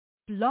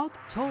Blog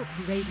Talk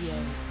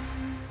Radio.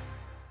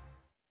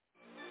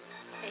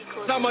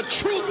 I'm a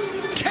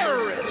truth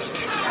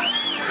terrorist.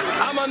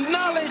 I'm a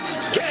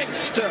knowledge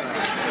gangster.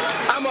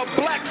 I'm a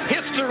black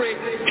history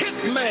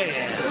hitman.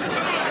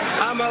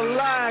 I'm a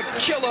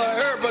lie killer,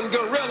 urban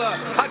gorilla.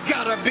 I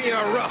gotta be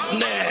a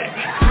roughneck.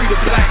 Free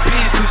the Black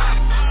Panthers,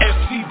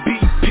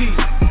 FCBP,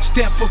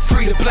 stand for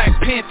Free the Black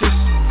Panthers,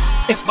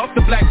 and fuck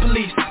the black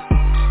police.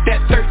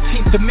 That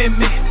 13th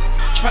Amendment,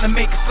 trying to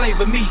make a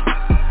slave of me.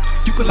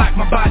 You can lock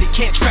my body,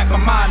 can't trap my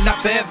mind,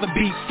 not forever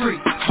be free.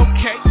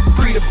 Okay,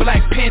 free the Black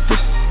Panthers,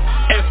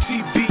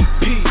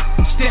 FCBP,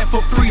 stand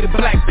for Free the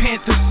Black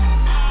Panthers,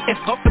 and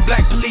fuck the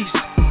black police.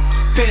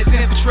 Feds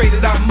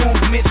infiltrated our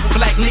movement for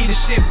black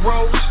leadership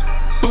roles,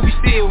 but we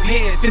still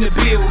heads in the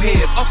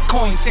billhead of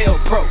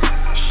COINTELPRO.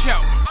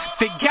 Show,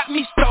 they got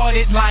me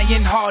started,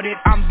 lion-hearted,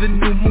 I'm the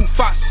new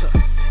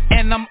Mufasa.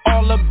 And I'm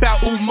all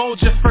about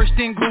Umoja, first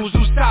in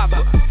Guzu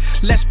Saba.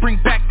 Let's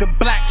bring back the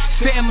black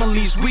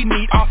families, we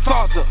need our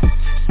father.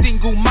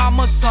 Single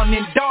mama, son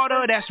and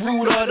daughter, that's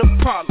root of the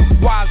problem.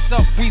 Wise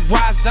up, we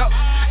wise up,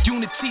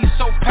 unity is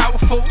so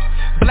powerful.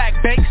 Black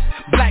banks,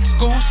 black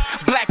schools,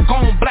 black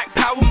on, black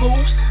power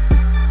moves.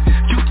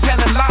 You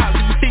telling lies,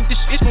 you think this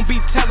shit gon' be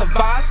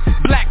televised.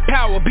 Black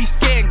power, be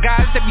scared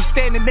guys that be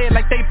standing there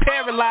like they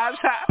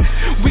paralyzed.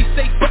 We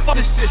say fuck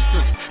the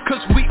system,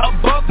 cause we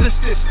above the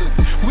system.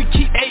 We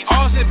keep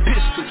ARs and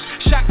pistols,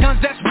 shotguns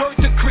that's worth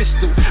the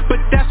crystal, but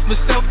that's for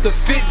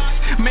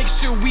self-defense. Make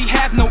sure we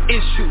have no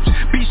issues,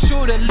 be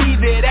sure to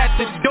leave it at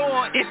the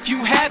door if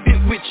you have it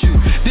with you.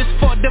 This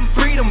for them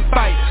freedom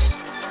fighters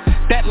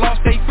that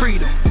lost their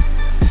freedom.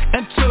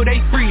 Until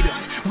they freedom,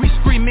 we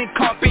screaming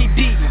carpe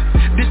diem.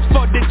 This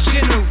for the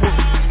general,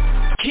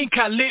 King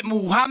Khalid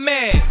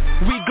Muhammad.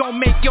 We gon'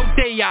 make your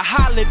day a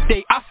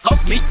holiday, I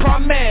fuck me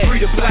promise. Free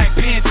the Black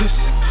Panthers,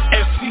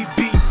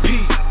 FCBP,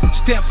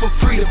 stand for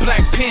Free the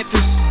Black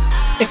Panthers,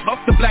 and fuck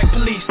the black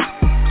police.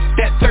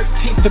 That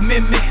 13th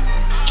Amendment,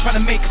 trying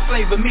to make a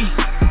slave of me.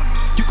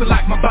 You can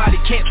lock my body,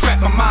 can't trap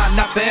my mind,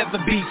 not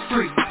forever be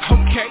free.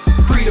 Okay,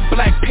 Free the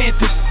Black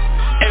Panthers,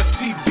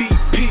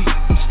 FCBP,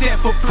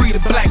 stand for Free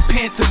the Black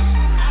Panthers,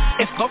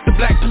 and fuck the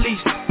black police.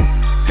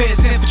 Feds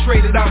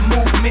infiltrated our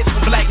movement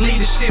for black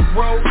leadership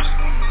roles,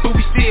 but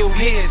we still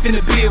heads in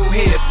the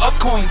billhead of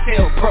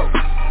COINTELPRO.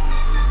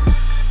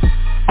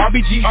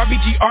 RBG,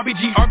 RBG,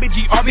 RBG,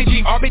 RBG,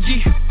 RBG,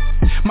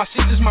 RBG. My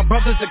sisters, my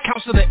brothers, the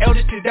council, the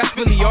elders, cause that's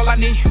really all I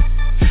need.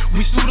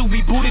 We suited,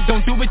 we booted,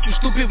 don't do it, you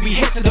stupid, we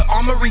head to the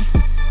armory.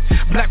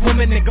 Black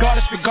women that guard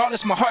us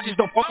regardless, my heart just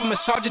don't fuck with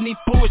misogyny,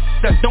 bullshit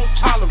that don't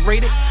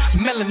tolerate it.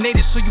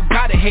 Melanated, so you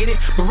gotta hate it.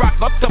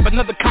 Barack upped up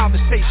another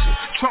conversation,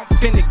 Trump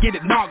finna get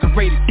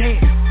inaugurated,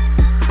 damn.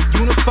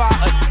 Unify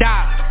or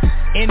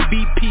die,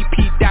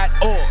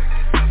 NBPP.org.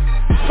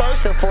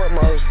 First and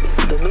foremost,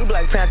 the new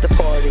Black Panther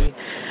Party,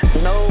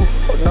 no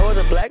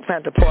other Black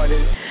Panther Party,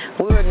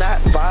 we are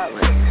not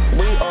violent.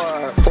 We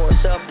are for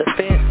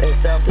self-defense and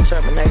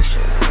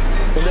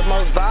self-determination. The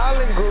most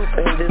violent group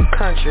in this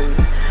country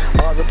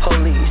are the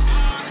police.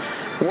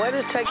 What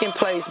is taking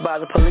place by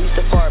the police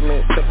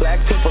department to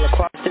black people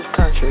across this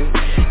country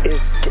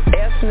is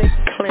ethnic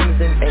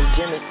cleansing and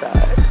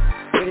genocide.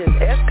 It has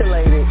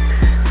escalated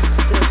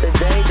since the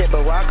day that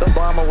Barack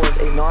Obama was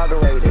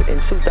inaugurated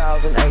in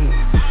 2008.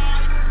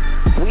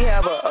 We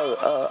have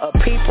a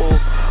people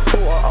who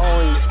are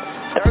only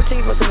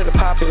 13% of the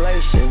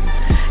population,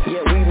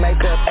 yet we make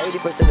up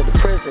 80% of the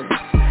prisons.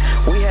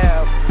 We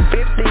have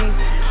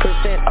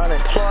 50%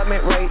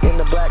 unemployment rate in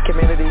the black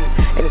community,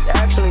 and it's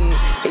actually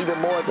even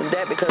more than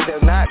that because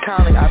they're not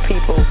counting our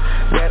people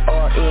that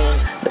are in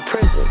the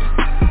prisons.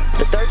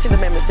 The 13th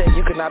Amendment says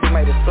you cannot be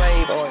made a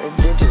slave or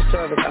indentured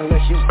servant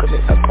unless you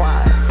commit a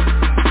crime.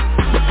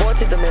 The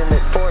 14th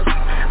Amendment forced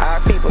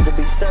our people to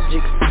be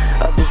subjects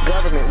of this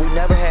government. We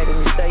never had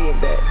any say in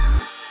that.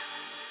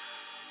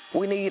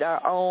 We need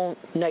our own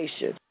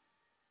nation.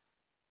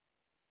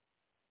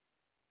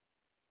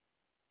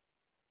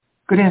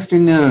 Good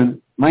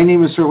afternoon. My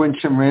name is Erwin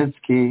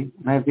Chemerinsky,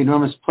 and I have the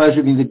enormous pleasure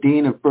of being the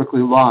Dean of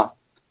Berkeley Law.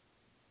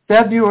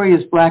 February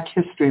is Black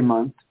History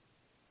Month.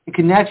 In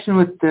connection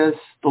with this,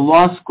 the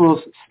law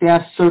school's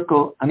staff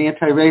circle on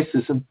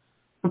anti-racism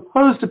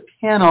proposed a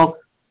panel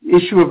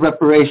issue of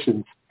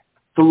reparations.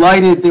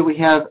 Delighted that we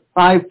have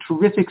 5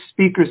 terrific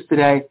speakers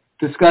today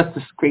to discuss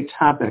this great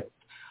topic.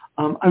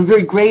 I'm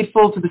very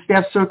grateful to the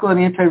staff circle on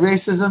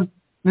anti-racism,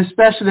 and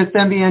especially to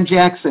Thembi Ann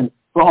Jackson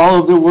for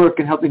all of their work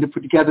in helping to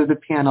put together the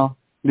panel,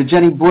 and to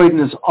Jenny Boyden,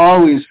 as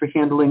always, for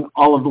handling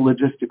all of the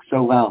logistics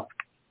so well.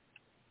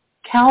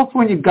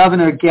 California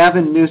Governor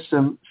Gavin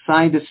Newsom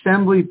signed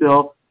Assembly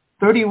Bill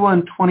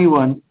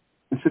 3121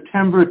 in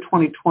September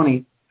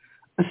 2020,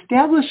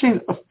 establishing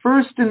a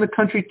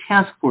first-in-the-country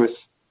task force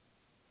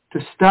to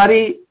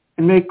study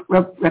and make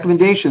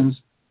recommendations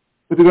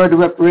with regard to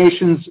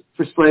reparations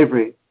for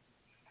slavery.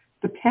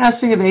 The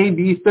passing of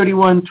AB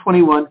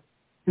 3121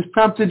 has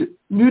prompted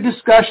new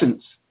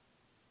discussions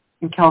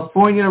in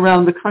California and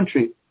around the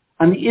country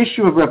on the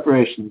issue of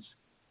reparations,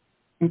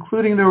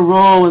 including their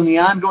role in the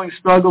ongoing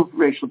struggle for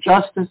racial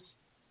justice,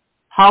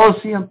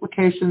 policy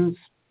implications,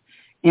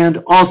 and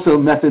also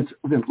methods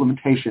of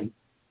implementation.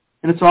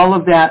 And it's all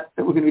of that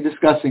we're going to be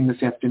discussing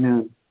this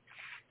afternoon.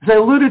 As I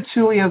alluded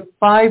to, we have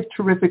 5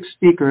 terrific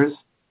speakers.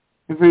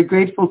 I'm very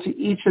grateful to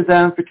each of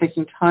them for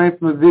taking time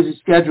from a busy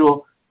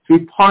schedule to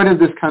be part of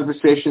this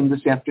conversation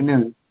this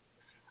afternoon.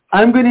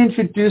 I'm going to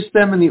introduce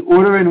them in the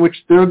order in which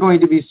they're going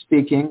to be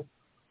speaking.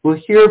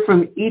 We'll hear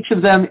from each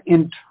of them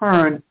in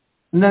turn,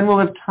 and then we'll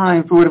have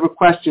time for whatever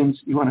questions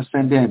you want to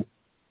send in.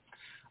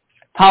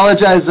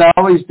 Apologize, as I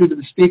always do to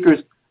the speakers.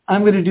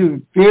 I'm going to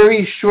do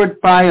very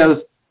short bios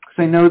because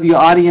I know the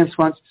audience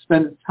wants to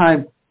spend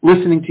time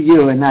listening to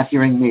you and not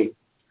hearing me.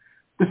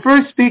 The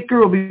first speaker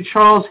will be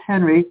Charles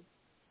Henry.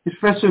 He's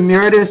Professor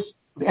Emeritus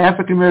of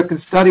African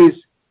American Studies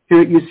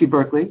here at UC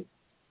Berkeley.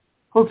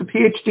 Holds a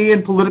PhD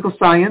in political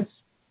science.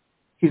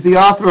 He's the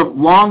author of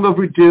Long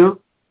Overdue,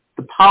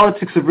 The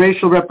Politics of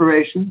Racial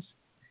Reparations.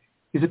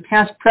 He's a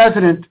past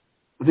president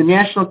of the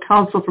National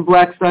Council for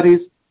Black Studies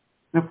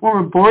and a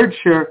former board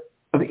chair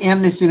of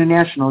Amnesty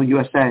International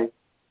USA.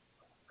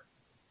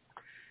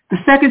 The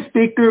second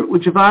speaker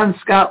was Javon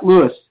Scott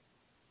Lewis.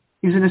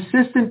 He's an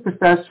assistant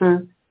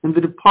professor in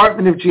the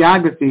Department of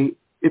Geography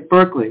at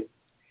Berkeley.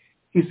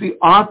 He's the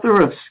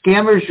author of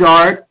Scammers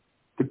Yard,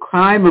 The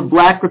Crime of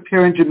Black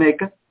Repair in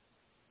Jamaica,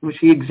 in which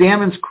he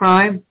examines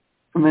crime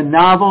from a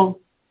novel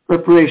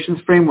reparations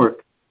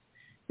framework.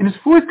 In his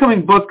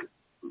forthcoming book,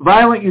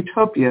 Violent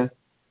Utopia,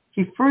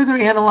 he further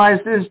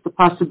analyzes the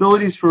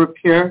possibilities for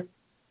repair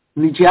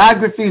and the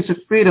geographies of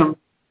freedom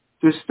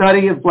through a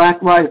study of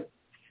Black life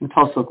in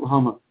Tulsa,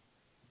 Oklahoma.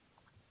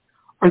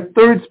 Our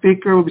third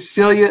speaker will be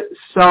Celia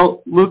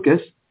Sell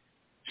Lucas.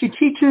 She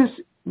teaches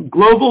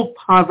global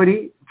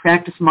poverty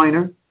practice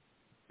minor,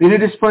 the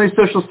interdisciplinary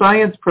social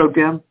science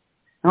program,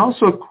 and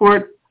also a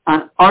course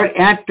on art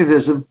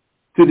activism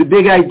through the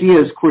Big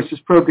Ideas courses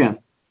program.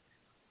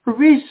 Her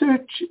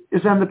research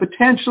is on the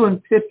potential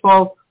and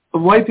pitfall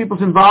of white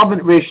people's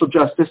involvement in racial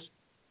justice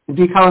and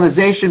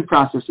decolonization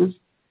processes,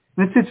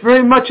 and it sits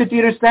very much at the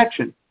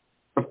intersection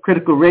of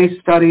critical race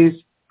studies,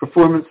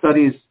 performance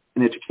studies,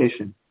 and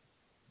education.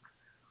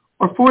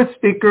 Our fourth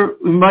speaker is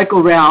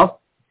Michael Ralph.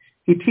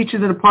 He teaches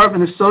in the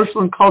Department of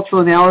Social and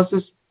Cultural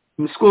Analysis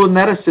in the School of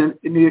Medicine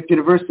at New York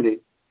University.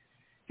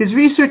 His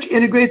research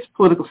integrates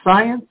political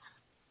science,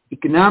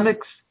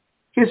 economics,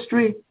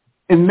 history,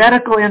 and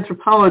medical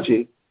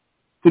anthropology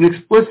with an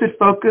explicit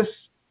focus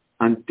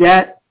on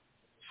debt,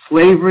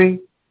 slavery,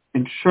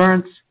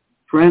 insurance,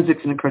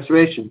 forensics, and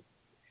incarceration.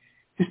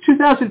 His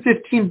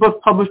 2015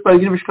 book published by the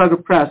University of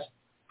Chicago Press,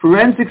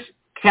 Forensics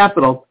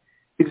Capital,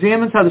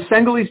 examines how the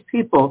Senegalese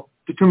people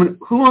determine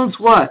who owns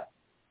what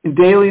in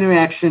daily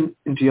interaction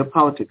in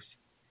geopolitics.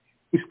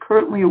 He's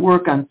currently at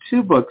work on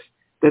 2 books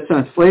that's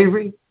on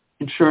slavery,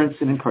 insurance,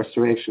 and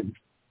incarceration.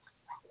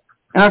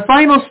 And our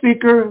final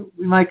speaker will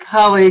be my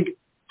colleague,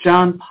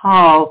 John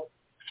Paul,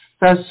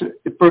 professor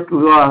at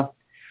Berkeley Law.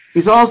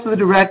 He's also the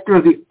director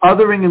of the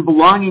Othering and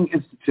Belonging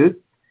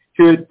Institute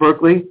here at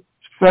Berkeley.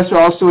 He's professor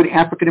also in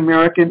African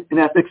American and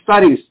Ethnic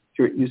Studies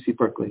here at UC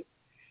Berkeley.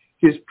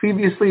 He was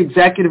previously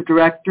executive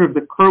director of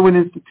the Kirwan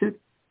Institute,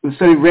 who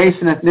studied race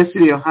and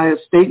ethnicity at Ohio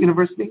State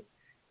University,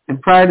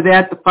 and prior to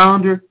that, the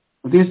founder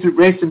of the Institute of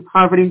Race and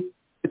Poverty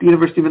at the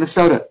University of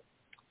Minnesota.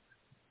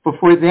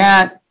 Before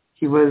that,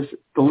 he was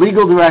the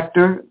legal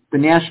director of the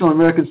National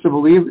American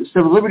Civil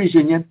Liberties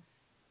Union,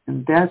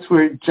 and that's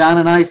where John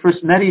and I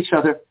first met each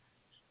other.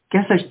 I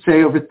guess I should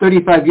say over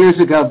 35 years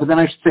ago, but then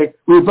I should say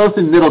we were both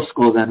in middle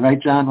school then, right,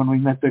 John, when we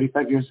met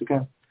 35 years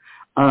ago?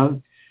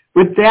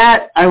 With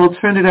that, I will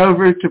turn it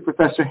over to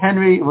Professor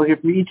Henry, and we'll hear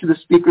from each of the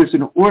speakers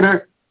in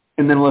order,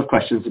 and then we'll have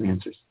questions and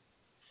answers.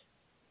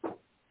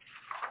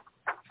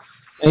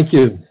 Thank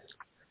you.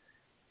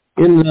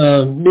 In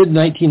the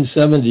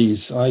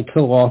mid-1970s, I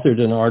co-authored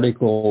an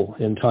article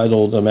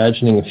entitled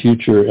Imagining a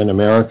Future in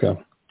America.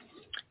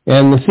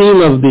 And the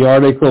theme of the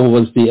article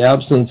was the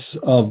absence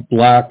of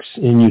blacks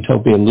in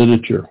utopian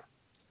literature.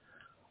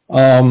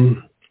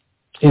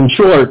 In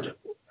short,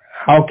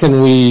 how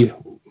can we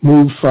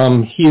move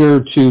from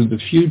here to the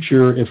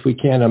future if we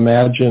can't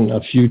imagine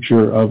a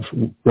future of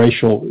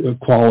racial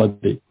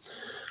equality?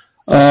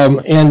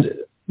 And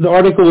the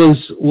article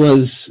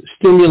was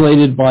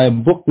stimulated by a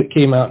book that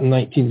came out in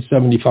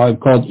 1975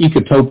 called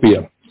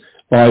Ecotopia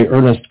by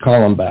Ernest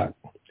Callenbach.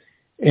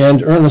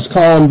 And Ernest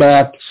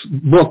Callenbach's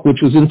book,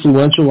 which was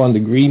influential on the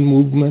Green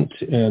Movement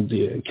and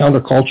the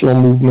countercultural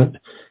movement,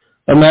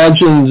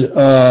 imagined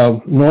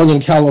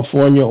Northern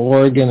California,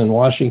 Oregon, and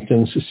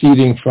Washington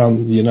seceding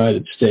from the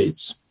United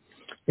States.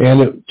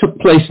 And it took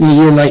place in the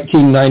year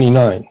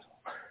 1999,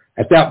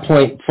 at that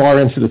point far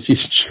into the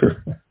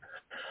future.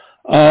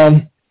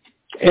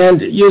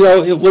 And, you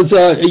know, it was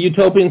a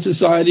utopian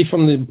society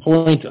from the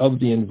point of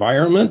the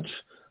environment.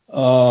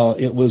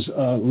 It was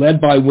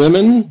led by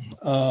women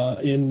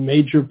in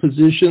major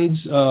positions.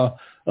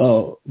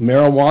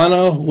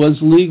 Marijuana was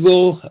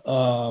legal.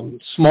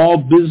 Small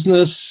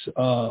business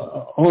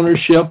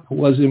ownership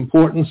was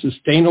important.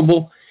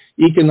 Sustainable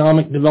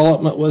economic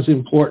development was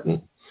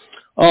important.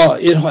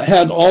 It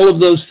had all of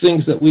those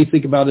things that we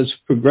think about as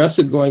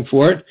progressive going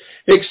for it,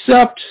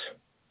 except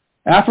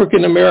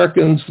African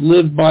Americans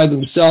lived by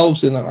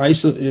themselves and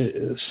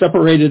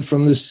separated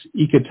from this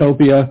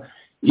ecotopia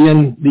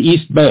in the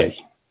East Bay,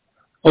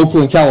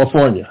 Oakland,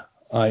 California,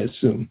 I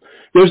assume.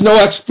 There's no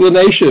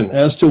explanation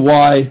as to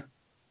why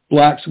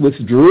blacks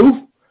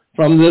withdrew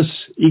from this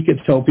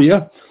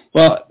ecotopia.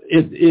 Well,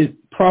 it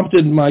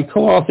prompted my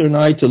co-author and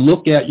I to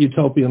look at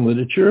utopian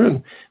literature,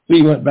 and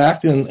we went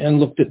back and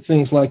looked at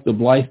things like the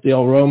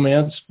Blithedale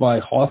Romance by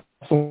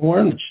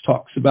Hawthorne, which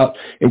talks about,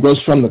 it goes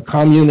from the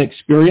commune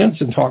experience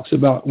and talks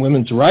about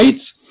women's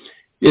rights.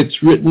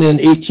 It's written in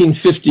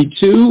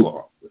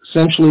 1852,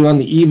 essentially on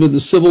the eve of the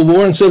Civil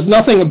War, and says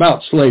nothing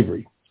about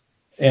slavery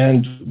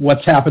and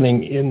what's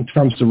happening in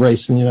terms of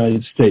race in the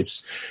United States.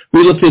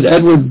 We looked at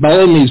Edward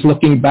Bellamy's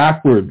Looking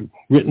Backward,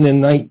 written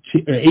in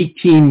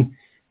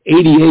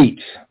 1888,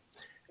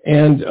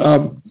 and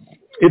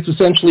it's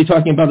essentially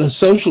talking about a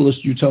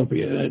socialist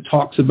utopia. It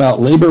talks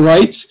about labor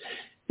rights.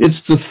 It's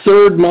the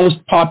third most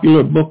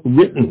popular book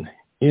written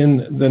in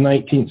the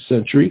 19th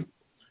century,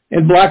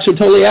 and blacks are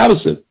totally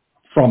absent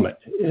from it.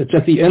 It's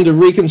at the end of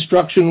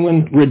Reconstruction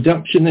when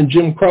redemption and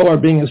Jim Crow are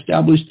being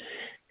established,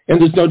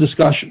 and there's no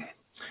discussion.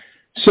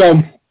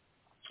 So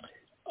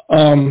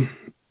the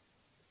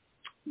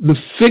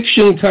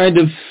fiction kind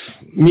of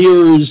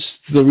mirrors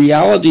the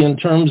reality in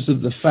terms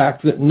of the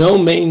fact that no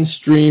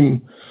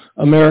mainstream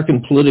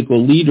American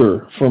political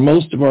leader for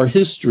most of our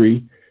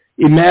history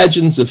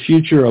imagines a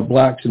future of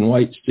blacks and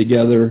whites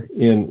together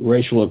in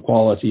racial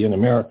equality in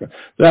America.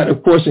 That,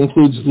 of course,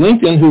 includes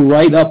Lincoln, who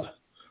right up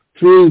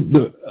through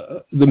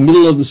the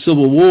middle of the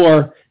Civil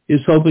War is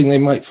hoping they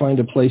might find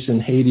a place in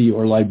Haiti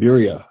or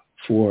Liberia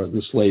for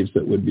the slaves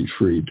that would be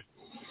freed.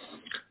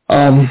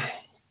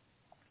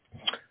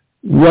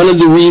 One of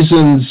the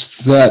reasons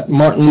that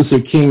Martin Luther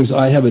King's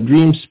I Have a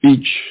Dream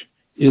speech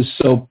is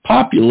so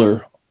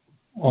popular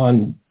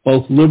on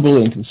both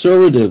liberal and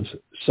conservative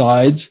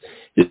sides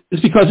is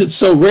because it's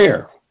so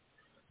rare.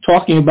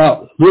 Talking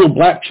about little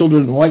black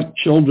children and white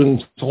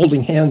children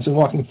holding hands and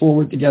walking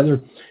forward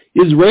together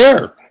is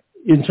rare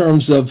in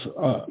terms of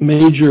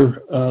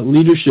major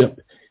leadership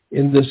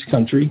in this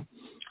country.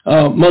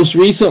 Most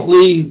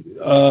recently,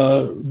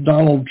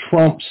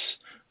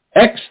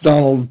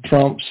 ex-Donald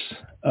Trump's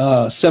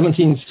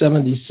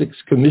 1776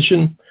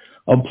 commission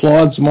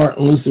applauds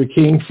Martin Luther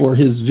King for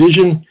his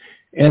vision,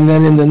 and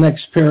then in the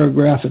next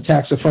paragraph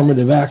attacks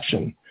affirmative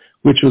action,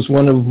 which was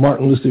one of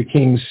Martin Luther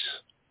King's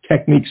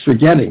techniques for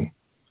getting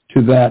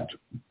to that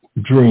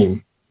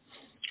dream.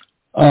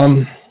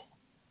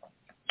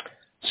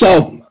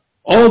 So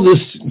all of this,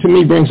 to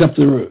me, brings up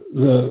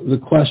the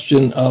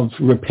question of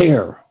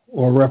repair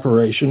or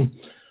reparation.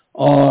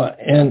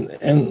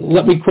 And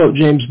let me quote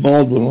James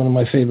Baldwin, one of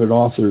my favorite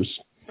authors.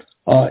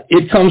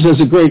 It comes as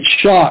a great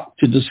shock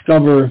to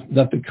discover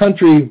that the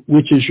country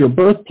which is your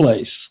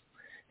birthplace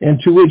and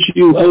to which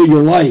you owe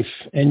your life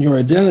and your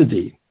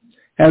identity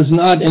has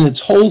not in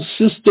its whole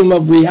system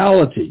of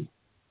reality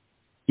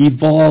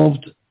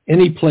evolved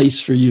any place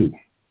for you.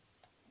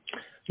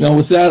 Now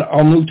with that,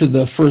 I'll move to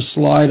the first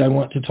slide. I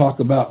want to talk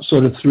about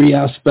sort of three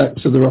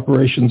aspects of the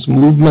reparations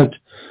movement.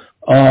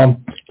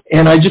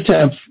 And I just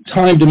have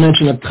time to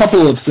mention a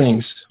couple of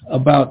things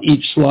about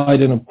each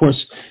slide, and of course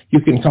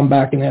you can come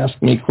back and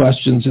ask me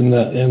questions in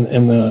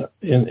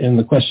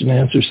the question and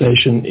answer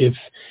session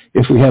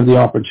if we have the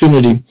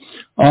opportunity.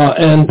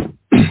 And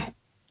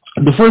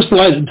the first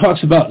slide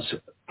talks about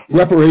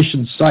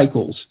reparations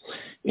cycles,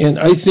 and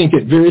I think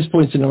at various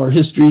points in our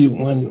history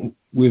when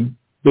we've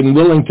been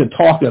willing to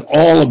talk at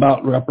all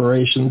about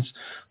reparations,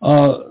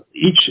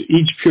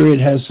 each period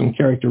has some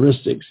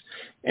characteristics.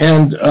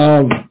 And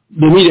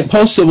the immediate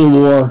post-Civil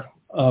War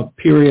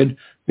period,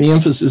 the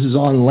emphasis is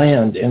on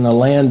land and a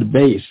land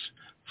base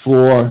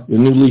for the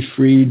newly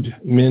freed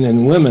men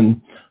and women.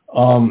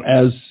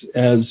 As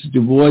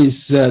Du Bois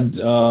said,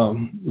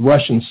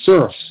 Russian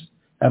serfs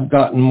have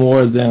gotten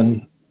more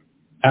than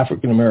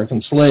African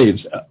American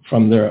slaves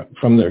from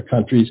their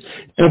countries.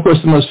 And of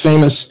course, the most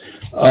famous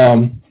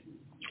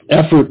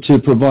effort to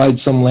provide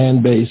some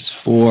land base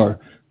for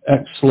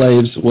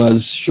ex-slaves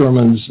was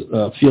Sherman's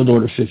Field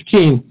Order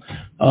 15,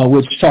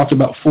 which talked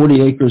about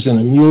 40 acres and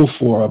a mule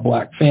for a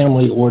black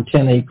family or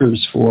 10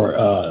 acres for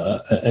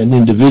an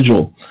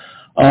individual.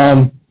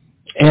 That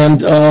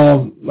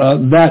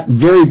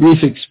very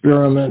brief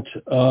experiment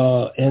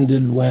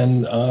ended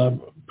when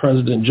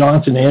President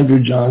Johnson,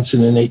 Andrew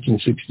Johnson, in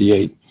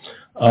 1868,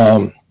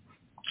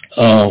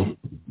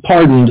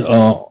 pardoned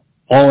all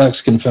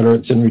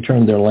ex-Confederates and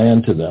returned their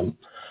land to them.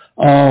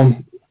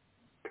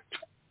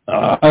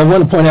 I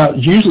want to point out,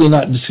 it's usually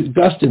not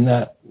discussed in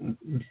that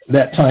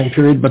time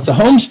period, but the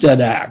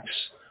Homestead Acts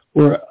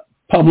were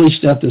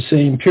published at the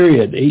same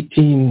period.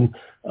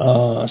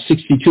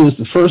 1862 is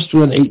the first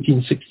one,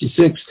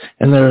 1866,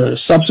 and there are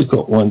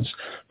subsequent ones.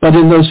 But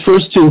in those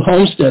first two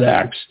Homestead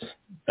Acts,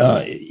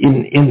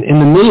 in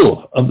the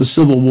middle of the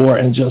Civil War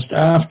and just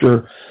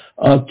after,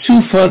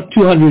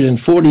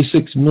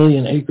 246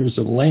 million acres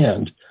of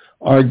land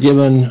are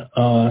given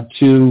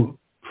to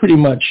pretty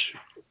much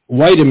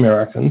white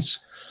Americans.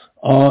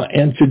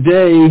 And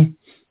today,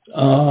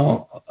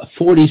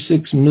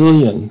 46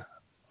 million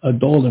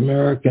adult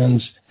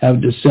Americans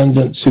have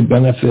descendants who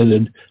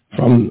benefited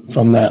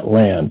from that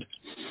land.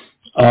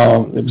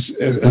 It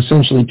was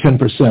essentially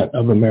 10%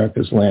 of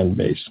America's land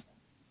base.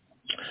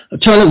 At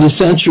the turn of the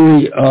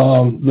century,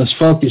 this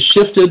focus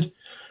shifted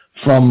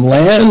from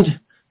land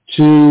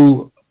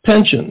to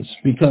pensions,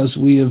 because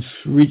we have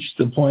reached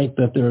the point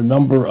that there are a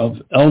number of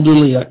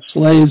elderly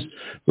ex-slaves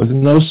with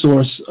no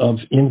source of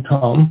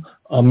income,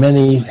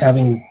 many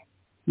having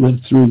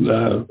lived through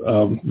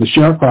the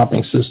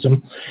sharecropping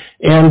system.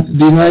 And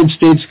the United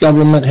States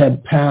government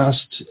had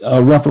passed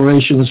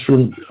reparations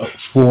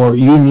for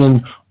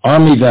Union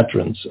Army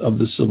veterans of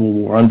the Civil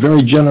War on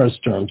very generous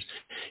terms.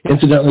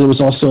 Incidentally, there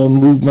was also a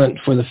movement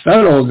for the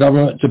federal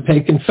government to pay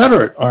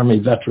Confederate Army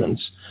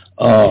veterans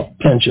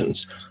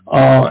pensions.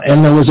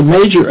 And there was a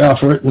major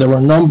effort, and there were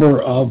a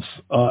number of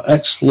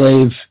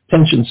ex-slave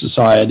pension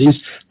societies,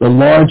 the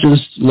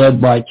largest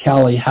led by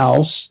Callie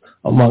House,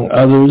 among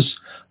others,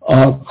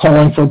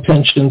 calling for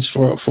pensions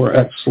for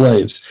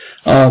ex-slaves.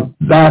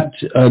 That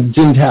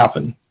didn't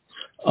happen.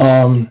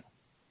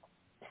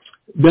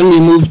 Then we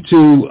moved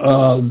to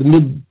the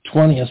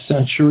mid-20th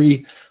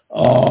century,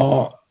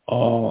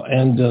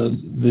 and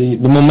the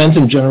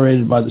momentum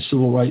generated by the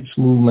civil rights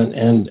movement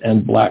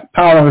and Black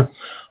Power.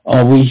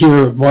 We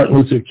hear Martin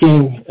Luther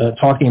King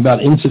talking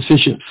about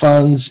insufficient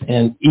funds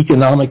and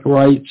economic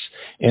rights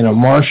and a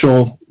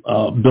Marshall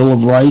Bill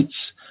of Rights,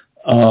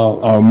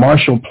 our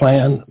Marshall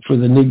Plan for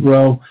the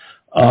Negro.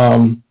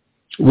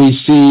 We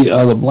see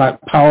the Black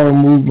Power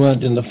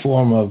movement in the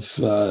form of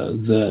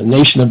the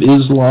Nation of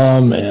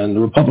Islam and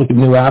the Republic of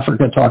New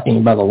Africa talking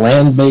about a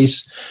land base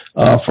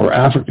for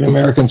African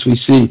Americans. We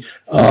see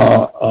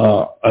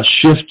a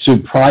shift to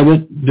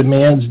private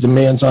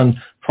demands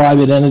on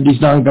private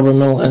entities,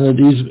 non-governmental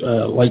entities,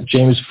 like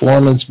James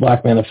Foreman's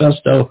Black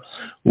Manifesto,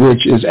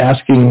 which is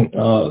asking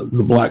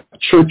the Black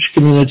church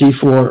community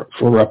for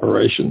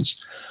reparations.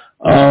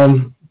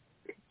 And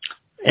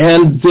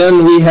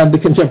then we have the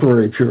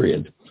contemporary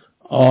period.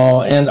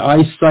 And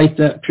I cite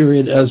that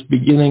period as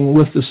beginning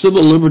with the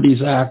Civil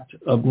Liberties Act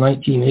of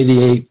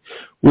 1988,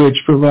 which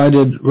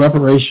provided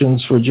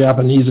reparations for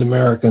Japanese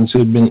Americans who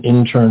had been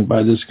interned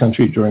by this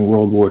country during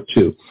World War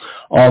II.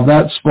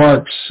 That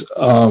sparks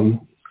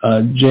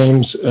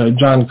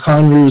John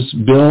Conyers'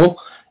 bill,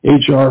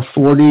 H.R.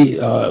 40,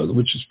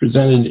 which was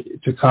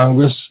presented to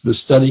Congress, the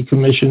Study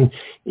Commission,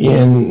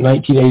 in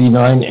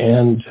 1989,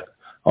 and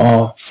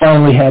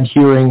finally had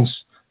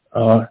hearings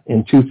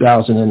in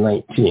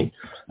 2019.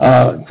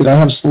 Could I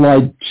have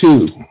slide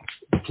 2,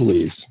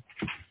 please?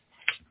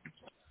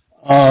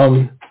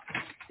 And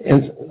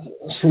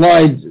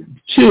slide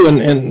 2,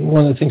 and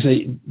one of the things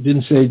I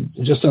didn't say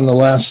just on the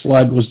last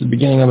slide was the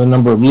beginning of a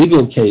number of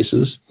legal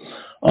cases,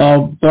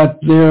 but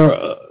there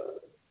are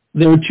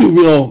two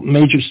real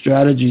major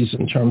strategies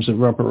in terms of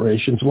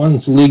reparations.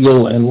 One's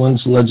legal and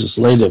one's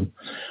legislative.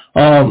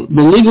 The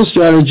legal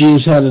strategy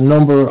has had a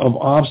number of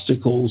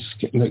obstacles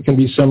that can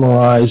be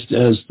summarized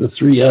as the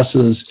 3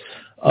 S's: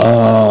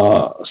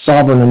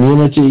 sovereign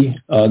immunity.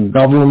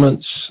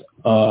 Governments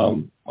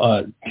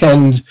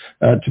tend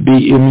to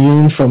be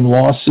immune from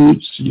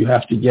lawsuits. You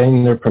have to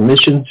gain their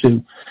permission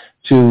to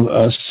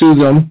sue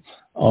them,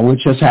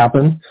 which has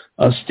happened.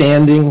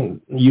 Standing,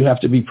 you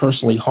have to be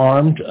personally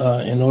harmed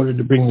in order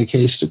to bring the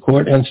case to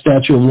court. And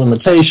statute of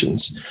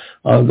limitations.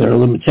 There are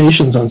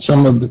limitations on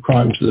some of the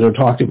crimes that are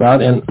talked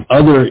about, and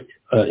other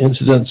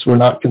incidents were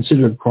not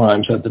considered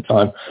crimes at the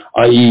time,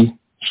 i.e.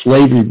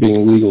 slavery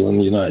being legal in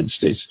the United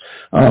States.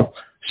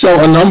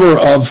 So a number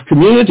of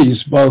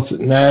communities, both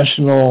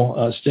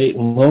national, state,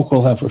 and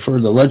local, have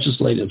preferred the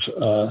legislative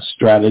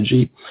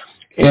strategy.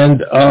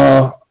 And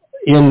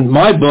in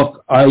my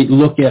book, I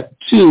look at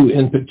 2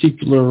 in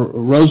particular,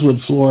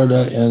 Rosewood,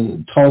 Florida,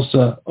 and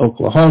Tulsa,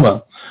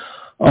 Oklahoma,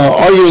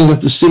 arguing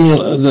that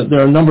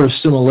there are a number of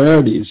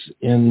similarities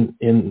in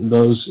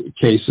those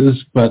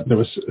cases, but there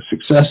was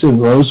success in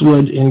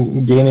Rosewood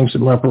in gaining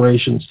some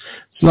reparations.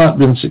 It's not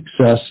been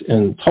success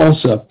in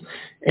Tulsa.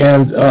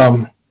 And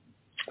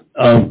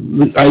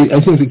I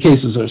think the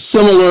cases are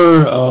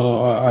similar.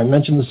 I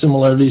mentioned the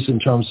similarities in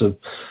terms of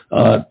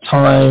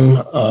time,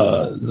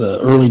 the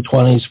early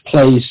 20s,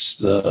 place,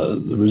 the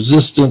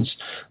resistance,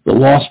 the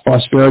lost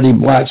prosperity,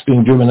 blacks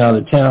being driven out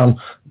of town,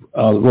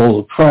 the role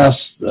of press,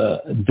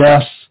 the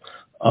deaths,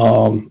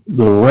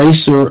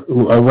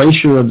 the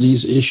erasure of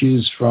these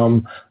issues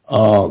from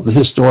the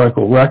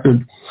historical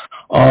record.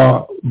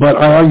 But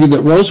I argue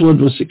that Rosewood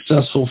was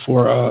successful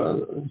for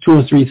 2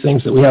 or 3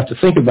 things that we have to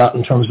think about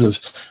in terms of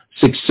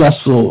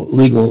successful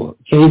legal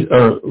case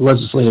or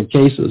legislative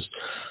cases.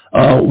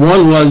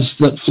 One was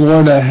that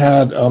Florida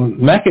had a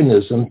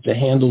mechanism to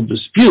handle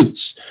disputes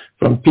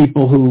from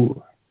people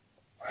who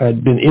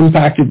had been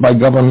impacted by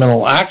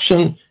governmental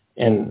action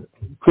and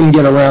couldn't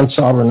get around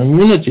sovereign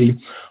immunity.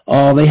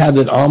 They had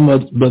an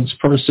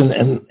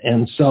ombudsperson,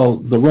 and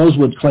so the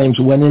Rosewood claims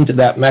went into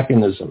that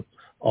mechanism.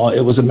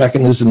 It was a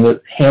mechanism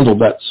that handled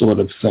that sort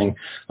of thing.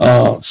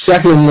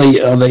 Secondly,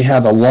 they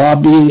had a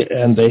lobby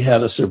and they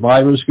had a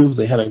survivors group.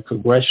 They had a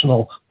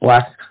congressional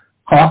Black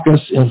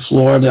caucus in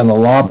Florida and a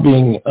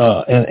lobbying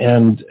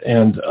and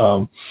an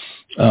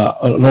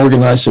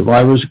organized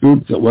survivors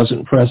group that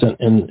wasn't present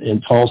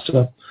in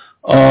Tulsa.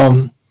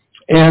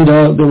 And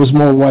there was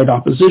more white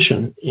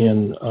opposition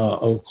in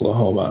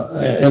Oklahoma.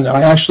 And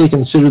I actually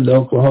considered the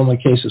Oklahoma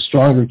case a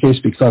stronger case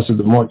because of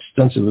the more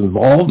extensive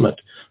involvement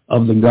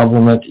of the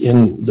government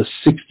in the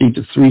 60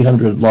 to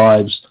 300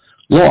 lives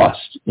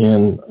lost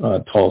in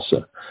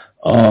Tulsa.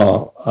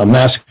 A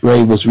mass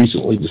grave was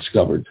recently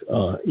discovered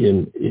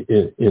in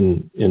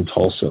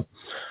Tulsa.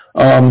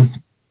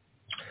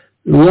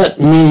 Let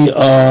me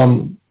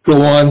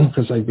go on,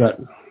 because I've got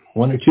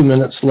 1 or 2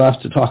 minutes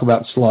left to talk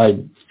about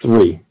slide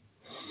 3.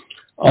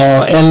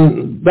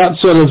 And that's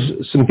sort of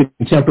some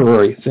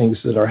contemporary things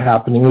that are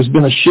happening. There's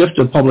been a shift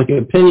of public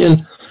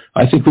opinion.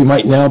 I think we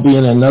might now be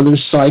in another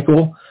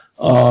cycle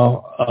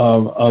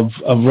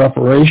of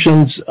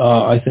reparations.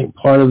 I think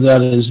part of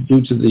that is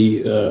due to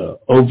the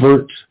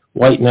overt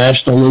white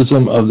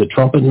nationalism of the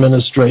Trump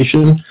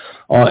administration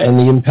and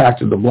the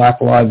impact of the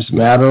Black Lives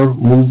Matter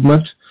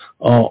movement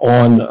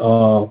on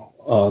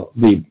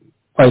the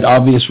quite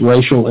obvious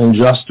racial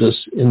injustice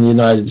in the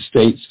United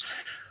States.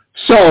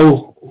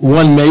 So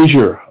one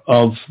measure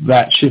of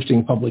that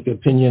shifting public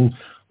opinion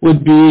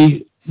would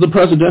be the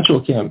presidential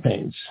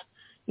campaigns.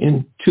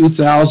 In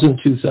 2000,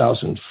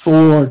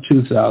 2004,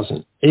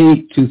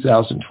 2008,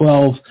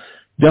 2012,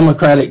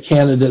 Democratic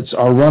candidates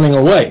are running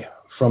away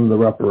from the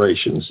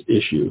reparations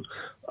issue.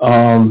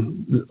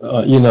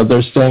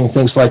 They're saying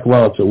things like,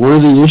 well, it's a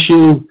worthy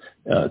issue,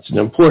 it's an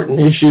important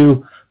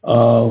issue,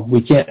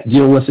 we can't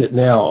deal with it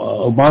now.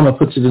 Obama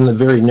puts it in the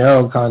very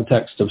narrow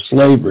context of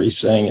slavery,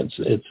 saying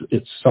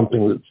it's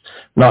something that's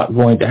not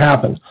going to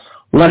happen.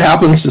 What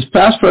happens this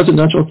past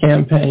presidential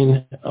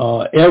campaign,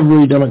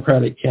 every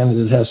Democratic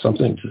candidate has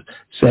something to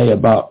say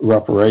about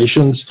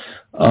reparations.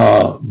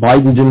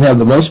 Biden didn't have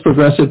the most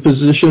progressive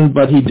position,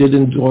 but he did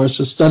endorse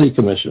a study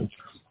commission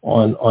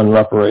on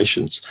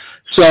reparations.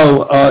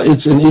 So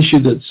it's an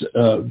issue that's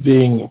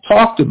being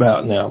talked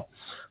about now.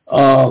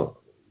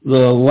 The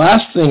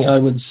last thing I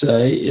would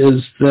say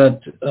is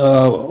that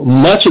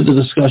much of the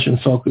discussion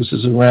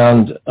focuses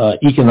around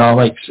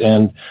economics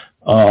and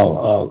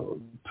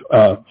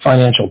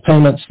financial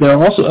payments. There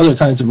are also other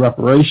kinds of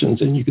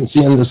reparations, and you can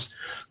see in this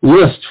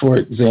list, for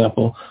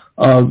example,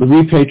 the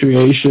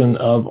repatriation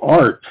of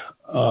art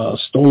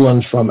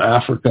stolen from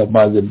Africa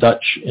by the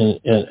Dutch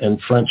and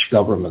French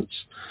governments.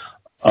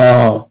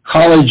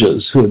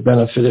 Colleges who have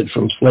benefited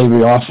from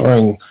slavery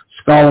offering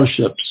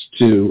scholarships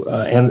to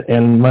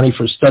and money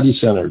for study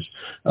centers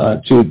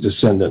to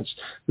descendants.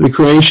 The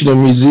creation of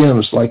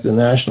museums like the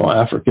National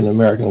African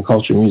American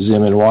Culture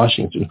Museum in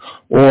Washington,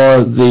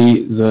 or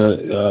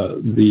the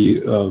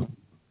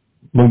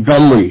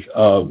Montgomery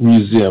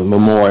Museum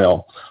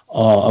Memorial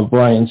of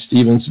Bryan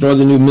Stevenson, or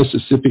the new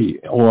Mississippi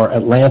or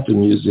Atlanta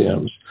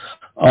museums.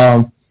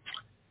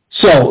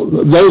 So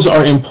those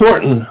are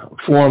important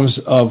forms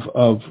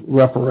of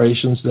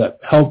reparations that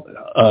help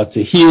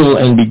to heal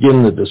and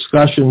begin the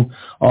discussion.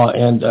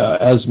 And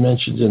as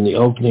mentioned in the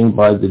opening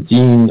by the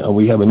dean,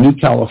 we have a new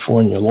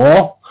California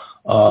law.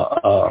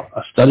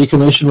 A study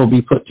commission will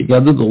be put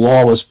together. The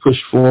law was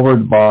pushed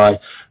forward by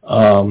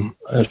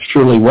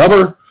Shirley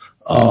Weber,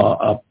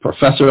 a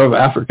professor of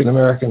African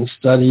American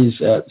Studies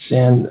at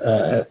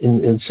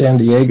in San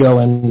Diego,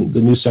 and the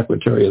new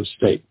Secretary of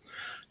State.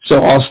 So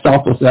I'll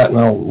stop with that, and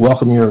I'll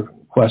welcome your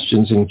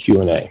questions in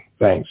Q&A.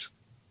 Thanks.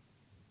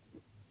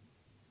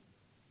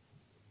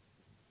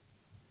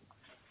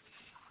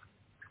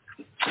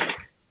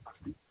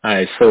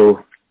 Hi,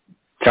 so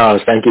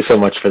Charles, thank you so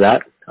much for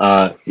that.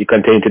 You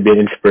continue to be an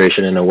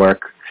inspiration in the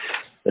work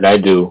that I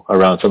do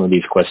around some of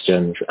these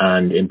questions,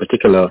 and in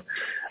particular,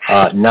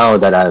 now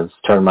that I've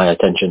turned my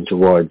attention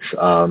towards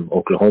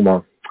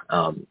Oklahoma,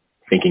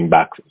 thinking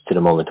back to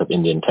the moment of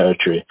Indian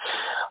Territory.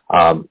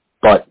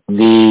 But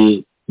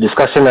the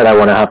discussion that I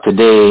want to have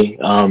today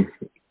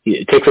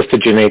it takes us to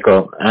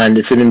Jamaica, and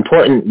it's an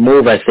important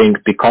move, I think,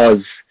 because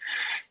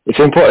it's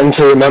important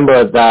to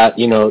remember that,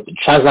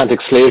 transatlantic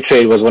slave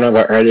trade was one of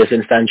our earliest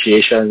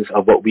instantiations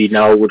of what we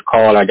now would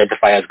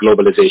identify as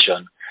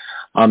globalization.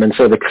 And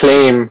so the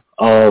claim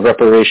of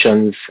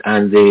reparations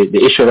and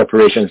the issue of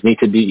reparations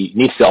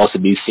needs to also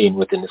be seen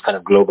within this kind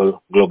of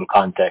global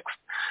context,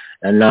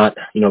 and not,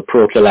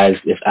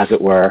 parochialized, as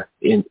it were,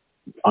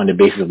 on the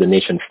basis of the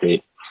nation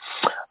state.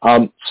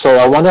 So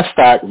I want to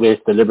start with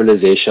the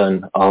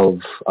liberalization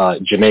of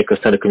Jamaica's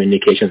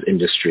telecommunications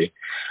industry.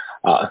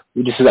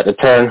 This is at the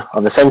turn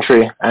of the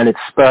century, and it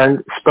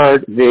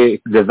spurred the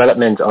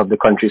development of the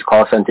country's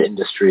call center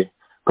industry,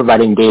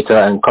 providing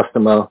data and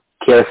customer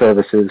care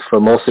services for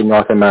mostly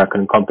North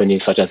American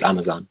companies such as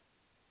Amazon.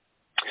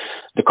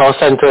 The call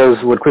centers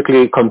would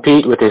quickly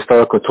compete with the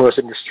historical tourist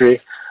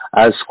industry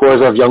as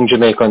scores of young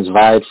Jamaicans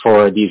vied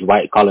for these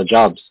white-collar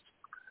jobs.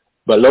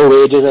 But low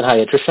wages and high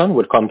attrition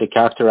would come to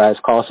characterize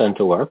call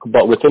center work,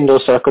 but within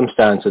those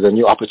circumstances, a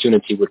new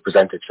opportunity would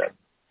present itself.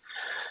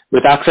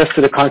 With access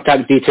to the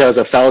contact details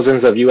of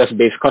thousands of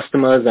U.S.-based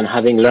customers and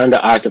having learned the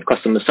art of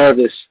customer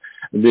service,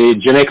 the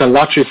Jamaican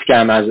lottery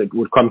scam, as it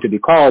would come to be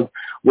called,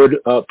 would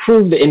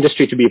prove the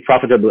industry to be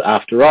profitable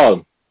after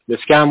all. The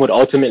scam would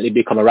ultimately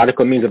become a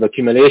radical means of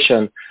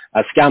accumulation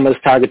as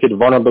scammers targeted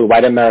vulnerable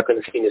white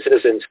American senior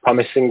citizens,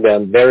 promising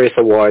them various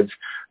awards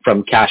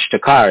from cash to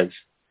cards.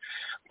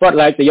 But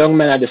like the young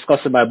men I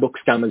discussed in my book,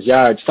 Scammers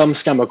Yard, some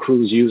scammer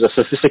crews use a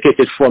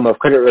sophisticated form of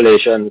credit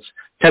relations,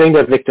 telling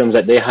their victims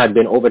that they had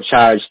been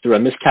overcharged through a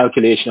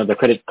miscalculation of the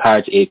credit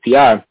card's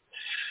APR.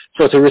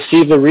 So to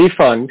receive the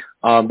refund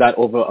of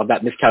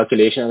that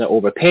miscalculation and the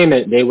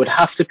overpayment, they would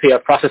have to pay a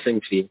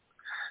processing fee.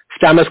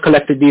 Scammers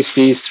collected these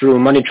fees through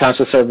money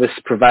transfer service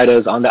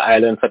providers on the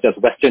island, such as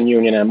Western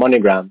Union and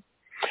MoneyGram.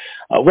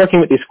 Working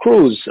with these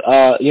crews,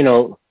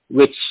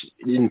 which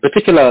in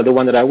particular, the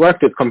one that I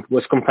worked with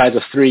was comprised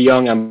of 3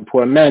 young and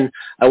poor men,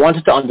 I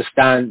wanted to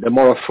understand the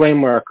moral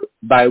framework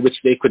by which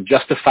they could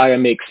justify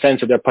and make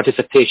sense of their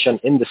participation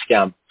in the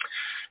scam.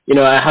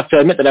 I have to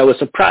admit that I was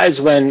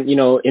surprised when,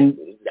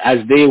 as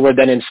they were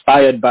then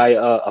inspired by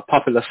a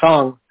popular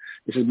song,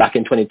 this is back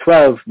in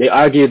 2012, they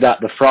argued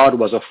that the fraud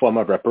was a form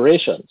of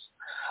reparations.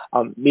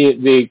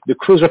 The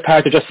crew's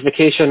reparative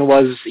justification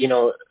was,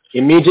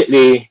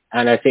 immediately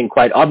and I think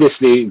quite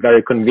obviously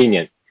very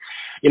convenient.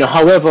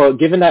 However,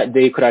 given that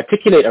they could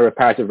articulate a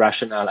reparative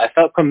rationale, I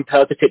felt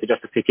compelled to take the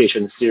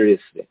justification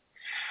seriously.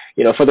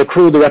 For the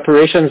crew, the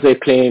reparations they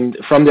claimed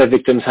from their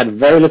victims had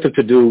very little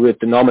to do with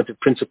the normative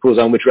principles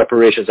on which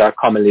reparations are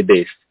commonly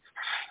based.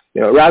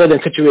 Rather than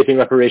situating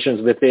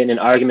reparations within an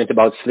argument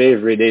about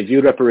slavery, they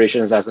viewed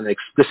reparations as an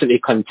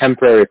explicitly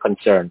contemporary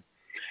concern.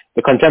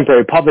 The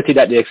contemporary poverty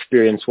that they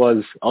experienced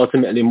was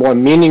ultimately more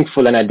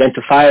meaningful and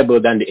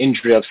identifiable than the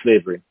injury of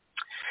slavery.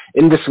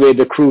 In this way,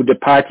 the crew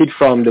departed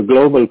from the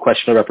global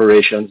question of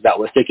reparations that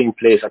was taking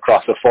place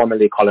across the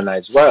formerly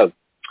colonized world,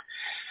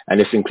 and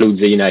this includes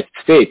the United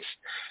States.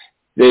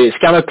 The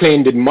scammer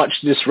claim did much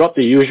disrupt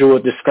the usual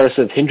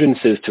discursive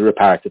hindrances to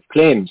reparative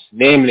claims,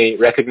 namely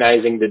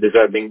recognizing the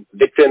deserving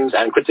victims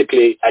and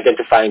critically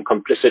identifying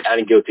complicit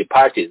and guilty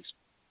parties.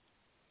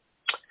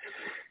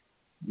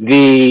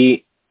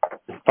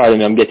 Pardon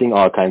me, I'm getting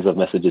all kinds of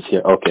messages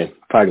here. Okay,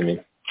 pardon me.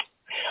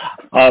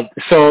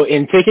 So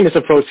in taking this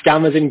approach,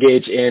 scammers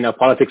engage in a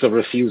politics of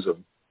refusal,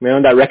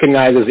 that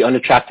recognizes the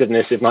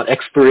unattractiveness, if not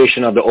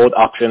expiration, of the old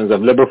options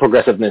of liberal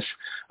progressiveness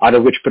out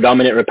of which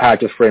predominant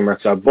reparative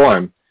frameworks are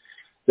born.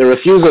 The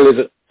refusal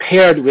is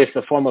paired with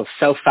a form of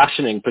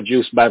self-fashioning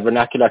produced by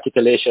vernacular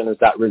articulations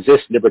that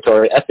resist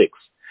liberatory ethics.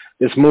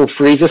 This move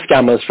frees the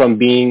scammers from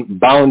being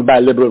bound by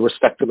liberal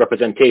respective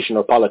representation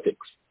or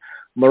politics.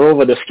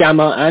 Moreover, the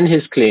scammer and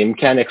his claim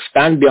can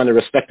expand beyond the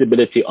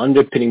respectability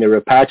underpinning the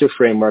reparative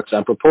frameworks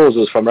and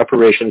proposals from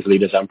reparations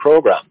leaders and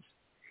programs.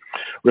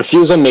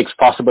 Refusal makes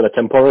possible a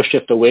temporal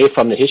shift away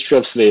from the history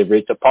of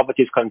slavery to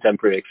poverty's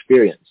contemporary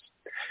experience.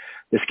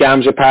 The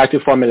scam's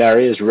reparative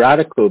formulary is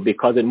radical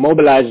because it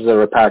mobilizes a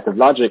reparative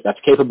logic that's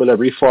capable of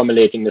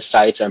reformulating the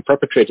sites and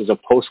perpetrators of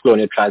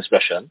post-colonial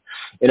transgression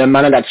in a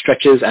manner that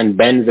stretches and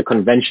bends the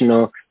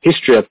conventional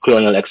history of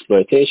colonial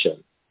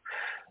exploitation.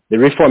 The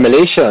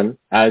reformulation,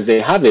 as they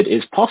have it,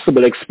 is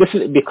possible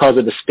explicitly because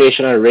of the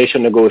spatial and racial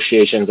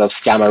negotiations of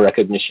scammer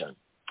recognition.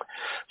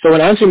 So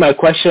in answering my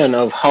question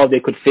of how they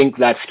could think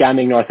that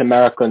scamming North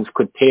Americans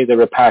could pay the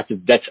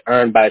reparative debts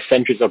earned by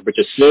centuries of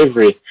British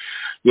slavery,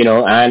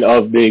 and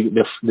of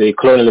the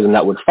colonialism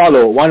that would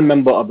follow, one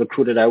member of the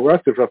crew that I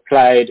worked with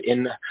replied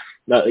in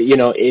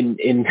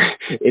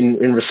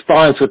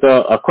response with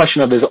a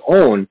question of his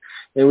own,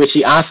 in which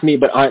he asked me,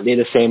 but aren't they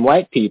the same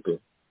white people?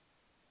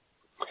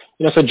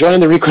 So during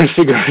the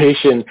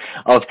reconfiguration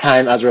of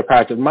time as a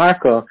reparative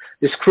marker,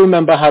 this crew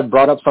member had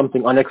brought up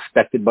something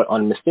unexpected but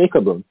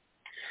unmistakable.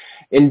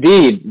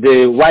 Indeed,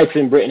 the whites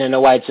in Britain and the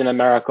whites in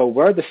America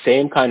were the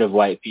same kind of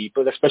white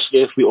people,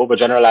 especially if we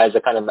overgeneralize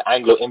the kind of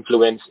Anglo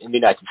influence in the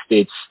United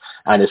States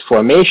and its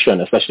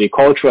formation, especially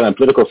cultural and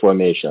political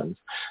formations.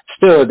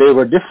 Still, they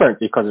were different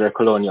because of their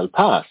colonial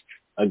past.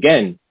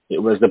 Again,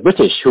 it was the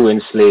British who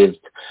enslaved,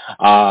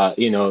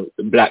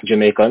 black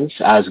Jamaicans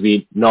as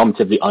we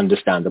normatively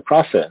understand the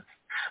process.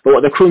 But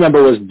what the crew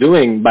member was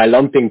doing by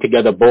lumping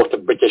together both the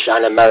British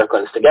and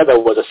Americans together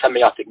was a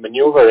semiotic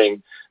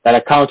maneuvering that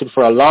accounted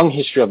for a long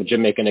history of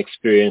Jamaican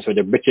experience where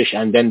the British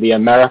and then the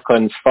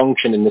Americans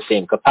functioned in the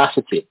same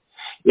capacity.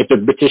 If the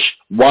British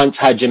once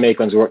had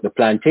Jamaicans work the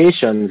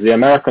plantations, the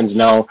Americans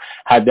now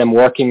had them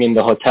working in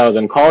the hotels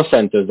and call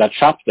centers that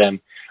trapped them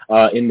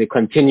in the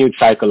continued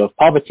cycle of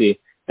poverty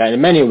that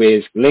in many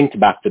ways linked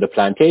back to the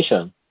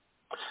plantation.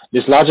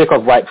 This logic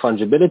of white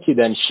fungibility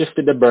then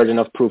shifted the burden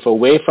of proof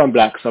away from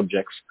black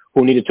subjects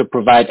who needed to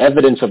provide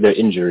evidence of their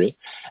injury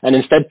and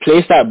instead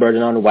placed that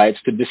burden on whites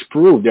to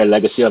disprove their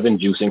legacy of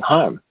inducing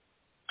harm.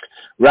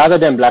 Rather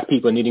than black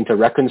people needing to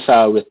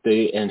reconcile with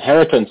the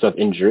inheritance of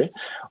injury,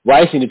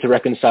 whites needed to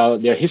reconcile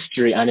their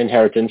history and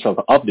inheritance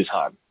of this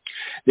harm.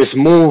 This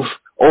move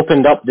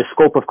opened up the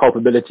scope of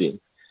culpability,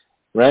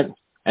 right?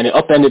 And it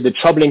upended the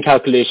troubling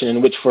calculation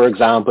in which, for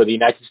example, the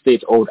United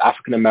States owed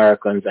African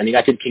Americans and the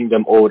United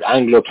Kingdom owed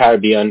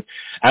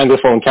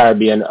Anglophone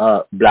Caribbean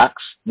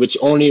blacks, which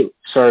only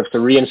serves to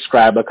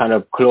reinscribe a kind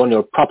of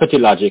colonial property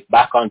logic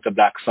back onto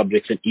black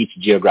subjects in each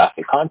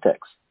geographic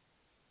context.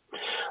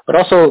 But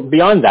also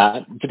beyond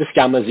that, to the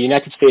scammers, the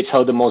United States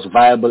held the most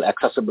viable,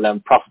 accessible,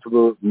 and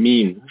profitable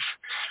means,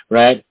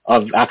 right,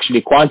 of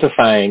actually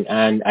quantifying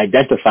and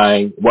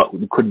identifying what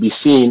could be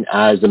seen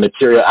as the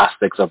material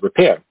aspects of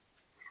repair.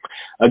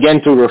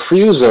 Again, through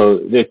refusal,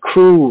 the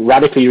crew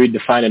radically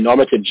redefined the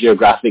normative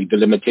geographic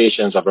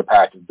delimitations of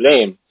reparative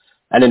blame,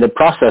 and in the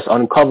process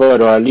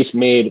uncovered, or at least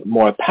made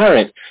more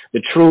apparent,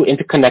 the true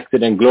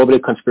interconnected and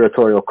globally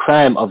conspiratorial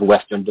crime of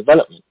Western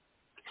development.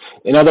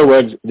 In other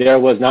words, there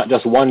was not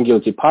just one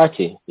guilty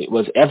party, it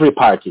was every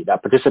party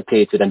that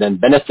participated and then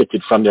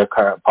benefited from their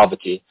current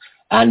poverty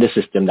and the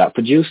system that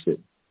produced it.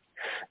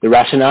 The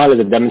rationale is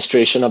a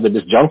demonstration of the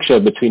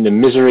disjuncture between the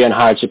misery and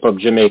hardship of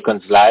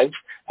Jamaicans' lives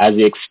as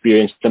they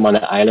experienced them on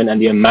the island and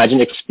the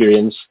imagined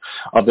experience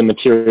of the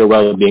material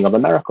well-being of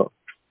America.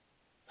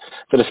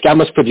 So the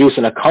scammers produced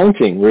an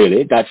accounting,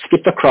 really, that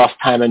skipped across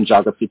time and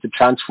geography to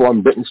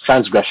transform Britain's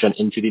transgression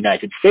into the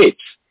United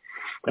States.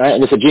 Right?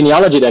 And it's a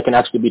genealogy that can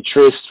actually be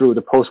traced through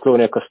the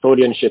post-colonial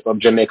custodianship of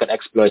Jamaican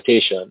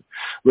exploitation,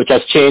 which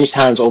has changed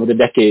hands over the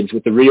decades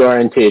with the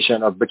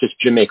reorientation of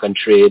British-Jamaican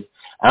trade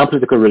and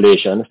political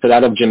relations to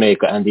that of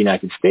Jamaica and the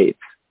United States.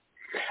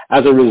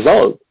 As a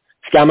result,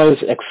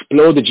 scammers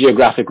explode the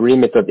geographic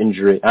remit of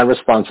injury and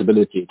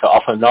responsibility to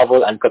offer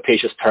novel and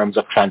capacious terms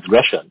of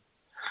transgression.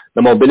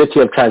 The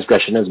mobility of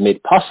transgression is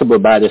made possible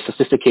by the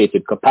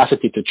sophisticated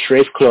capacity to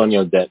trace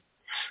colonial debt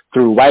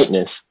through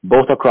whiteness,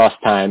 both across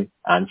time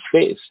and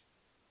space.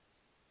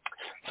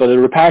 So the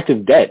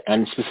reparative debt,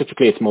 and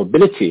specifically its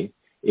mobility,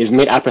 is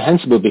made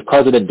apprehensible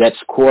because of the debt's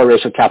core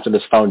racial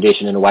capitalist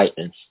foundation in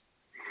whiteness.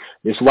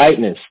 This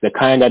whiteness, the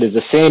kind that is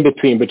the same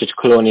between British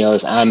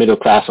colonials and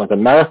middle-class North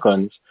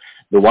Americans,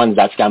 the ones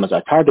that scammers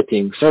are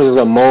targeting, serves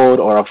as a mode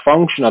or a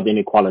function of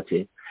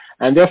inequality,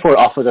 and therefore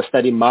offers a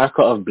steady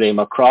marker of blame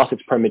across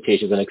its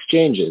permutations and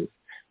exchanges.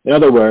 In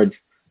other words,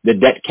 the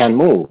debt can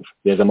move.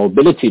 There's a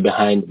mobility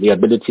behind the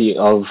ability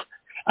of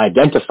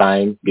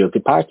identifying guilty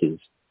parties.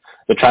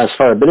 The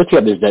transferability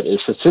of this debt is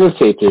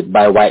facilitated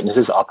by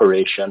whiteness's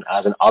operation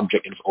as an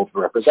object is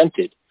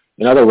overrepresented.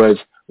 In other words,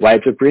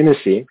 white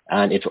supremacy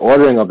and its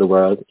ordering of the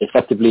world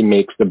effectively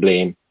makes the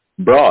blame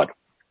broad.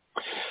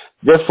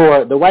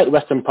 Therefore, the White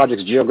Western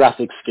Project's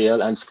geographic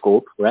scale and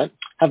scope, right,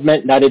 have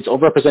meant that its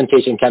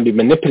overrepresentation can be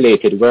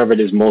manipulated wherever it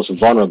is most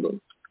vulnerable.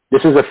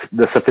 This is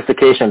the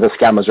sophistication of the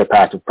Scammers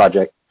Reparative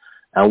Project,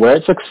 and where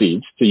it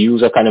succeeds, to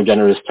use a kind of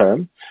generous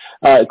term,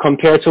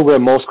 compared to where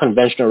most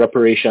conventional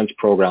reparations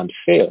programs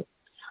fail.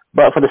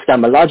 But for the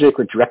scammer logic,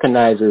 which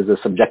recognizes the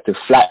subjective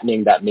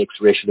flattening that makes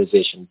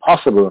racialization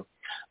possible,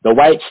 the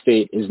white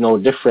state is no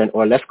different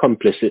or less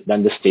complicit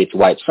than the state's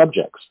white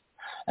subjects.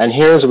 And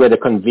here's where the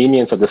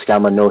convenience of the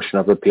scammer notion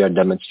of repair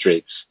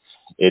demonstrates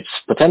its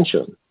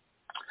potential.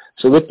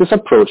 So with this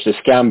approach, the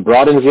scam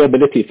broadens the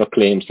ability for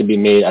claims to be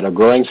made at a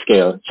growing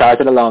scale,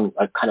 charted along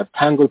a kind of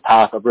tangled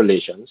path of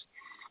relations,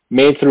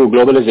 made through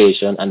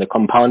globalization and the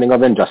compounding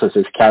of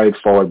injustices carried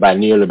forward by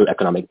neoliberal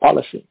economic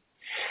policy.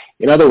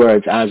 In other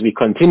words, as we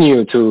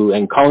continue to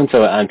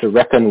encounter and to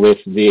reckon with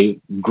the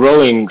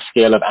growing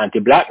scale of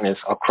anti-blackness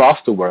across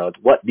the world,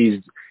 what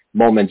these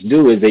moments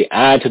do is they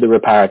add to the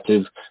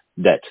reparative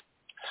debt.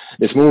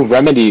 This move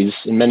remedies,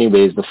 in many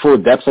ways, the full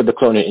depths of the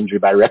colonial injury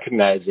by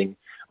recognizing,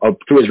 or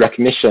through its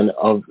recognition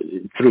of,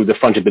 through the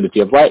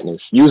fungibility of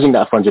whiteness. Using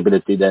that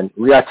fungibility then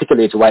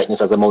rearticulates whiteness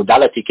as a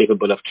modality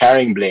capable of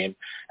carrying blame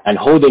and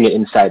holding it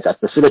in sites that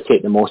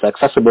facilitate the most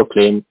accessible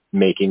claim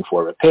making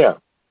for repair.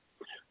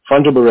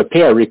 Fungible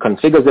repair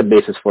reconfigures the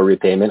basis for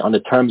repayment on the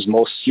terms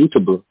most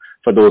suitable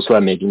for those who are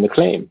making the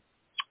claim.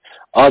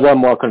 Other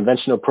more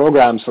conventional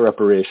programs for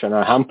reparation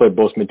are hampered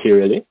both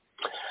materially,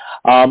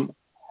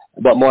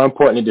 but more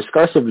importantly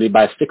discursively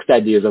by fixed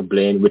ideas of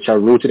blame which are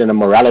rooted in a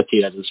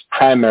morality that is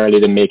primarily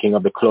the making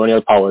of the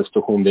colonial powers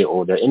to whom they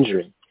owe their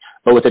injury.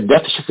 But with the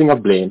depth shifting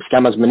of blame,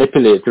 scammers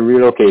manipulate the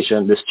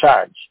relocation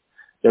discharge.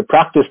 Their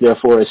practice,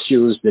 therefore,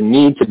 eschews the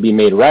need to be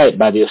made right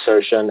by the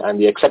assertion and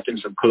the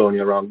acceptance of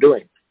colonial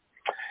wrongdoing.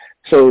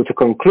 So to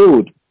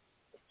conclude,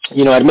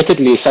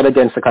 admittedly set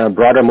against the kind of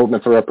broader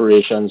movement for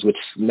reparations, which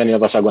many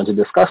of us are going to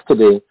discuss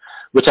today,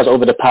 which has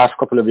over the past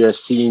couple of years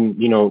seen,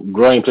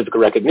 growing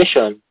political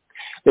recognition,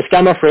 the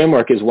scammer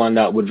framework is one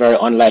that would very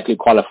unlikely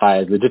qualify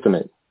as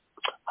legitimate.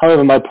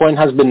 However, my point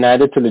has been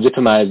neither to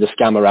legitimize the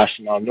scammer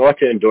rationale nor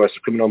to endorse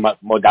the criminal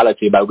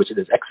modality by which it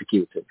is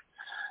executed.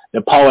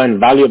 The power and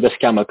value of the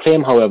scammer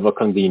claim, however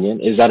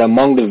convenient, is that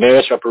among the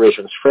various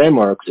reparations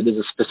frameworks, it is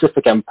a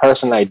specific and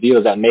personal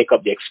ideals that make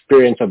up the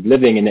experience of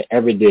living in the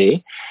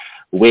everyday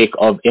wake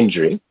of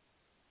injury.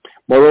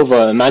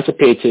 Moreover,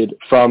 emancipated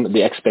from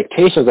the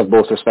expectations of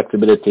both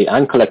respectability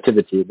and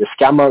collectivity, the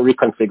scammer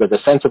reconfigures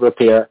a sense of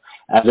repair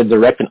as a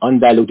direct and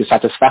undiluted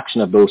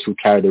satisfaction of those who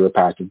carry the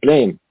reparative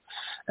blame.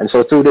 And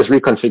so through this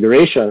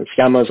reconfiguration,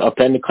 scammers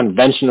upend the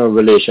conventional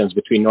relations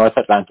between North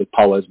Atlantic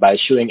powers by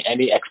eschewing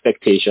any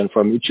expectation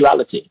for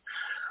mutuality,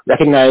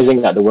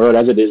 recognizing that the world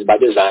as it is by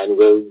design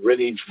will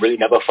really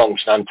never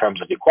function in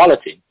terms of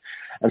equality.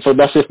 And so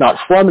thus, if not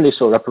formally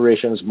so,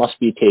 reparations must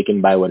be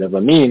taken by whatever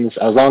means,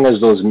 as long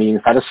as those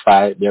means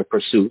satisfy their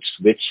pursuits,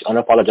 which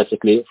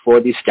unapologetically, for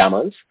these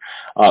scammers,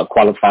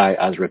 qualify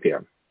as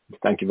repair.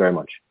 Thank you very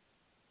much.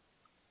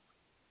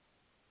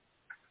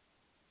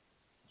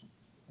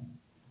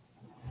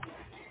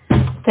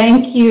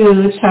 Thank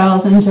you,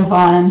 Charles and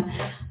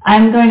Javon.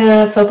 I'm going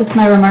to focus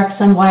my remarks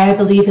on why I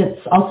believe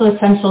it's also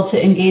essential to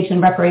engage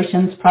in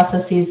reparations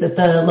processes at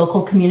the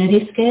local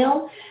community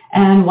scale,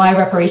 and why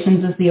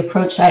reparations is the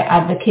approach I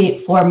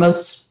advocate for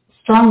most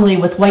strongly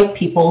with white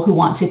people who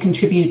want to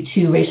contribute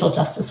to racial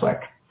justice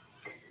work.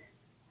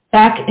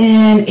 Back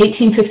in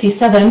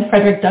 1857,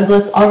 Frederick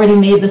Douglass already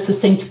made the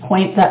succinct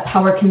point that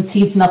power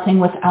concedes nothing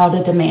without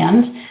a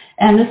demand,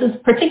 and this is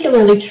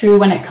particularly true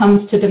when it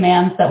comes to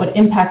demands that would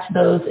impact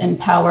those in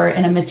power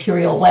in a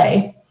material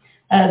way.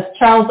 As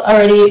Charles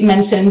already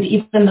mentioned,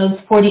 even those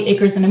 40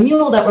 acres and a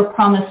mule that were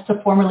promised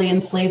to formerly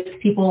enslaved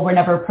people were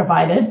never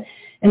provided.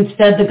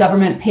 Instead, the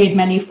government paid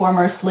many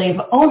former slave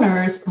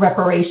owners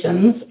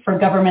reparations for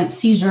government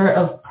seizure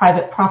of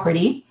private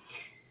property.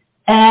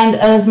 And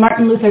as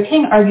Martin Luther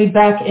King argued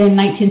back in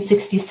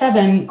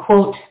 1967,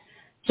 quote,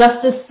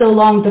 "Justice so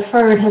long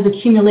deferred has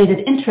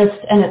accumulated interest,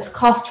 and its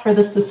cost for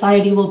the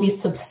society will be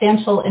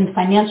substantial in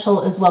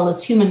financial as well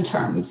as human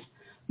terms.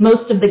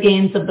 Most of the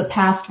gains of the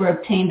past were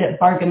obtained at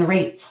bargain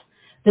rates.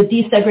 The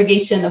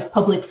desegregation of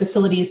public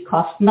facilities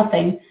cost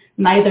nothing,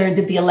 neither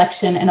did the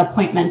election and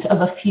appointment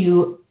of a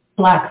few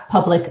Black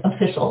public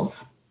officials,"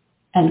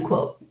 end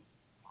quote.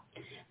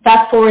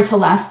 Fast forward to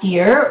last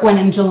year, when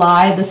in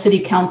July, the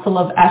City Council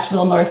of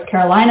Asheville, North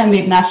Carolina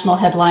made national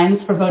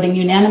headlines for voting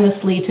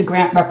unanimously to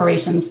grant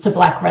reparations to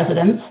Black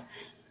residents.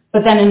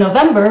 But then in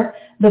November,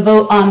 the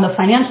vote on the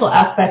financial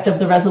aspect of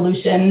the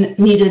resolution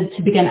needed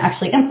to begin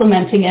actually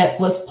implementing it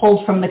was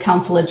pulled from the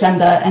council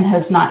agenda and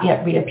has not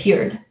yet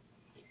reappeared.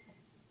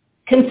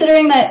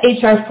 Considering that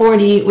H.R.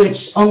 40, which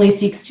only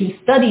seeks to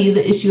study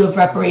the issue of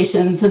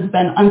reparations, has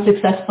been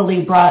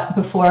unsuccessfully brought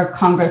before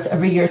Congress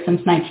every year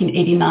since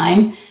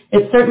 1989,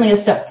 it's certainly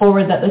a step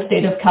forward that the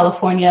state of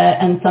California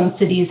and some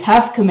cities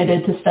have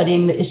committed to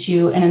studying the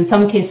issue, and in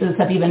some cases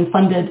have even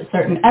funded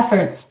certain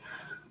efforts.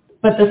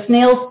 But the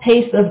snail's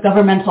pace of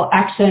governmental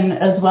action,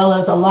 as well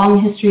as a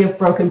long history of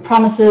broken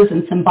promises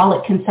and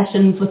symbolic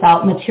concessions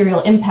without material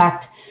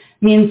impact,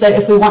 means that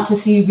if we want to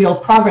see real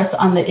progress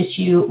on the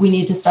issue, we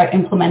need to start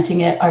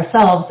implementing it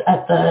ourselves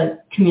at the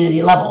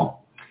community level.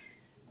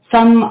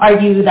 Some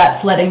argue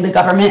that's letting the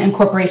government and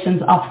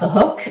corporations off the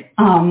hook,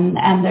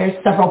 and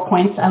there's several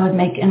points I would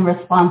make in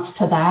response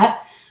to that.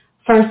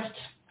 First,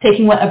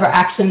 taking whatever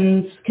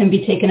actions can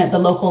be taken at the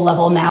local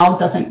level now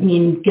doesn't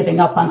mean giving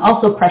up on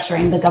also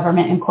pressuring the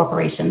government and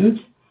corporations.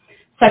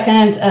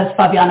 Second, as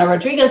Fabiana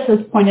Rodriguez has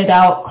pointed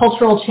out,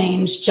 cultural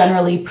change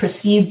generally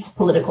precedes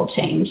political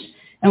change.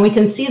 And we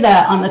can see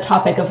that on the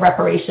topic of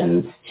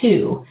reparations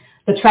too.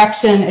 The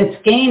traction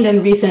it's gained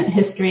in recent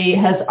history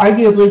has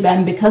arguably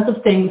been because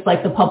of things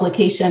like the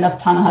publication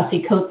of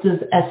Ta-Nehisi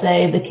Coates'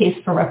 essay, The Case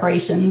for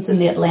Reparations in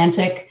the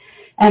Atlantic,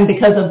 and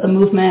because of the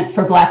movement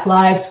for Black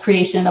Lives'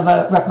 creation of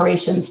a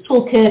reparations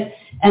toolkit,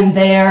 and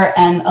their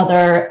and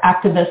other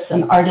activists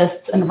and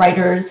artists and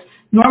writers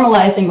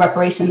normalizing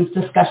reparations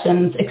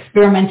discussions,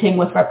 experimenting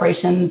with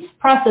reparations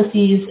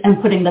processes,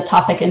 and putting the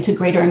topic into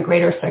greater and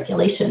greater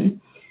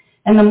circulation.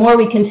 And the more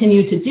we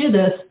continue to do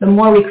this, the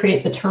more we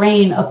create the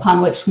terrain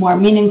upon which more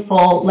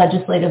meaningful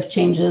legislative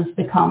changes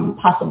become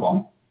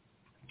possible.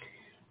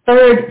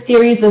 Third,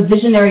 theories of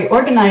visionary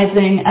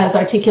organizing, as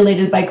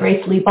articulated by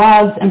Grace Lee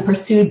Boggs and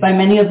pursued by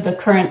many of the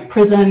current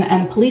prison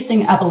and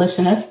policing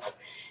abolitionists,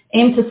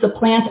 aim to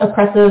supplant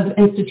oppressive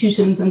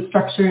institutions and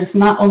structures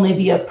not only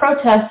via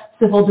protest,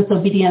 civil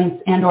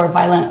disobedience, and/or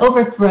violent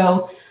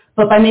overthrow,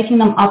 but by making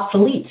them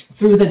obsolete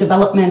through the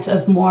development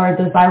of more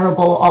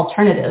desirable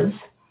alternatives.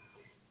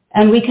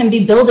 And we can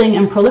be building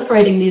and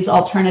proliferating these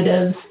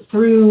alternatives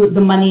through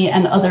the money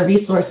and other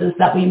resources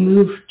that we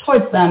move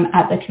towards them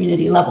at the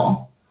community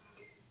level.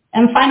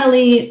 And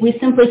finally, we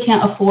simply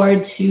can't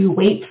afford to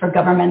wait for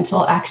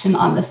governmental action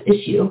on this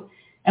issue.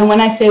 And when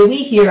I say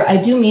we here, I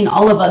do mean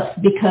all of us,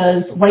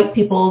 because white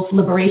people's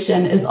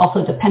liberation is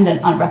also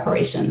dependent on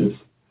reparations.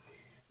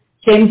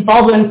 James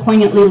Baldwin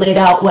poignantly laid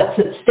out what's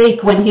at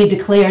stake when he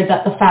declared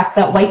that the fact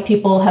that white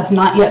people have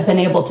not yet been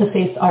able to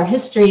face our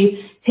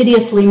history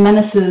hideously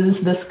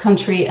menaces this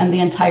country and the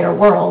entire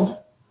world.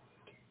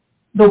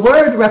 The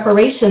word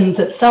reparations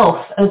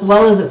itself, as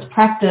well as its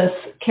practice,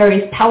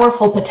 carries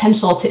powerful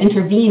potential to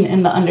intervene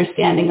in the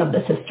understanding of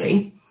this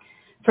history.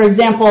 For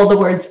example, the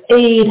words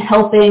aid,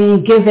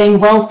 helping, giving,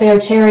 welfare,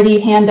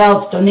 charity,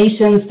 handouts,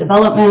 donations,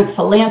 development,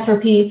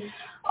 philanthropy,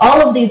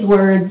 all of these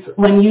words,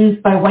 when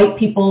used by white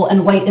people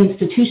and white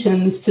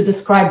institutions to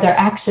describe their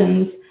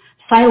actions,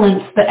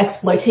 silence the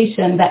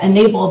exploitation that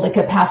enabled the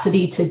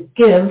capacity to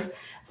give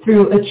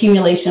through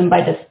accumulation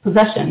by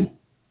dispossession,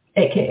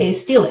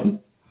 aka stealing.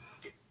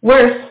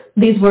 Worse,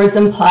 these words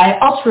imply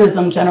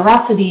altruism,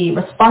 generosity,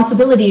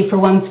 responsibility for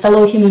one's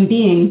fellow human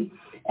being,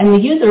 and the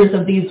users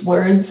of these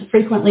words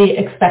frequently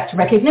expect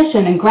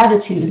recognition and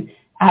gratitude,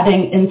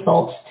 adding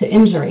insult to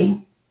injury.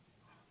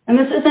 And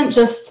this isn't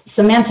just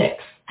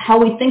semantics. How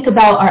we think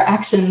about our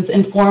actions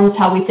informs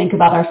how we think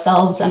about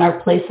ourselves and our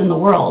place in the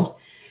world.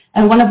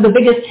 And one of the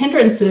biggest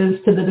hindrances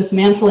to the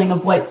dismantling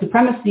of white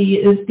supremacy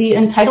is the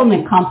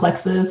entitlement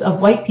complexes of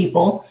white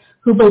people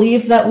who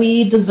believe that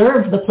we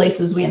deserve the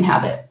places we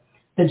inhabit,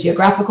 the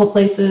geographical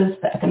places,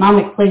 the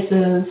economic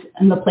places,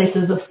 and the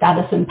places of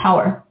status and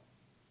power.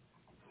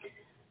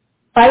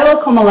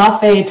 Viola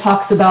Komolafe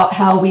talks about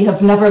how we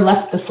have never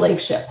left the slave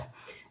ship,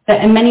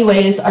 that in many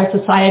ways our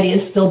society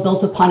is still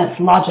built upon its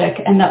logic,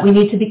 and that we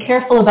need to be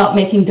careful about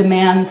making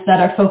demands that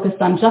are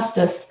focused on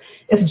justice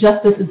if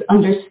justice is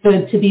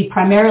understood to be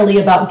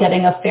primarily about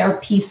getting a fair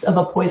piece of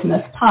a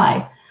poisonous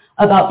pie,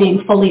 about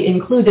being fully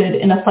included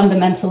in a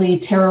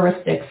fundamentally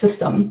terroristic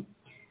system.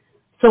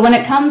 So when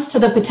it comes to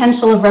the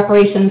potential of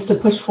reparations to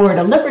push forward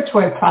a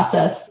liberatory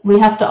process, we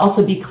have to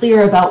also be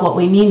clear about what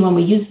we mean when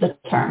we use the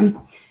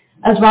term.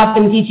 As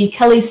Robin D.G.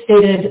 Kelley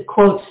stated,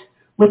 quote,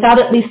 "Without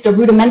at least a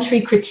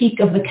rudimentary critique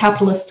of the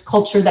capitalist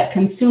culture that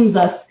consumes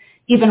us,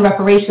 even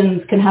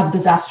reparations can have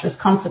disastrous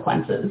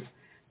consequences.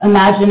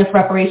 Imagine if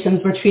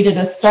reparations were treated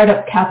as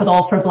startup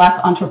capital for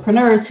Black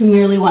entrepreneurs who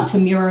merely want to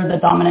mirror the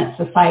dominant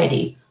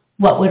society.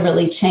 What would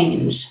really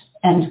change?"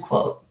 End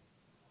quote.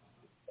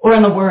 Or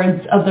in the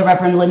words of the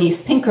Reverend Lanice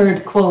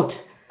Pinkard, quote,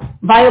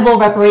 "Viable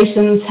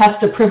reparations have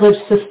to privilege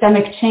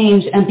systemic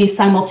change and be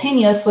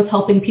simultaneous with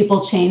helping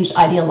people change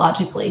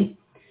ideologically.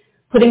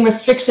 Putting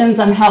restrictions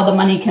on how the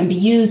money can be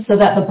used so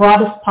that the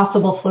broadest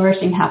possible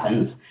flourishing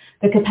happens,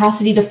 the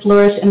capacity to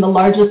flourish in the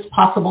largest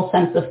possible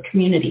sense of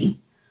community.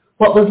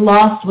 What was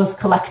lost was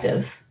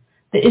collective.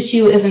 The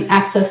issue isn't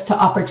access to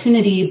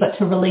opportunity, but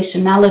to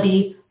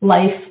relationality,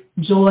 life,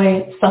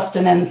 joy,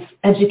 sustenance,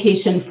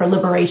 education for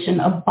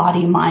liberation of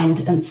body,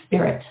 mind, and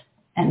spirit,"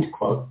 end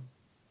quote.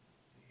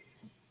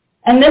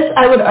 And this,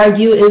 I would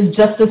argue, is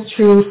just as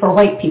true for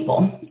white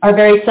people. Our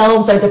very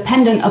selves are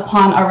dependent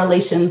upon our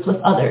relations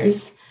with others.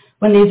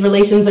 When these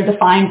relations are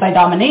defined by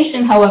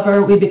domination,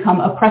 however, we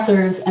become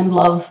oppressors and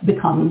love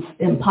becomes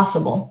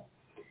impossible.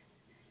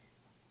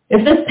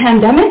 If this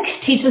pandemic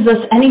teaches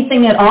us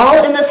anything at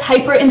all in this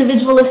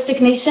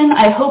hyper-individualistic nation,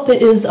 I hope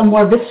it is a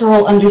more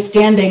visceral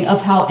understanding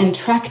of how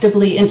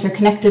intractably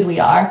interconnected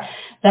we are,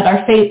 that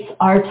our fates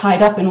are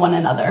tied up in one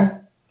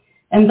another.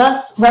 And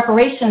thus,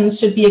 reparations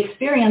should be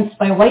experienced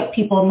by white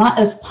people not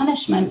as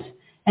punishment,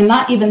 and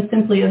not even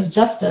simply as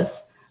justice,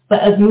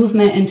 but as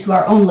movement into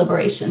our own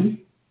liberation.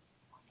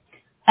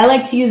 I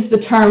like to use the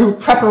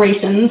term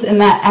preparations in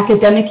that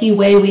academic-y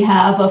way we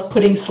have of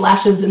putting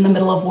slashes in the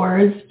middle of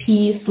words,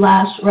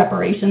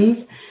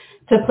 P/reparations,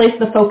 to place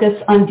the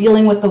focus on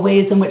dealing with the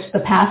ways in which the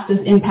past is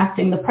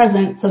impacting the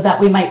present so that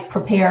we might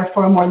prepare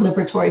for a more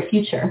liberatory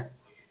future.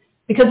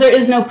 Because there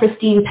is no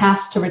pristine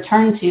past to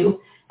return to,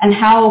 and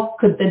how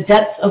could the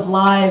debts of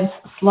lives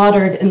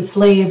slaughtered,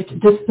 enslaved,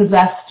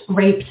 dispossessed,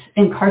 raped,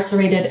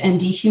 incarcerated, and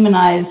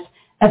dehumanized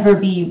ever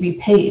be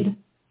repaid?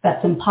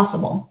 That's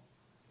impossible.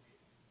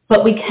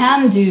 But we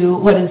can do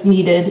what is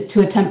needed to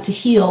attempt to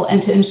heal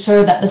and to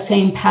ensure that the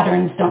same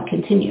patterns don't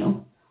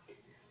continue.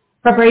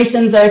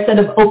 Reparations are a set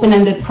of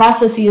open-ended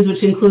processes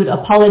which include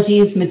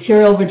apologies,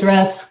 material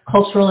redress,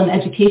 cultural and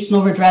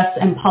educational redress,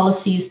 and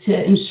policies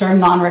to ensure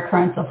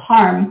non-recurrence of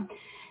harm.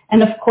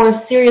 And of course,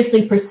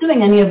 seriously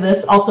pursuing any of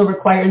this also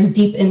requires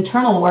deep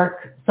internal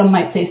work, some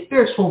might say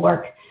spiritual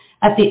work,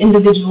 at the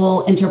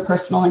individual,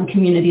 interpersonal, and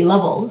community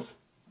levels.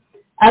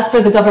 As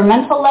for the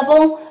governmental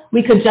level,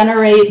 we could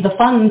generate the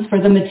funds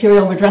for the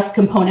material redress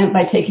component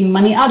by taking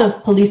money out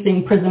of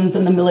policing, prisons,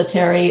 and the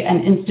military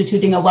and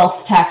instituting a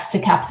wealth tax to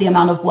cap the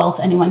amount of wealth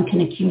anyone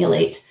can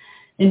accumulate.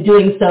 In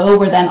doing so,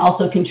 we're then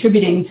also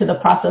contributing to the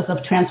process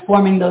of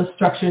transforming those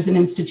structures and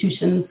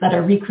institutions that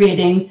are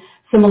recreating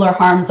similar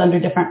harms under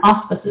different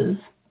auspices.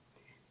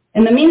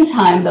 In the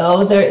meantime,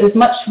 though, there is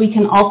much we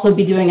can also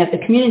be doing at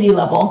the community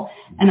level,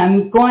 and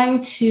I'm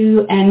going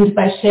to end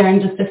by sharing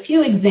just a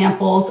few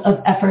examples of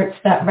efforts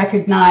that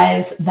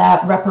recognize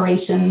that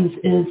reparations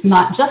is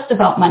not just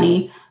about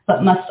money,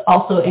 but must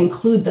also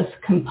include this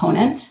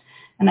component.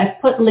 And I've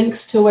put links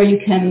to where you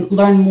can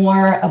learn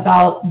more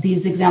about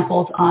these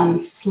examples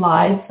on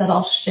slides that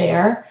I'll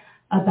share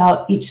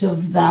about each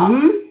of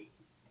them.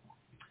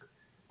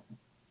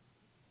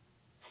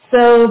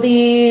 So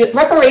the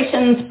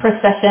reparations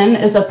procession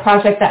is a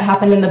project that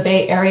happened in the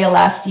Bay Area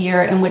last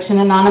year in which an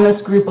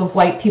anonymous group of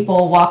white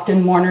people walked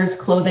in mourners'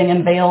 clothing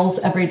and veils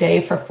every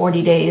day for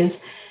 40 days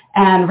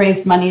and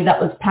raised money that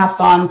was passed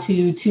on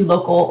to two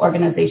local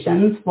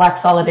organizations,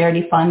 Black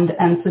Solidarity Fund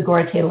and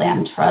Segurite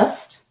Land Trust.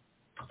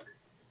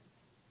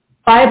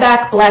 Buy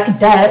Back Black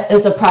Debt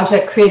is a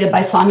project created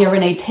by Sonia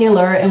Renee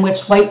Taylor in which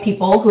white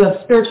people who have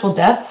spiritual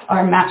debts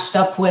are matched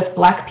up with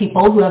Black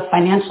people who have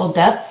financial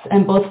debts,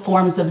 and both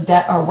forms of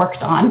debt are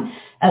worked on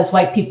as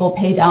white people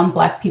pay down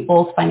Black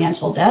people's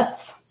financial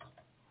debts.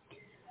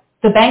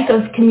 The Bank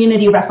of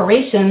Community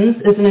Reparations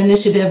is an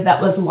initiative that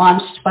was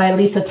launched by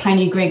Lisa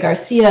Tiny Gray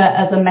Garcia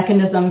as a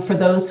mechanism for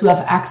those who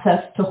have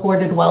access to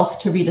hoarded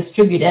wealth to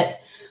redistribute it.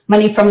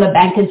 Money from the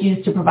bank is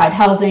used to provide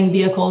housing,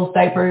 vehicles,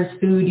 diapers,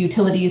 food,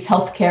 utilities,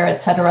 healthcare,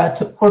 etc.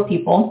 to poor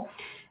people.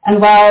 And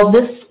while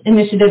this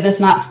initiative is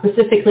not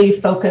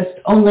specifically focused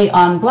only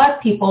on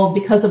Black people,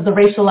 because of the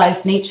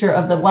racialized nature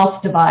of the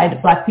wealth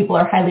divide, Black people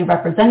are highly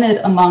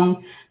represented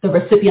among the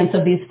recipients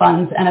of these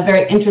funds, and a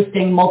very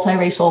interesting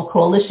multiracial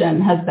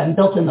coalition has been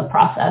built in the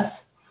process.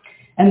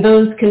 And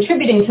those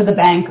contributing to the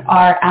bank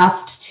are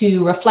asked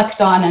to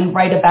reflect on and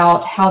write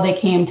about how they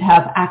came to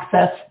have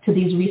access to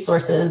these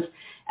resources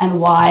and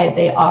why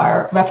they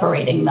are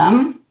reparating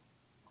them.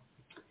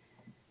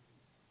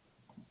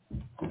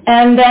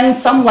 And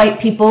then some white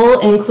people,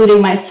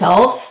 including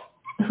myself,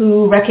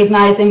 who,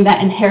 recognizing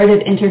that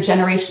inherited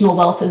intergenerational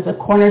wealth is a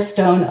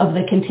cornerstone of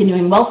the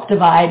continuing wealth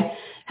divide,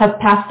 have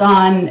passed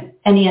on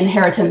any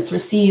inheritance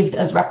received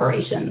as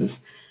reparations.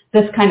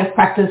 This kind of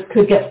practice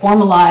could get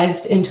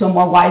formalized into a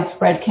more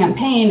widespread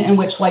campaign in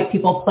which white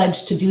people pledge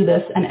to do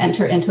this and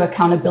enter into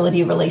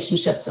accountability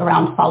relationships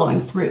around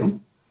following through.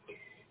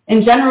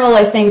 In general,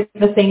 I think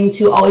the thing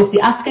to always be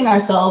asking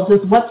ourselves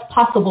is what's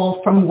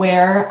possible from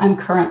where I'm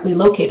currently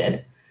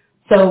located.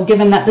 So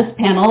given that this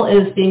panel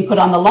is being put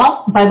on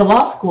by the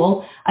law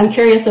school, I'm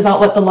curious about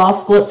what the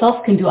law school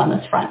itself can do on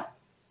this front.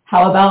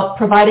 How about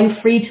providing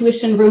free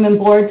tuition, room, and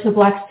board to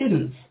Black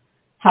students?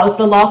 How is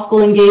the law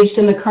school engaged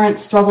in the current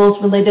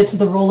struggles related to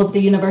the role of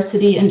the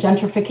university in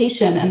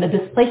gentrification and the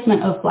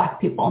displacement of Black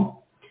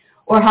people?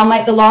 Or how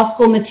might the law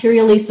school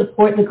materially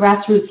support the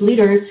grassroots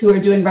leaders who are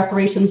doing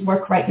reparations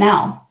work right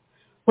now?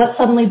 What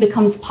suddenly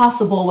becomes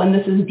possible when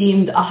this is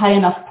deemed a high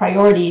enough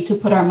priority to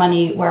put our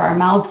money where our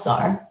mouths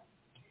are?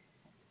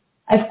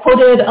 I've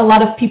quoted a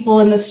lot of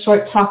people in this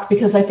short talk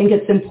because I think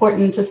it's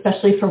important,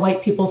 especially for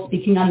white people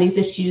speaking on these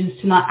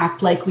issues, to not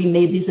act like we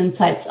made these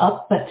insights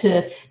up, but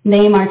to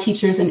name our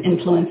teachers and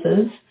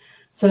influences.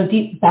 So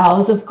deep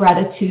bows of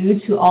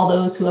gratitude to all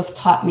those who have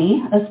taught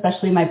me,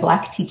 especially my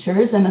Black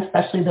teachers, and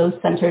especially those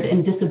centered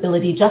in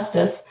disability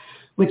justice,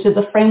 which is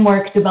a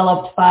framework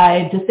developed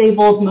by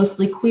disabled,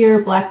 mostly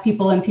queer Black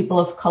people and people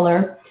of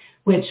color,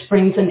 which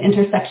brings an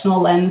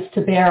intersectional lens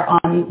to bear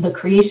on the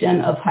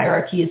creation of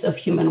hierarchies of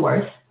human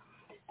worth.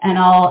 And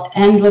I'll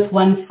end with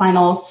one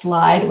final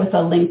slide with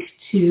a link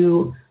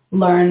to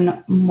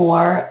learn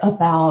more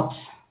about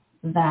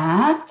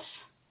that.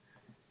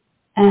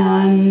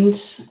 And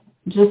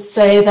just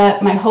say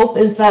that my hope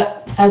is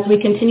that as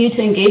we continue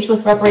to engage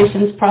with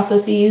reparations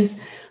processes,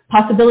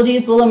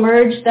 possibilities will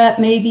emerge that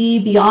may be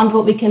beyond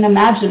what we can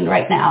imagine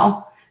right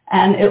now.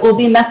 And it will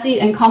be messy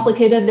and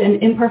complicated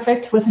and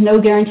imperfect with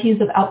no guarantees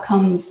of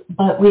outcomes,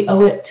 but we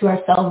owe it to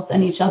ourselves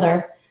and each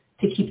other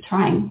to keep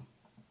trying.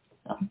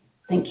 So,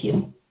 thank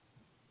you.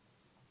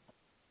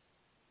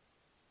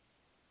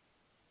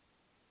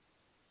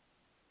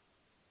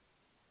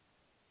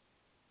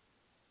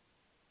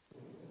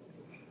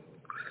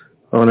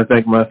 I want to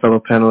thank my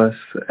fellow panelists,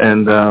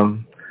 and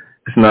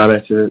it's an honor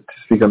to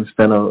speak on this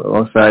panel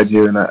alongside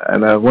you, and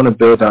I want to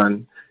build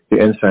on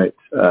your insights.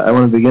 I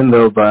want to begin,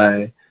 though,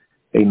 by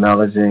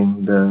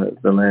acknowledging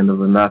the land of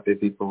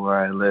Lenape people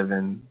where I live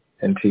and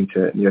teach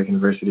at New York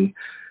University.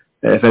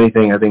 If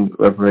anything, I think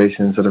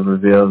reparations sort of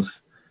reveals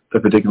the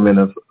predicament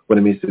of what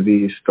it means to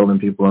be stolen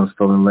people on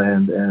stolen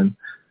land, and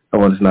I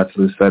want us not to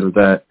lose sight of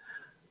that.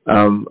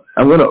 I'm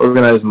going to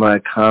organize my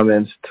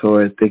comments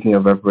toward thinking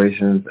of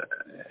reparations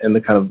and the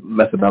kind of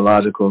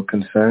methodological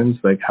concerns,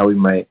 like how we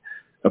might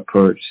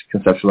approach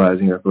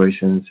conceptualizing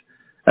reparations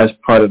as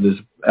part of this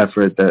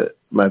effort that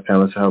my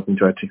panelists are helping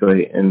to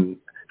articulate, and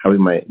how we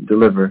might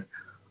deliver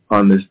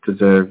on this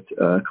deserved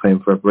claim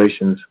for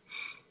reparations.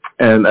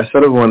 And I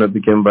sort of want to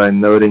begin by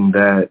noting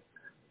that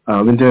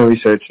I've been doing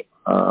research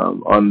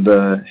on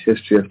the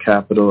history of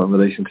capital in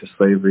relation to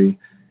slavery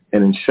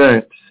and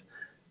insurance.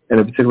 And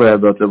in particular, I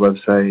built a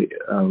website,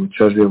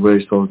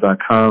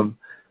 treasuryofwearysouls.com,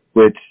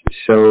 which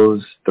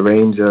shows the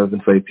range of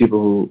enslaved people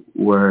who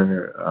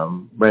were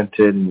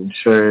rented and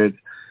insured,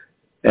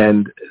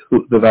 and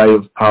the value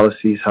of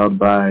policies held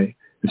by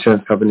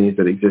insurance companies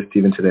that exist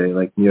even today,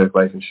 like New York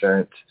Life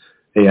Insurance,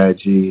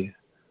 AIG,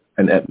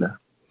 and Aetna.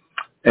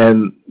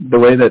 And the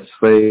way that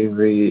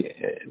slavery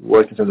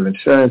worked in terms of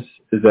insurance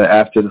is that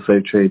after the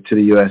slave trade to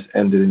the U.S.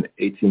 ended in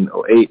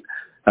 1808,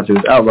 after it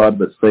was outlawed,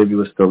 but slavery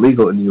was still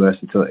legal in the U.S.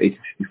 until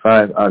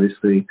 1865,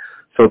 obviously.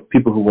 So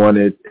people who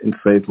wanted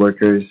enslaved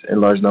workers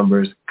in large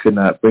numbers could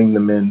not bring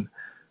them in.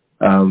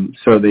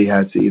 So they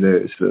had to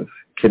either sort of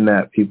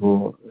kidnap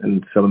people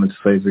and sell them into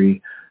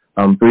slavery,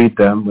 breed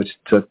them, which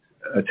took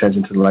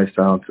attention to the life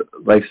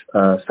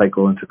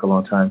cycle and took a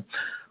long time,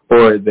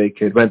 or they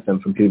could rent them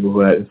from people who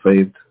had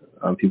enslaved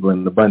people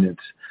in abundance.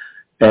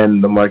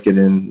 And the market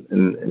in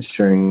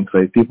insuring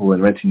enslaved people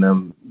and renting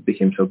them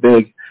became so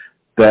big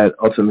that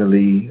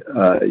ultimately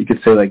you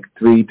could say like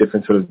three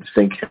different sort of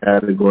distinct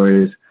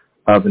categories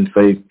of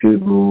enslaved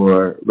people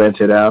were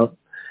rented out,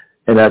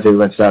 and as they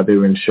rented out, they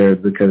were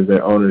insured because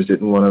their owners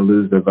didn't want to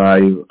lose the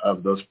value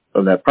of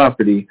that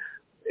property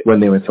when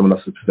they were in someone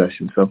else's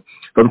possession. So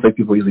those enslaved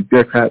people were usually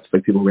bureaucrats,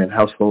 like people who ran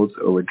households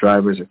or were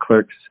drivers or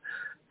clerks.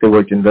 They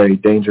worked in very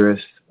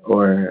dangerous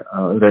or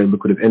very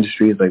lucrative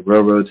industries like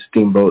railroads,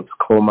 steamboats,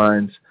 coal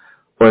mines,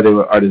 or they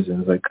were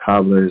artisans like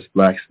cobblers,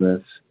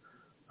 blacksmiths,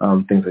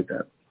 things like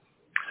that.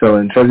 So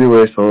in Treasury of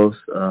Weary Souls,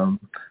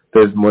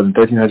 there's more than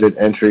 1,300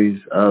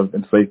 entries of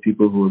enslaved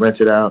people who were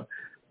rented out.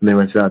 When they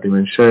rented out, they were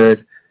insured.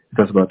 It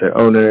talks about their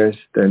owners,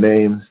 their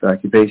names, their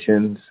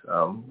occupations,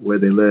 where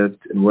they lived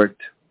and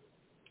worked.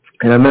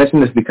 And I mention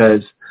this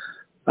because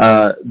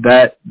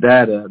that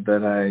data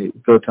that I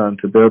built on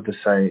to build the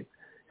site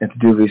and to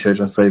do research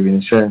on slavery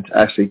and insurance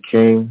actually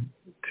came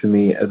to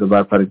me as a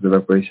byproduct of the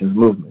reparations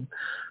movement.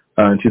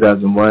 In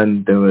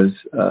 2001, there was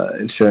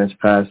insurance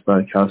passed by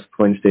the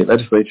California State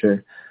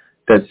Legislature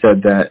that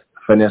said that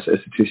financial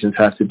institutions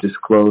have to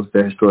disclose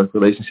their historic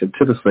relationship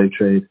to the slave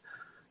trade.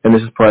 And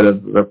this is part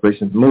of the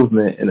reparations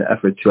movement in an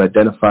effort to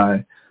identify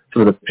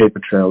sort of the paper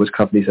trail, which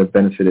companies have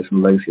benefited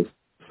from the legacy of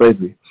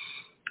slavery.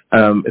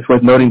 It's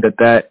worth noting that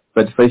that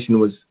legislation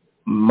was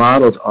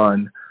modeled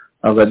on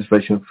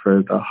legislation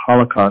for the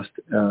Holocaust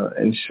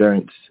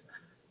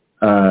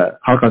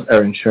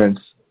Holocaust-era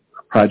insurance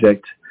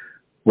project,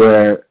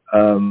 where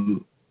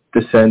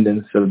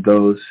descendants of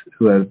those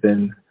who have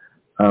been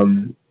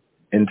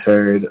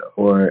interred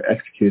or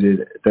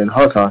executed during the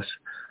Holocaust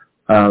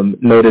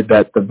noted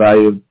that the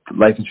value of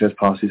life insurance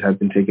policies had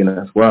been taken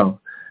as well.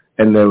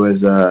 And there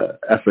was an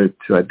effort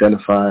to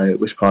identify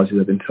which policies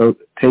had been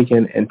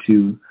taken and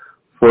to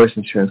force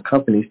insurance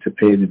companies to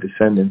pay the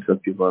descendants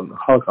of people in the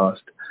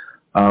Holocaust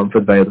for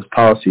the value of those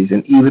policies.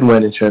 And even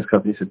when insurance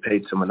companies had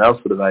paid someone else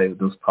for the value of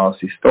those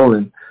policies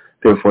stolen,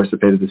 they were forced to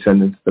pay the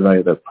descendants the value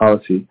of that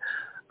policy.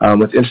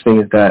 What's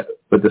interesting is that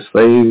with the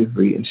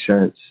slavery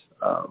insurance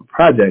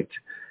project,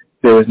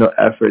 there was no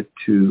effort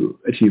to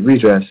achieve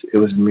redress. It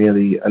was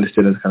merely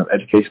understood as a kind of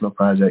educational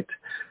project.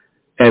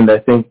 And I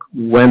think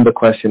when the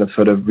question of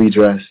sort of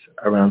redress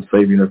around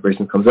slavery and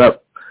reparations comes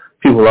up,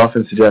 people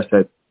often suggest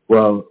that,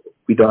 well,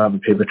 we don't have a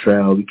paper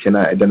trail. We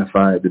cannot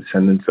identify the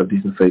descendants of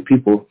these enslaved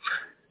people.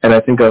 And I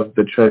think of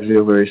the Treasury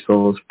of Weary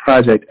Souls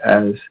project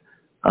as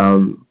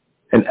an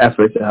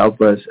effort to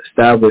help us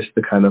establish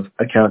the kind of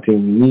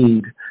accounting we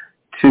need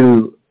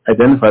to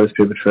identify this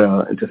paper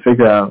trail and to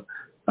figure out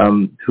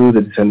who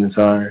the descendants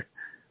are,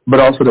 but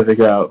also to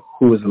figure out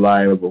who is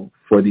liable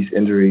for these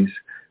injuries,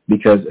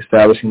 because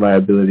establishing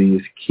liability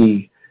is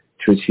key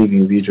to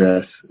achieving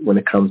redress when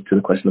it comes to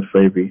the question of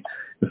slavery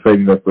and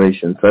slavery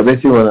reparations. So I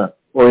basically want to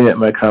orient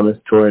my comments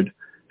toward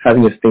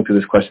having us think through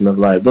this question of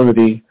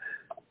liability,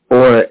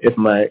 or if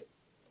my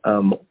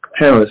fellow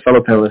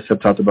panelists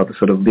have talked about the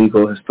sort of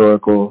legal,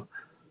 historical,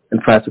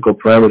 and practical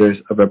parameters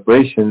of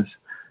reparations,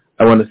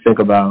 I want to think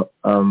about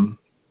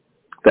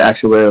the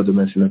actuarial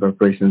dimension of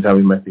reparations, how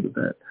we might think of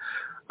that.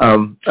 I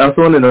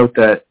also want to note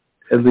that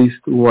at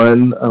least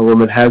one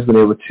woman has been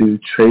able to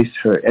trace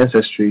her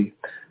ancestry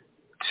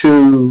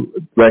to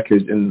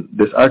records in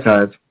this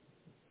archive.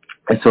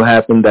 It so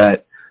happened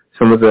that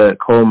some of the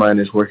coal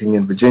miners working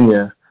in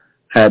Virginia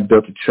had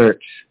built a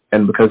church,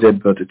 and because they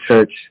had built a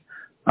church,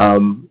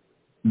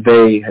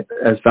 they,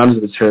 as founders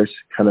of the church,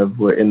 kind of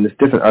were in this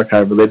different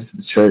archive related to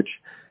the church,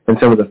 and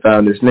some of the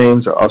founders'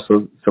 names are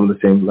also some of the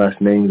same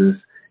last names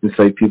as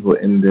enslaved people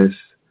in this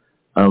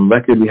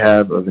record we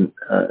have of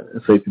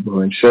enslaved people who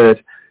are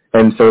insured.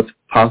 And so it's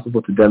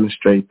possible to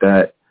demonstrate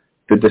that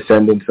the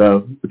descendants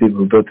of the people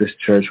who built this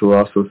church, who are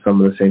also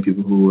some of the same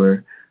people who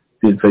were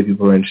the enslaved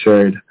people who are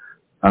insured,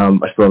 are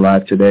still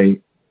alive today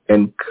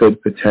and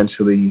could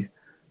potentially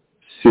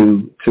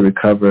sue to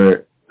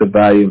recover the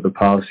value of the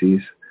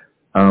policies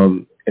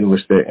in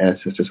which their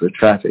ancestors were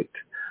trafficked.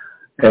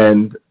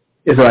 And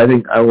so I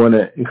think I want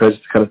to encourage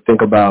us to kind of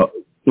think about,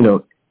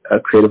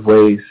 creative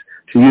ways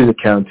to use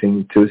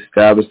accounting to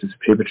establish this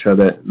paper trail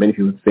that many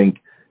people think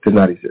does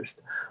not exist.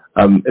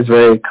 It's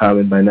very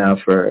common by now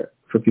for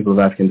people of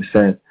African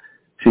descent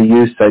to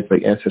use sites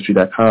like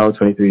Ancestry.com,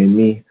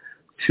 23andMe,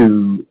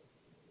 to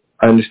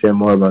understand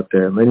more about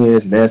their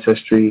lineage and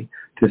ancestry,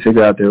 to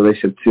figure out their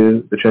relationship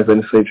to the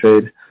transatlantic slave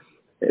trade.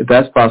 If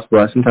that's possible,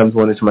 I sometimes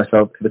wonder to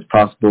myself if it's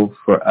possible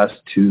for us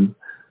to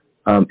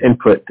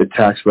input the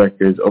tax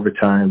records over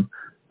time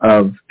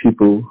of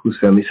people whose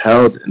families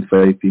held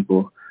enslaved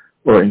people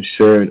or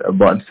insured or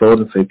bought and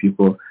sold enslaved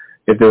people.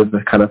 If there was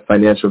a kind of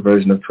financial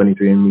version of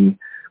 23andMe,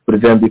 would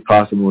it then be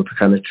possible to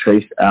kind of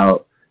trace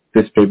out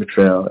this paper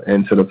trail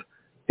and sort of,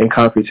 in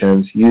concrete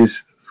terms, use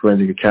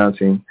forensic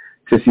accounting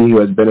to see who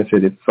has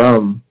benefited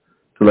from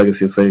the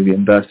legacy of slavery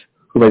and thus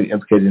who might be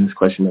implicated in this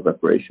question of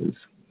reparations?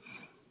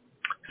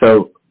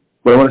 So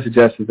what I want to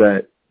suggest is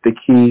that the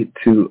key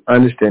to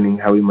understanding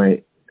how we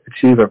might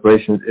achieve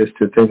reparations is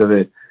to think of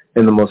it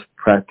in the most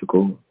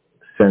practical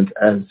sense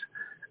as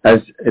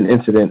an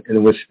incident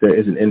in which there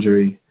is an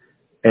injury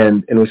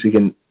and in which we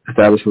can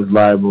establish who is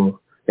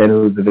liable and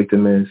who the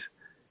victim is.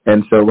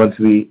 And so once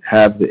we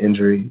have the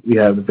injury, we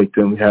have the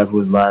victim, we have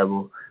who is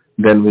liable,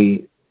 then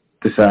we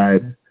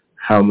decide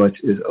how much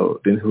is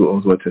owed and who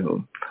owes what to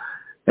whom.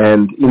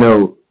 And,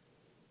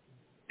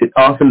 it's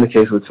often the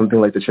case with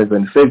something like the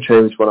transatlantic slave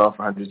trade, which went on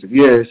for hundreds of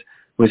years,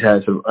 which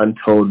has sort of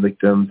untold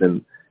victims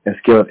and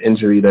scale of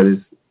injury that is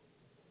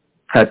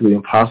practically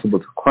impossible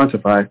to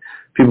quantify.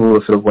 People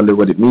will sort of wonder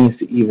what it means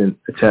to even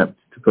attempt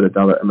to put a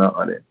dollar amount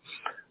on it.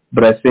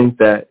 But I think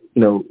that,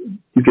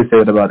 you could say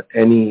that about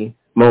any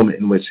moment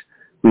in which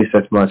we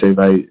assess monetary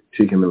value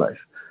to human life.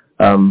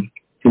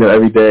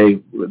 Every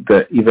day,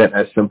 the event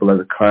as simple as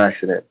a car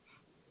accident,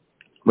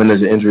 when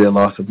there's an injury or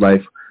loss of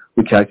life,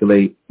 we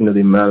calculate, the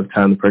amount of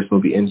time the person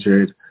will be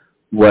injured,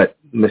 what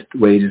missed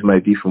wages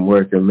might be from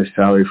work or missed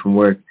salary from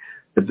work.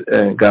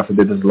 God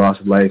forbid there's a loss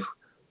of life.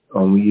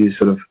 We use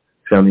sort of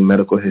family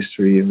medical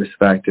history and risk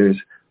factors,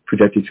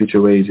 projected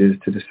future wages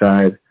to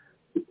decide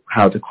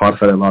how to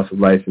quantify that loss of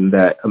life, and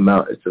that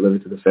amount is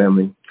delivered to the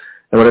family.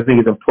 And what I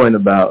think is important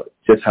about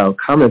just how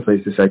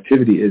commonplace this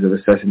activity is of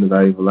assessing the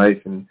value of a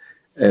life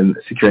and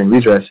securing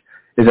redress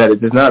is that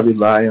it does not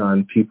rely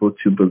on people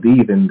to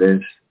believe in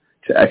this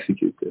to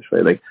execute this,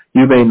 right? Like,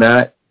 you may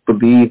not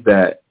believe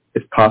that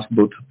it's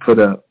possible to put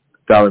a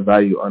dollar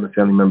value on a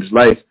family member's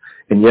life,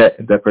 and yet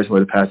if that person were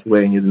to pass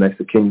away and you're the next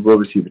of kin, you will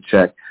receive a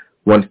check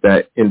once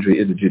that injury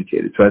is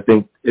adjudicated. So I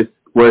think it's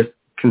worth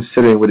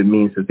considering what it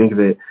means to think of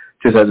it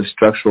just as a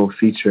structural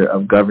feature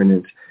of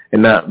governance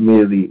and not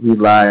merely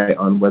rely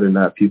on whether or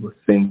not people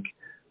think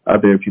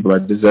other people are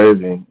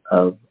deserving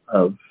of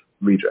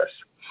redress.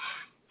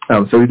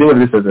 So we think of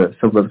this as a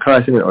simple as a car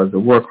accident or as a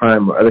war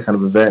crime or other kind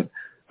of event.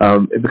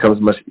 It becomes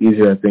much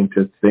easier, I think,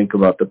 to think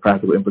about the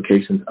practical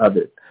implications of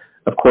it.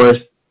 Of course,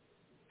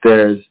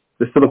 there's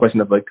still a question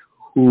of, like,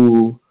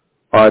 who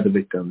are the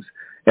victims?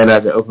 And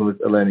as I opened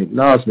with Atlantic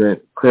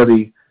acknowledgement,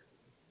 clearly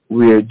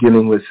we're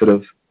dealing with sort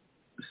of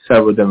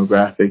several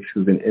demographics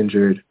who've been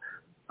injured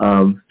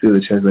through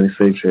the transatlantic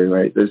slave trade,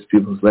 right? There's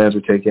people whose lands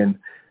were taken.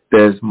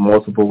 There's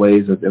multiple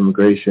ways of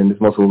immigration. There's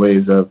multiple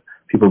ways of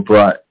people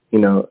brought,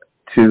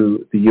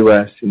 to the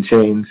U.S. in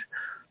chains.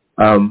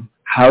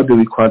 How do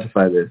we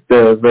quantify this?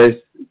 There are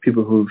various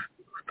people who've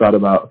thought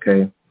about,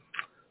 okay,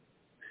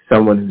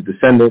 someone who's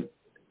descendant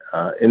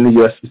in the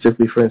U.S.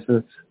 specifically, for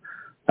instance,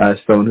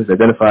 someone who's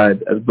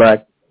identified as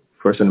black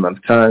for a certain amount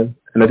of time.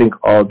 And I think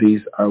all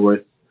these are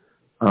worth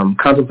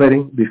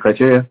contemplating, these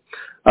criteria.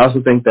 I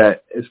also think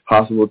that it's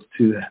possible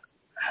to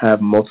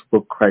have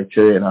multiple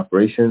criteria in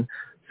operation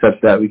such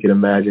that we can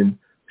imagine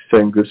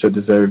certain groups are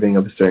deserving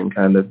of a certain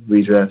kind of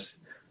redress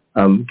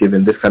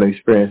given this kind of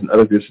experience, and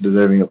other groups are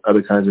deserving of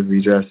other kinds of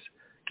redress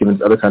given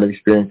other kind of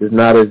experiences.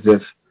 Not as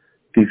if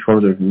these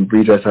forms of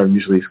redress are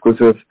mutually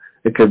exclusive.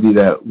 It could be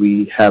that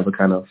we have a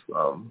kind of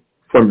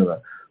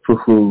formula for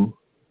who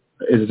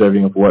is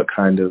deserving of what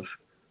kind of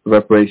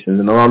reparations.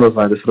 And along those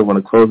lines, I sort of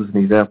want to close with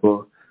an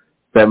example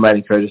that might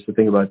encourage us to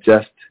think about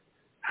just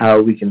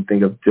how we can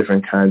think of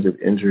different kinds of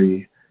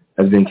injury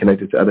as being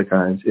connected to other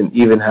kinds, and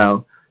even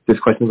how this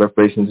question of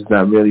reparations is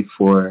not merely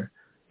for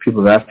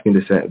people of African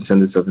descent,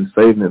 descendants of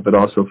enslavement, but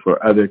also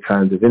for other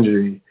kinds of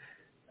injury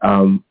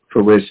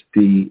for which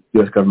the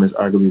U.S. government is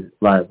arguably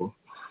liable.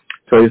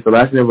 So I guess the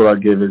last example I'll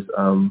give is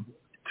to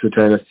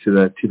return us to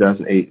the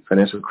 2008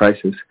 financial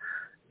crisis.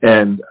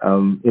 And,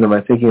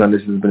 my thinking on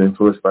this has been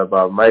influenced by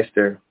Bob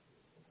Meister,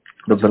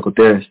 the political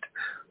theorist.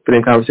 But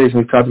in conversation,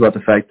 we've talked about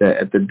the fact that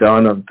at the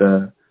dawn of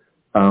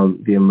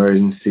the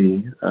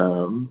emergency,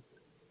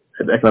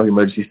 the Economic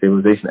Emergency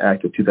Stabilization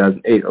Act of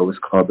 2008, or what's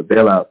called the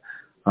bailout,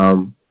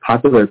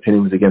 popular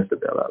opinion was against the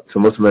bailout. So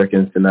most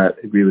Americans did not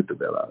agree with the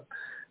bailout.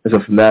 And so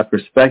from that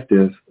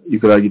perspective, you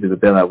could argue that the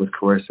bailout was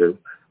coercive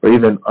or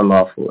even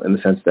unlawful in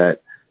the sense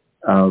that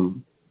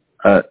an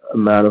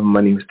amount of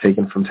money was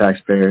taken from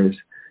taxpayers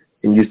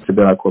and used to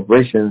bail out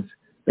corporations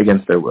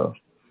against their will.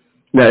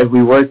 Now, if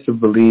we were to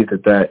believe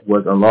that that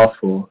was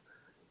unlawful,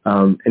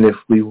 and if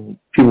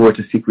people were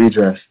to seek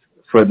redress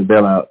for the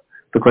bailout,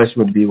 the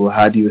question would be, well,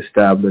 how do you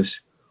establish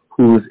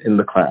who's in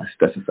the class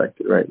that's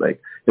affected, right? Like,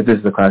 if this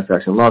is a class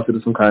action lawsuit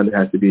of some kind, there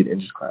has to be an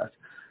injured class.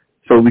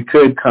 So we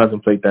could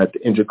contemplate that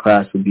the injured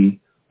class would be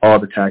all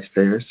the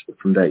taxpayers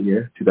from that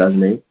year,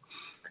 2008.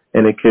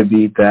 And it could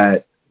be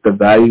that the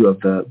value of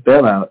the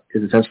bailout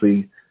is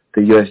essentially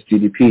the U.S.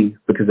 GDP,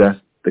 because that's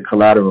the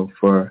collateral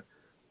for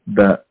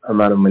the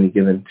amount of money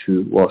given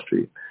to Wall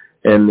Street.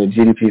 And the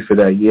GDP for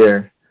that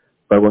year,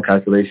 by one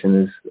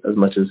calculation, is as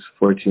much as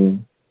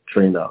 $14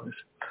 trillion.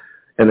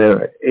 And there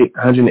are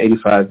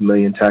 185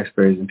 million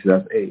taxpayers in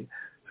 2008.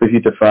 So if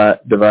you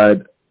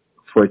divide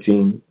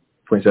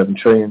 14.7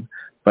 trillion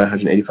by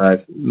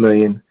 185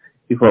 million,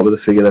 you come up with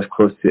a figure that's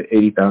close to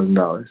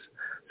 $80,000.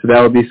 So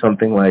that would be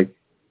something like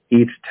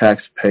each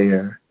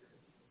taxpayer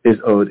is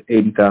owed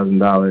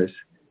 $80,000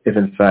 if,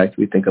 in fact,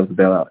 we think of the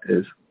bailout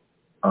as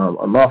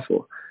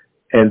unlawful.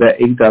 And that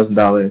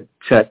 $80,000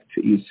 check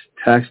to each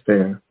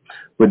taxpayer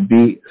would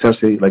be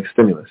essentially like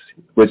stimulus,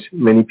 which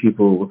many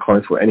people were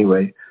calling for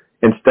anyway,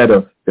 instead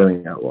of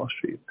bailing out Wall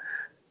Street.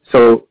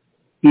 So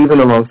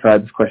even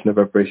alongside this question of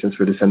reparations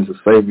for descendants of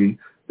slavery,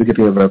 we could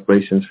think of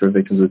reparations for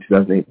victims of the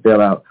 2008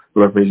 bailout,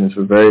 reparations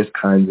for various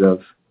kinds of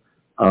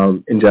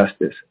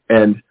injustice.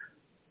 And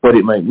what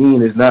it might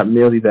mean is not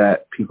merely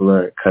that people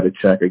are cut a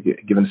check or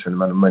given a certain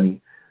amount of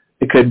money.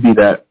 It could be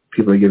that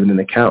people are given an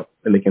account,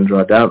 and they can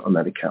draw down on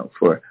that account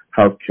for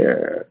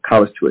healthcare,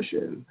 college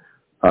tuition,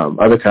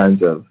 other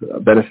kinds of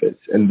benefits.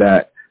 And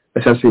that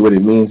essentially what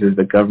it means is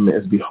the government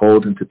is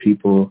beholden to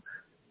people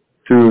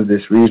through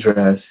this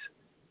redress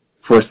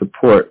for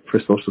support for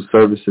social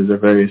services or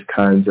various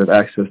kinds of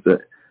access to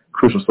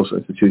crucial social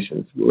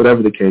institutions.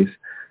 Whatever the case,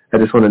 I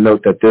just want to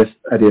note that this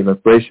idea of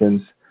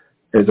reparations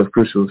is of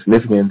crucial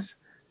significance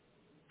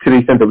to the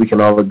extent that we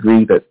can all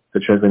agree that the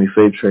transatlantic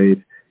slave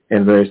trade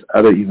and various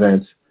other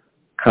events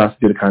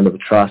constitute a kind of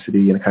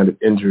atrocity and a kind of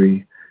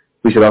injury.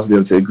 We should also be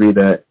able to agree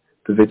that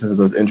the victims of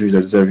those injuries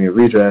are deserving of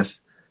redress,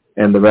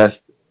 and the rest,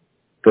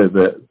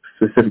 the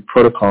specific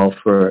protocol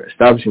for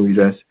establishing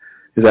redress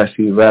is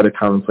actually rather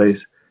commonplace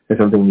and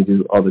something we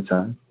do all the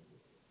time.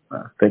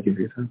 Thank you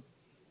for your time.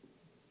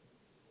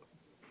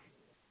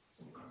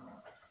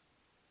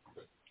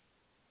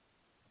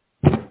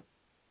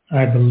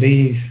 I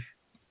believe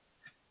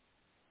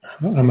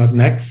I'm up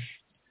next.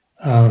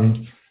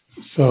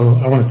 So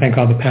I want to thank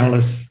all the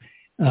panelists.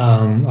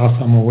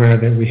 Also, I'm aware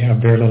that we have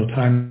very little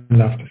time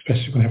left,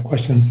 especially when we have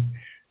questions.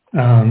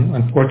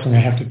 Unfortunately,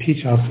 I have to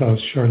teach also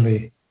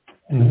shortly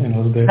in a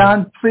little bit.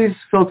 John, please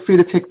feel free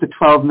to take the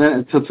 12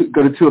 minutes, so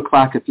go to 2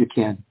 o'clock if you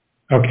can.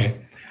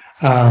 Okay.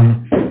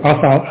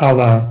 Also,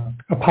 I'll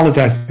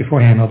apologize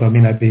beforehand, although it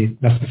may not be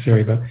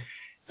necessary, but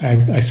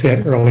I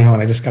said early on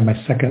I just got my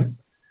second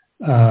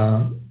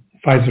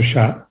Pfizer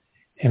shot,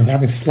 and I'm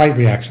having slight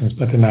reactions,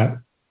 but they're not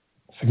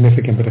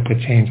significant, but if they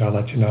change, I'll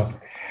let you know.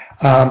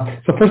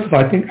 So first of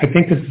all, I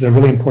think this is a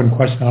really important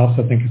question. I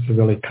also think it's a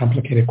really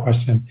complicated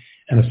question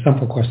and a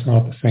simple question all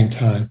at the same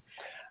time.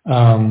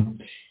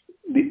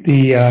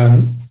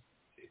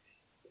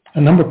 A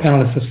number of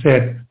panelists have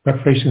said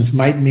reparations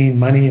might mean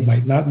money, it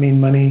might not mean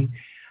money.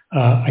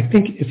 I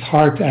think it's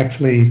hard to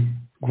actually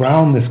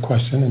ground this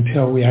question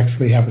until we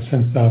actually have a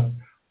sense of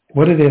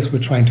what it is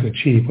we're trying to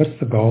achieve, what's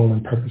the goal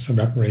and purpose of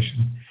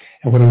reparation,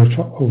 and what are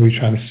we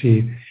trying to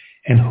achieve,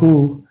 and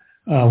who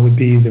would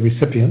be the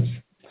recipients,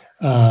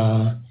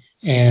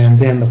 and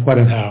then the what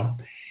and how.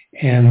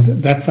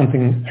 And that's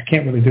something I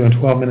can't really do in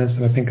 12 minutes,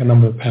 and I think a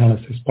number of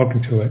panelists have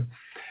spoken to it.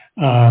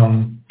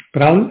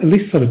 But I'll at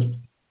least sort of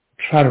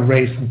try to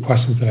raise some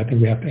questions that I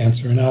think we have to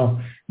answer. And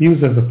I'll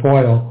use as a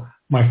foil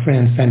my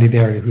friend Sandy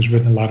Derry, who's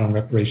written a lot on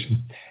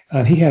reparation.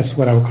 He has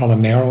what I would call a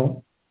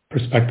narrow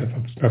perspective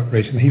of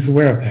reparation. He's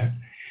aware of that.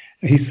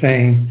 He's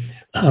saying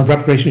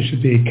reparations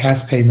should be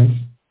cash payments,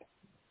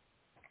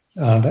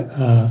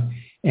 and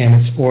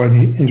it's for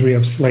the injury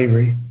of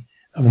slavery,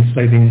 of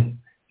enslaving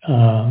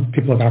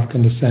people of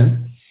African descent.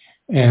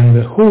 And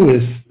the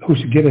who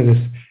should get it is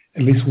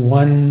at least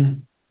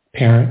one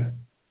parent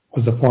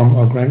was a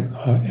former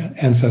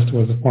ancestor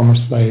was a former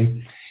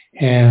slave,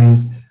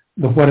 and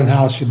the what and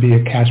how should be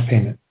a cash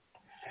payment.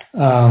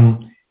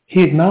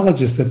 He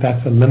acknowledges that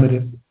that's a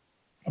limited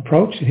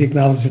approach. He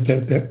acknowledges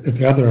that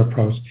the other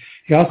approach.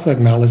 He also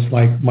acknowledged,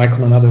 like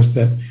Michael and others,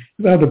 that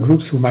there are other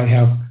groups who might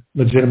have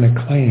legitimate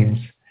claims,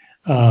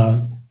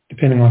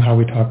 depending on how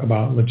we talk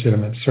about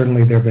legitimate.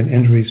 Certainly there have been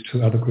injuries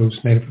to other groups,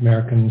 Native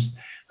Americans,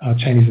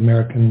 Chinese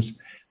Americans.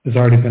 There's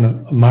already been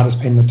a modest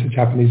payment to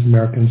Japanese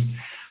Americans.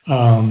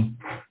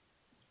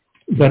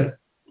 But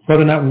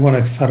whether or not we want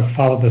to sort of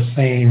follow the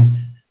same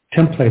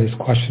template is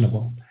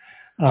questionable.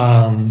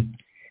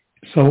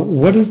 So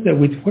what is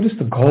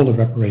the goal of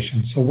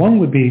reparations? So one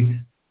would be,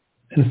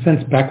 in a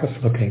sense, backwards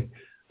looking.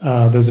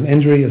 There's an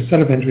injury, a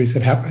set of injuries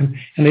that happened,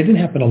 and they didn't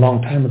happen a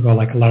long time ago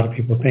like a lot of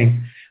people think.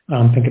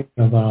 Thinking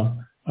of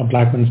a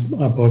Blackman's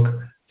book,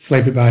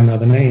 Slavery by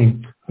Another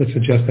Name, which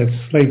suggests that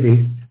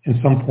slavery in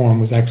some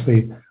form was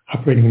actually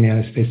operating in the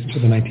United States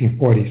until the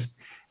 1940s.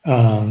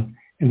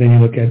 And then you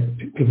look at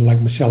people like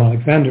Michelle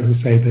Alexander who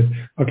say that,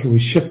 okay, we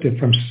shifted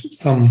from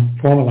some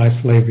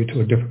formalized slavery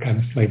to a different kind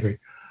of slavery,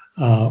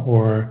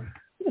 or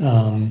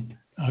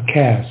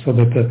caste, so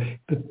that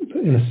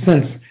in a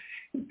sense,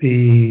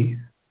 the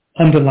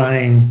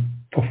underlying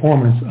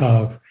performance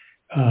of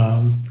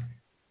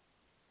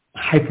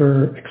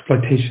hyper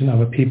exploitation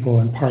of a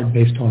people in part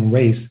based on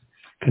race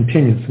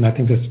continues. And I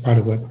think that's part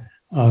of what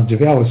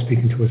JaVale was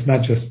speaking to. It's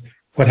not just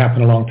what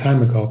happened a long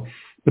time ago,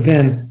 but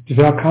then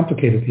JaVale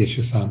complicated the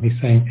issue some. He's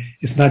saying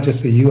it's not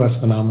just a U.S.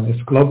 phenomenon,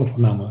 it's a global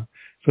phenomenon.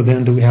 So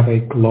then do we have a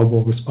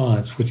global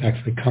response, which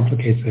actually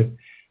complicates it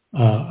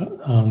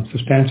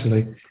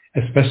substantially,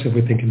 especially if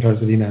we think in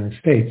terms of the United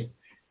States,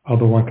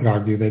 although one could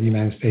argue that the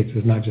United States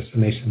is not just a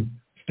nation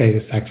state,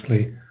 it's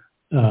actually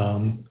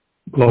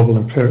global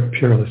and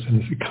pluralist,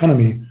 and this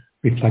economy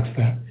reflects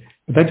that.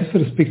 But that just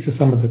sort of speaks to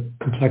some of the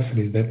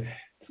complexities, that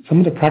some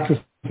of the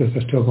practices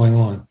are still going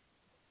on.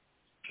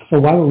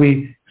 So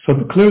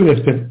clearly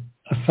there's been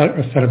a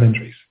set of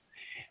injuries.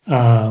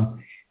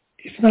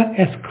 It's not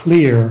as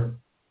clear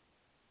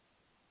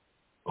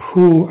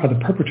who are the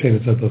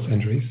perpetrators of those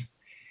injuries,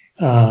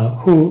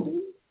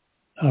 who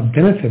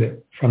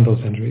benefited from those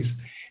injuries,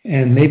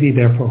 and maybe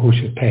therefore who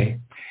should pay.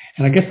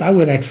 And I guess I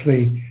would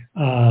actually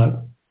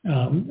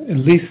at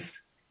least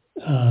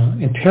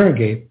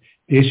interrogate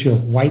the issue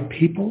of white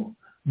people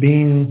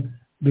being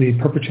the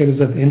perpetrators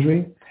of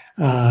injury,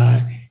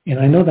 And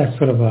I know that's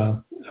sort of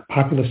a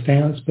popular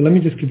stance, but let me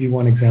just give you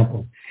one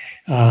example.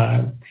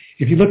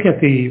 If you look at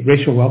the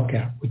racial wealth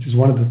gap, which is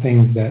one of the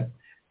things that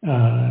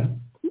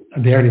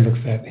Darity looks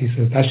at, he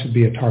says that should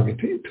be a target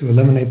to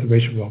eliminate the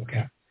racial wealth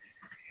gap.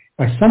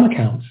 By some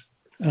accounts,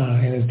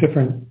 and there's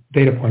different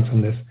data points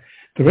on this,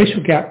 the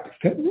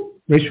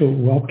racial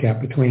wealth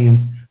gap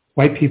between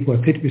white people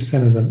at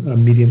 50% of the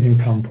median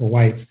income for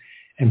whites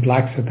and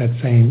blacks at that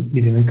same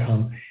median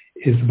income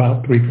is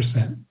about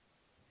 3%.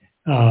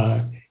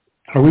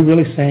 Are we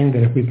really saying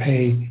that if we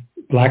pay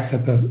blacks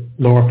at the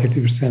lower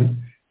 50%,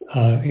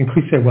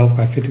 increase their wealth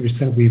by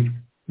 50%, we've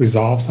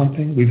resolved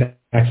something? We've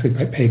actually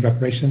paid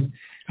reparations?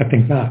 I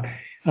think not.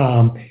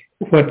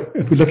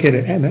 If we look at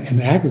it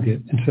in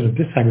aggregate instead of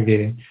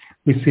disaggregating,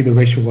 we see the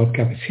racial wealth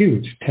gap is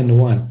huge,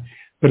 10-1.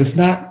 But it's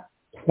not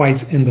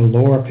whites in the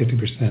lower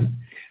 50%,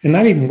 and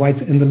not even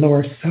whites in the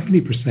lower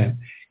 70%.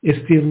 It's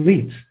the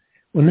elites.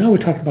 Well, now we're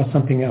talking about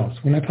something else.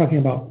 We're not talking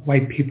about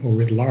white people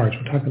writ large.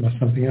 We're talking about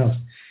something else.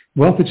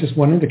 Wealth is just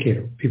one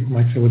indicator. People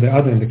might say, well, there are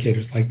other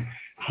indicators like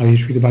how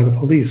you're treated by the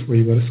police, where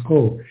you go to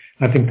school.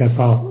 I think that's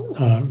all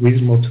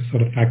reasonable to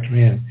sort of factor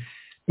in.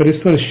 But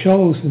it sort of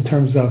shows in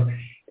terms of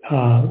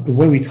the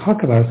way we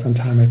talk about it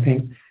sometimes, I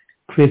think,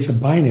 creates a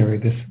binary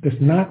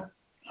that's not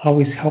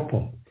always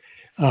helpful.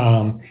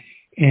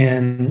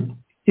 And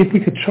if we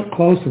could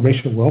close the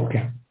racial wealth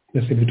gap,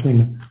 let's say between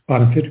the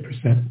bottom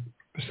 50%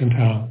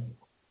 percentile,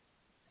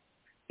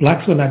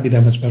 blacks would not be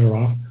that much better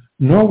off,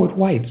 nor would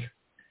whites.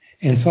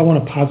 And so I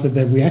want to posit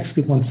that we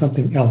actually want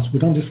something else. We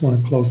don't just want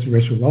to close the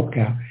racial wealth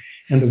gap.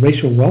 And the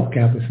racial wealth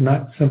gap is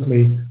not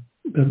simply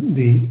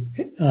the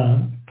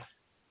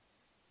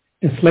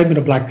enslavement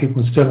of black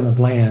people and stealing of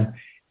land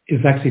is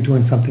actually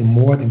doing something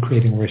more than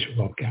creating a racial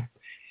wealth gap.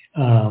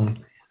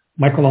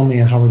 Michael Olney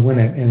and Howard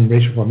Winnett in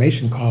Racial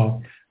Formation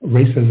call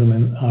racism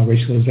and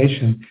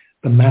racialization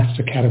the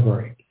master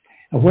category.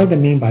 And what do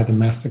they mean by the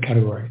master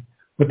category?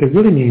 What they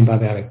really mean by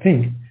that, I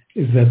think,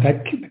 is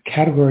that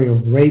category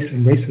of race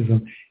and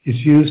racism is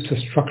used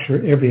to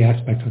structure every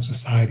aspect of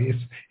society.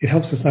 It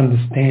helps us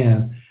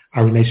understand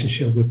our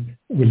relationship with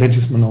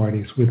religious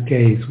minorities, with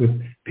gays, with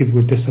people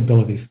with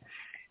disabilities.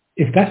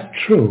 If that's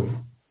true,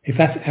 if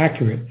that's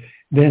accurate,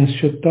 then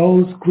should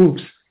those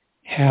groups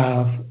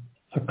have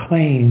a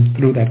claim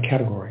through that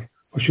category?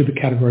 Or should the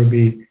category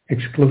be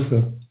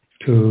exclusive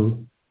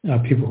to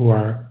people who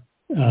are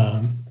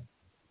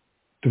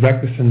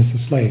direct descendants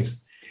of slaves?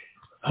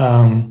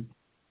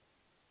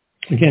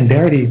 Again,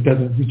 Darity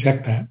doesn't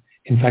reject that.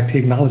 In fact, he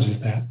acknowledges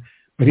that.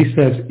 But he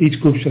says each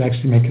group should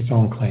actually make its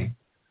own claim.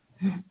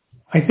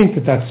 I think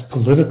that that's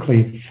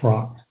politically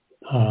fraught.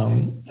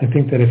 I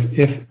think that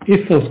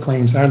if those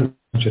claims are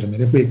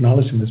legitimate, if we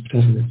acknowledge them as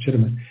potentially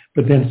legitimate,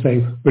 but then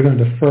say we're going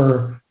to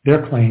defer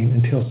their claim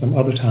until some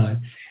other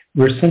time,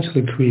 we're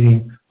essentially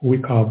creating what we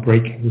call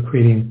breaking. We're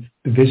creating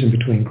division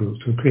between groups.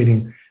 We're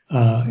creating,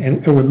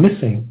 and we're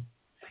missing,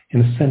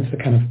 in a sense, the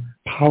kind of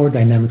power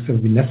dynamics that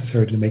would be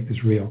necessary to make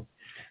this real.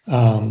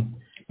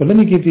 But let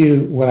me give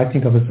you what I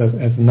think of as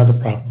another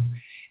problem.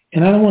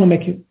 And I don't want to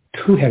make it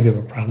too heavy of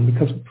a problem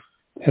because,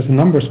 as a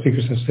number of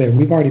speakers have said,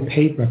 we've already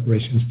paid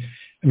reparations.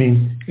 I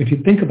mean, if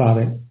you think about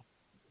it,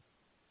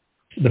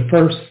 the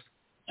first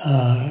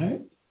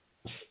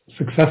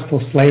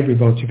successful slave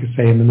revolt, you could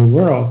say, in the New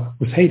World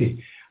was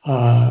Haiti,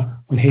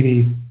 when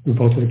Haiti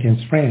revolted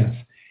against France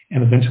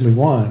and eventually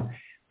won.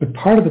 But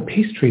part of the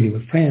peace treaty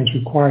with France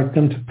required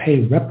them to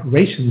pay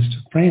reparations to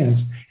France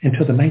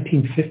until the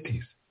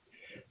 1950s.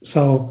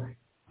 So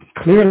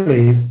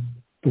clearly,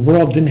 the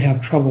world didn't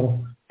have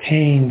trouble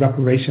paying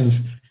reparations,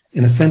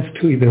 in a sense,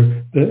 to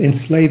either the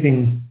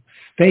enslaving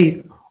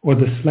state or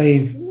the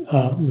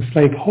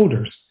slave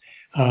holders.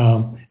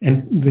 And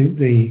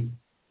the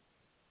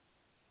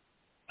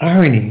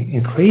irony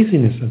and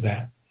craziness of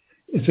that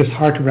is just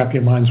hard to wrap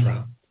your minds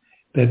around.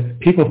 That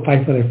people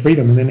fight for their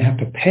freedom and then have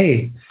to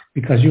pay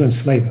because you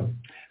enslave them.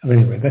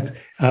 Anyway, that's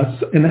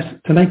the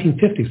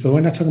 1950s, so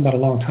we're not talking about a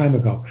long time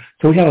ago.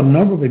 So we have a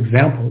number of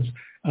examples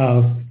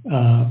of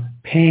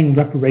paying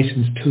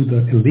reparations to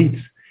the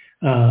elites.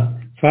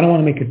 So I don't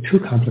want to make it too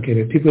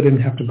complicated. People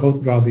didn't have to go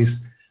through all these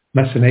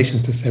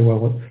machinations to say,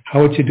 well,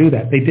 how would you do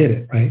that? They did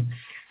it, right?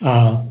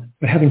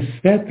 But having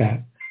said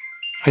that,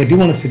 I do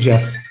want to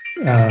suggest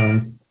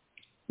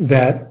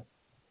that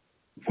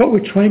what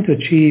we're trying to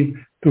achieve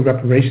through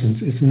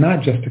reparations is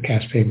not just a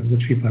cash payment,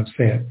 which people have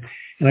said.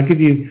 And I'll give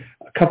you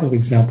a couple of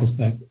examples of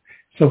that.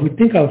 So if we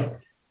think of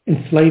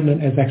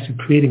enslavement as actually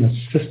creating a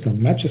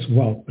system, not just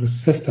wealth, but a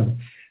system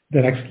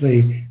that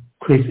actually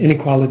creates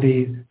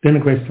inequality,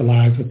 denigrates the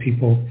lives of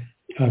people,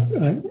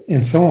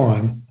 and so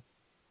on,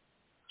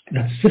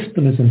 that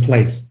system is in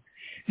place.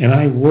 And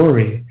I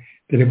worry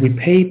that if we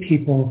pay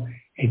people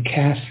a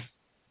cash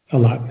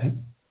allotment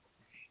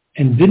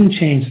and didn't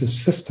change the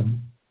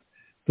system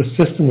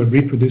would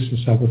reproduce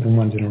itself within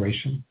one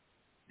generation.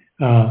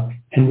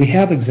 And we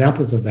have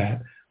examples of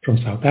that from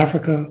South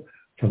Africa,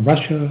 from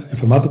Russia, and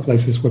from other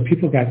places where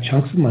people got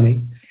chunks of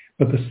money,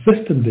 but the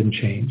system didn't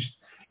change.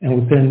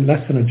 And within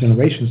less than a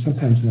generation,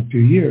 sometimes in a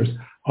few years,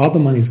 all the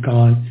money's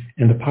gone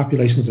and the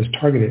populations is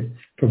targeted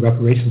for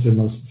reparations in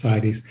those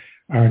societies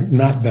are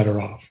not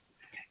better off.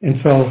 And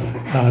so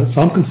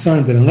I'm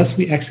concerned that unless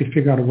we actually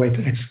figure out a way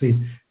to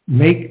actually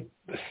make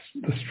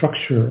the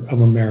structure of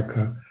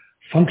America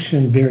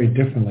function very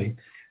differently,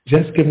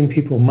 just giving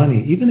people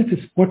money, even if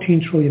it's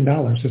 $14 trillion,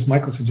 as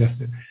Michael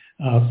suggested,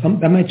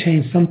 that might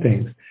change some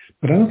things,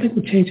 but I don't think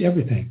we'll change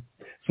everything.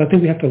 So I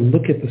think we have to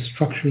look at the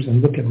structures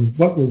and look at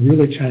what we're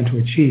really trying to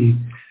achieve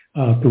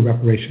through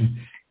reparation.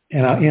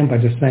 And I'll end by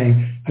just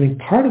saying, I think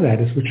part of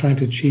that is we're trying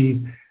to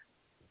achieve,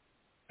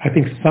 I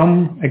think,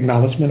 some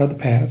acknowledgement of the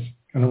past.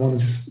 I don't want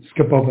to just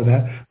skip over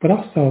that, but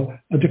also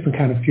a different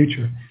kind of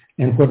future.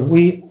 And what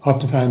we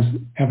oftentimes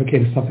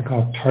advocate is something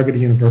called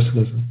targeted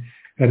universalism.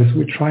 That is,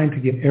 we're trying to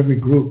get every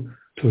group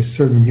to a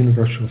certain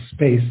universal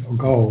space or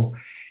goal,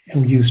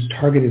 and we use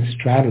targeted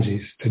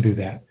strategies to do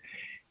that.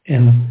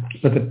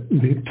 But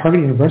the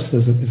targeted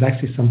universalism is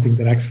actually something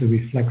that actually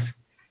reflects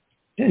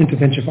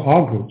intervention for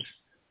all groups,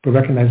 but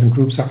recognizing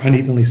groups are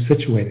unevenly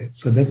situated.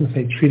 So it doesn't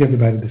say treat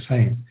everybody the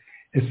same.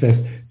 It says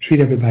treat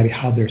everybody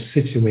how they're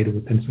situated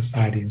within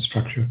society and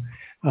structure.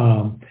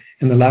 And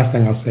the last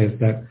thing I'll say is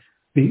that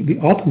the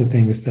ultimate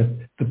thing is that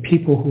the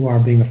people who are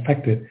being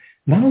affected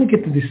not only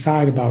get to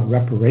decide about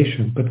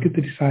reparation, but get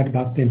to decide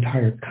about the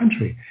entire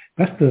country.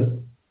 That's the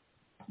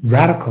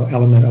radical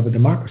element of a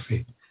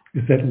democracy,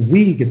 is that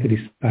we get to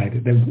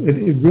decide. That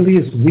it really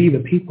is we, the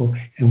people,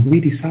 and we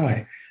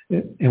decide.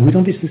 And we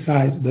don't just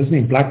decide, it doesn't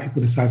mean black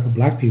people decide for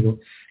black people.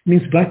 It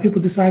means black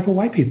people decide for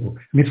white people.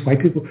 It means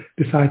white people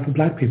decide for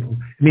black people.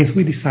 It means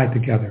we decide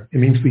together. It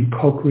means we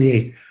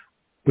co-create,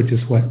 which is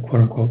what,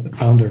 quote unquote, the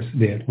founders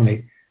did when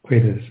they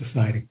created a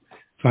society.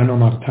 So I know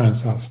I'm out of time,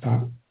 so I'll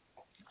stop.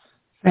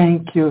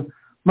 Thank you.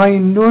 My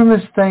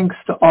enormous thanks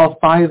to all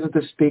 5 of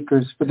the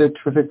speakers for their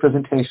terrific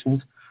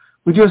presentations.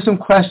 We do have some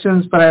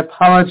questions, but I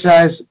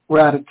apologize,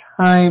 we're out of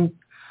time.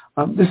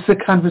 This is a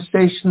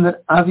conversation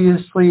that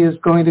obviously is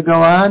going to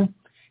go on,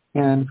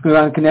 and it's going to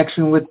go on in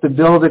connection with the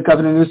bill that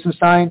Governor Newsom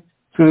signed.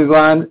 It's going to go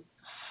on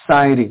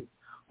society.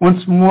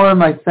 Once more,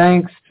 my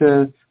thanks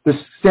to the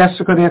Staff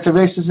Secretary of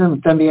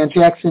Anti-Racism, Demian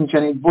Jackson,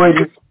 Jenny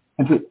Boyden,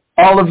 and to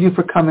all of you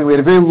for coming. We had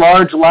a very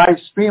large live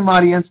stream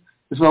audience,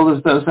 as well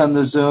as those on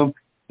the Zoom,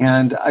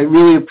 and I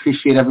really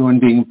appreciate everyone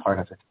being a part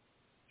of it.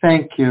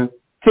 Thank you.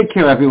 Take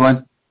care,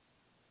 everyone.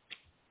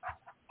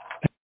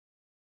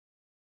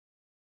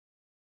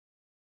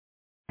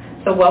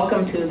 So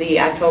welcome to the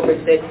October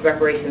 6th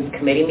Reparations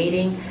Committee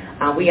meeting.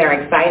 We are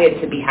excited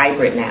to be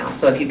hybrid now.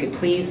 So if you could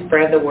please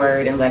spread the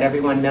word and let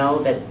everyone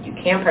know that you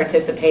can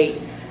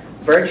participate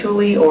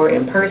virtually or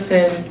in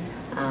person.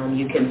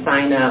 You can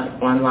sign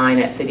up online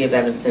at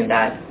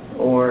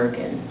cityofelvanston.org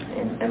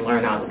and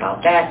learn all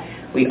about that.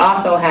 We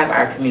also have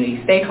our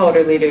community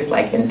stakeholder leaders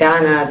like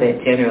Indana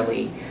that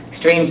generally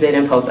streams it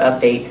and posts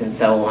updates and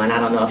so on. I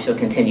don't know if she'll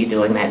continue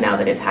doing that now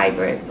that it's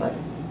hybrid, but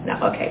no,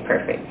 okay,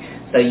 perfect.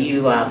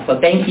 So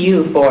thank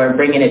you for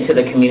bringing it to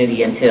the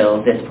community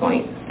until this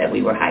point that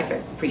we were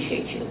hybrid.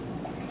 Appreciate you.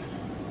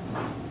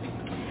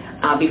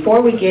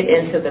 Before we get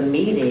into the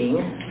meeting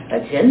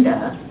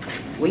agenda,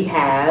 we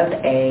have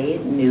a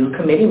new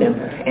committee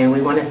member, and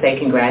we want to say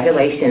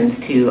congratulations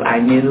to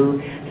our new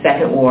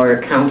 2nd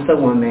Ward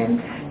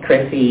Councilwoman,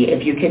 Chrissy.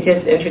 If you could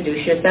just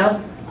introduce yourself.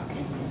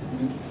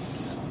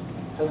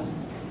 Hello.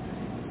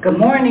 Good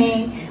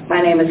morning.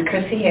 My name is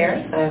Chrissy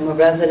Harris. I'm a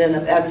resident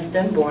of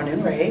Evanston, born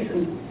and raised,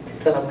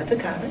 until I went to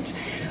college.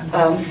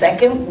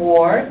 2nd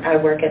Ward, I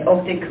work at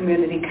Oakton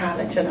Community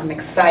College, and I'm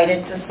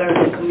excited to serve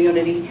the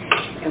community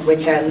in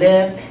which I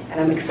live, and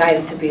I'm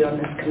excited to be on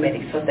this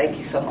committee, so thank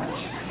you so much.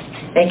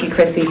 Thank you,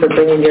 Chrissy, for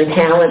bringing your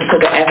talent to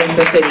the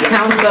Evanston City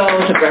Council,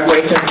 to the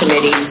Reparations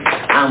Committee.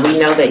 We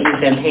know that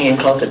you've been paying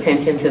close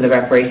attention to the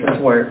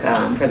reparations work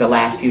for the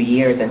last few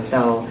years, and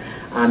so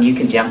you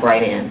can jump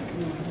right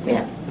in.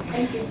 Yeah.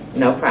 Thank you.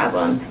 No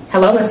problem.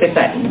 Hello, Mr.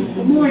 Sutton.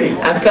 Good morning.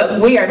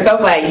 We are so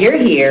glad you're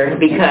here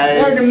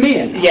because... We're the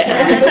men. Yeah.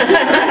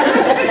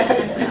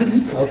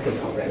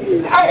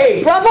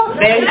 Hey, brother.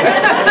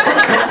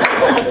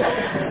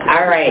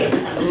 All right.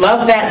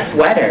 Love that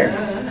sweater.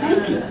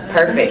 Thank you.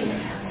 Perfect.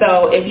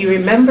 So if you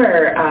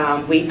remember,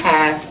 we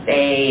passed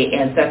a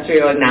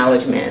ancestral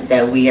acknowledgement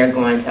that we are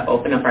going to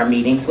open up our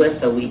meetings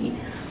with, so we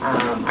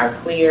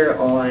are clear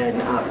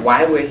on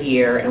why we're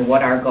here and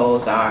what our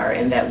goals are,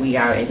 and that we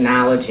are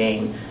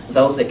acknowledging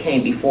those that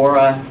came before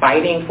us,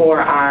 fighting for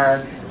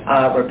our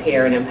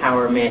repair and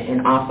empowerment,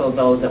 and also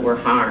those that were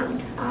harmed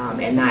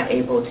and not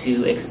able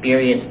to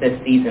experience this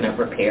season of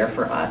repair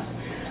for us.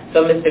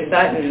 So Mr.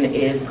 Sutton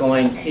is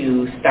going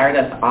to start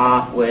us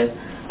off with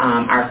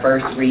our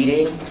first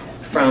reading.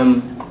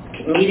 From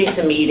meeting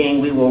to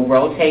meeting, we will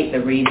rotate the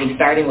reading,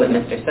 starting with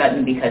Mr.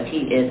 Sutton because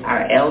he is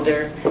our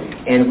elder,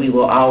 and we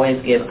will always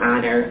give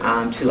honor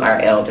to our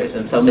elders.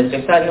 And so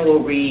Mr. Sutton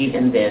will read,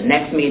 and then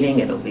next meeting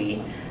it'll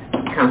be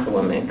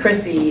Councilwoman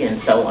Chrissy,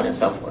 and so on and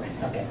so forth.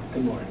 Okay,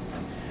 good morning.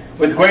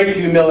 With great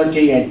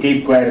humility and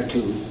deep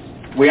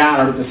gratitude, we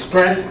honor the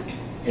strength,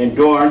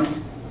 endurance,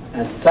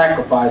 and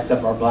sacrifice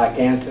of our black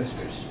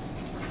ancestors.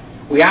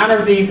 We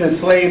honor these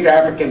enslaved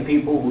African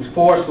people whose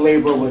forced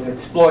labor was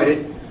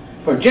exploited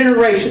for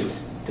generations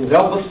to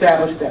help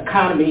establish the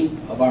economy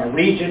of our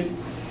region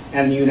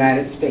and the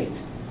United States.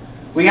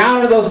 We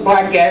honor those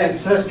black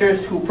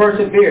ancestors who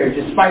persevered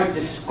despite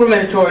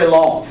discriminatory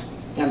laws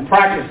and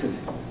practices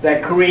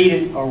that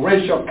created a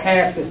racial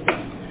caste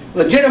system,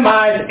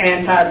 legitimized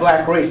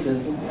anti-black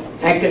racism,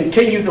 and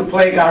continue to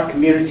plague our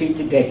community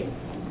today.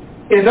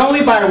 It is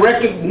only by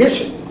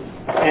recognition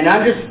and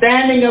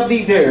understanding of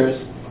these errors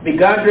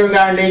begun during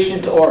our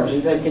nation's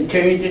origins and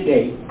continue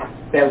today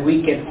that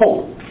we can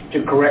hope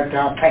to correct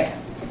our path.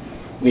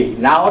 We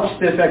acknowledge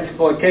this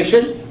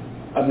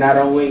exploitation of not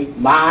only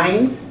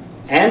minds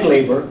and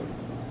labor,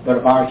 but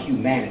of our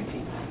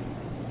humanity.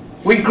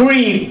 We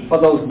grieve for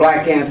those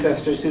black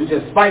ancestors who,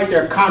 despite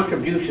their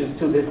contributions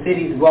to the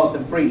city's wealth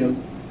and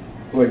freedom,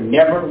 were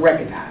never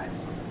recognized,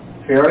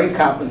 fairly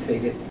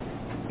compensated,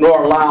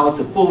 nor allowed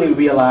to fully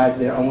realize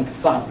their own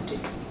sovereignty.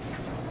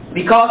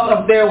 Because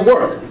of their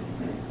work,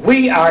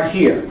 we are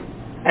here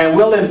and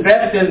will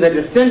invest in the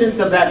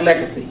descendants of that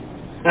legacy.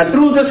 And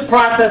through this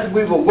process,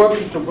 we will work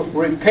to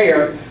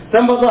repair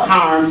some of the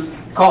harms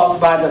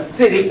caused by the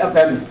city of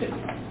Evanston.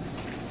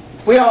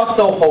 We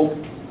also hope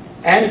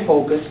and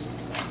focus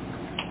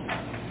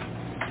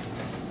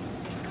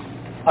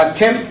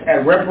attempts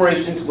at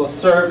reparations will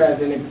serve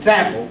as an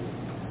example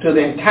to the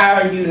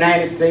entire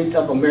United States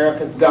of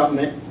America's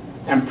government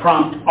and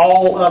prompt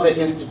all other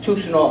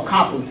institutional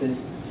accomplices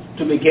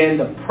to begin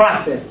the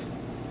process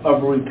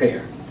of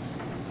repair.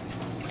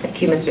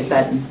 Thank you, Mr.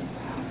 Sutton.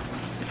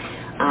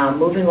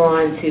 Moving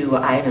on to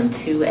item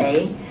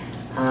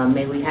 2A,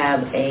 may we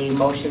have a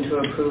motion to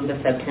approve the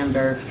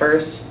September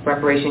 1st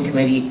Reparation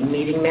Committee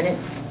meeting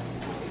minutes?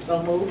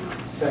 So moved.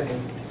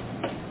 Second.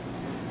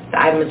 The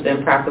item has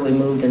been properly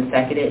moved and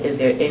seconded. Is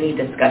there any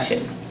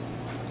discussion?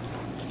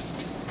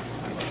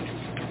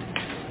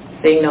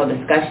 Seeing no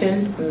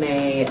discussion,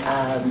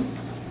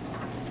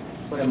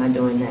 what am I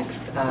doing next?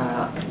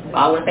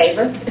 All in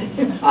favor?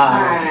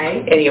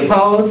 Aye. Any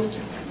opposed?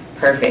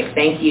 Perfect.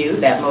 Thank you.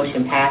 That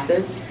motion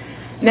passes.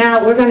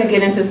 Now we're going to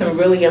get into some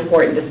really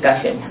important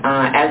discussion.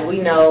 As we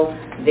know,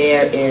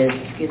 there is,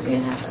 excuse me, I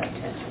have a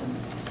text from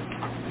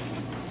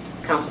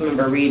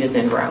Councilmember Reed is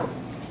en route.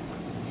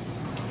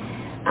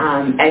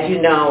 As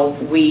you know,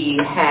 we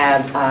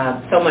have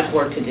so much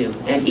work to do,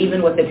 and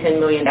even with the $10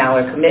 million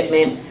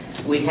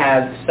commitment, we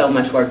have so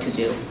much work to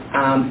do.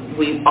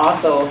 We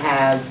also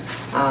have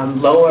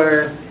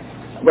lower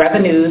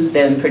revenues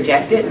than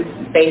projected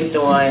based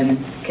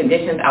on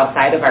conditions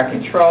outside of our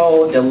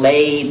control,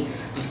 delayed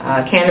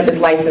cannabis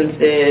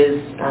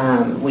licenses.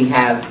 We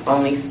have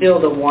only still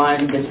the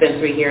one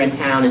dispensary here in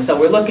town, and so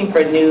we're looking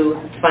for new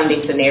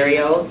funding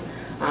scenarios.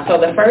 So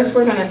the first,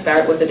 we're going to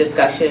start with the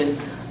discussion,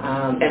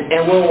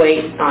 and we'll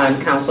wait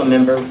on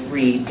Councilmember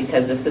Reed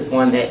because this is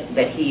one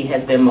that he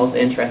has been most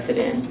interested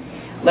in.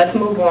 Let's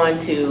move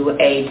on to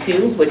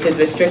A2, which is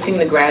restricting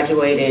the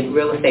graduated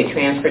real estate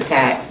transfer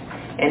tax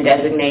and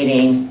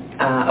designating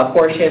a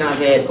portion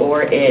of it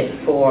or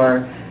it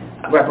for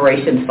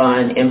reparations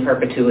fund in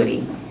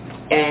perpetuity.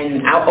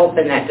 And I'll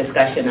open that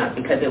discussion up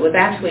because it was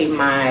actually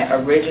my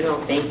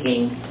original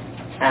thinking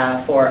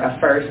for a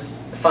first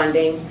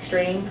funding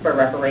stream for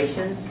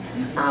reparations.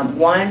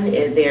 One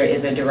is there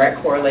is a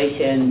direct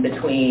correlation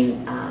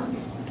between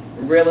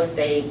real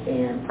estate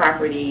and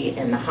property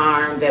and the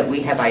harm that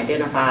we have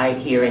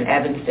identified here in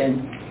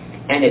Evanston,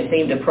 and it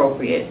seemed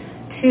appropriate.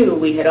 Two,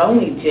 we had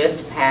only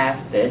just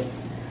passed this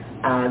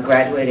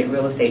graduated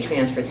real estate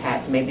transfer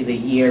tax maybe the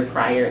year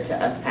prior to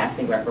us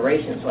passing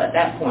reparations. So at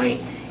that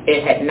point,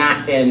 it had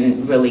not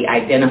been really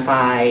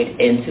identified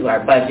into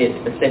our budget,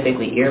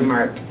 specifically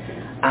earmarked.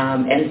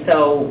 And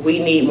so we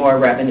need more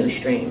revenue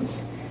streams.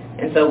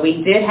 And so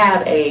we did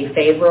have a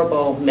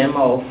favorable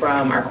memo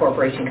from our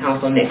Corporation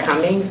Counsel, Nick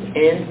Cummings,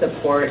 in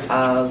support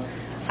of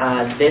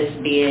this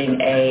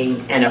being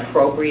an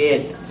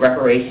appropriate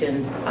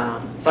reparations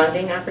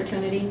funding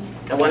opportunity.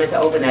 I wanted to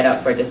open that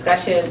up for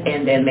discussion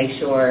and then make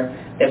sure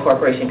that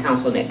Corporation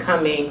Counsel, Nick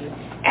Cummings,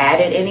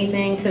 added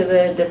anything to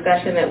the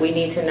discussion that we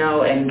need to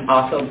know, and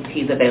also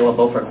he's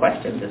available for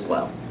questions as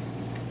well.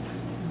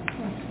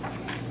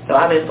 So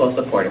I'm in full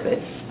support of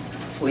it.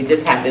 We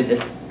just have to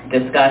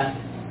discuss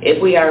if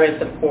we are in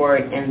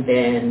support and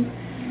then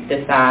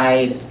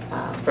decide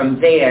from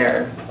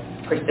there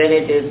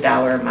percentages,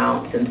 dollar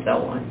amounts, and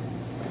so on.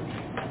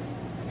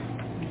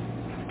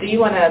 Do you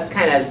want to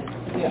kind of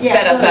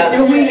set us up?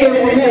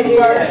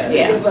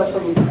 Yeah.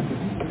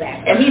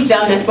 And he's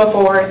done this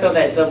before, so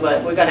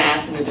we're going to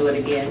ask him to do it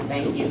again.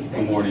 Thank you.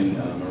 Good morning,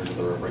 members of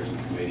the Reparations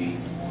Committee.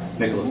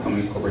 Nicholas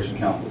Cummings, Corporation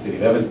Counsel, City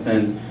of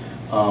Evanston.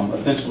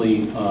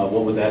 Essentially,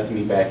 what was asked of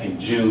me back in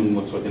June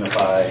was to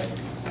identify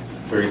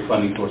various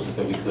funding sources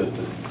that we could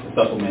to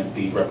supplement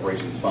the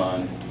reparations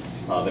fund.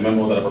 The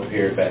memo that I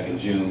prepared back in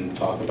June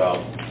talked about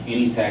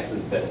any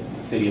taxes that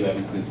the City of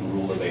Evanston can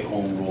rule as a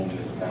home rule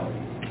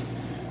municipality.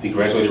 The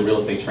graduated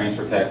real estate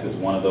transfer tax is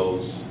one of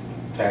those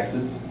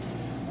taxes.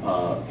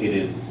 It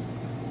is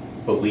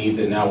believed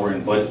that now we're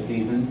in budget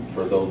season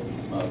for those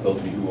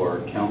of you who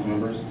are council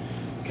members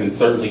can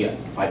certainly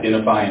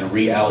identify and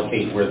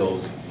reallocate where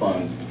those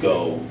funds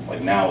go.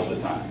 Like now is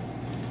the time.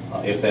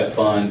 If that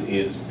fund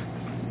is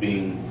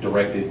being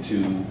directed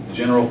to the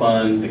general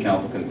fund, the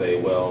council can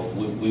say, well,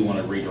 we want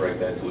to redirect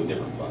that to a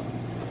different fund.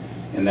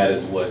 And that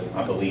is what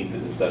I believe the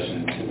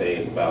discussion today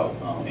is about.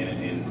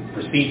 And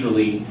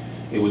procedurally,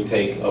 it would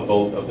take a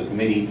vote of the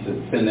committee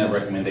to send that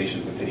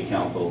recommendation to City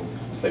Council,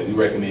 say we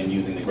recommend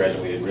using the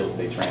graduated real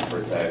estate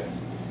transfer tax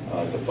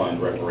to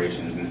fund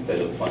reparations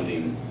instead of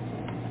funding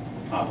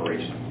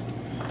operations.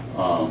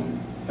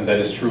 And that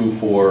is true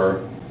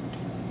for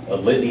a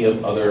litany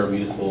of other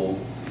municipal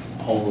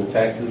home rule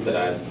taxes that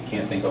I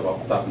can't think of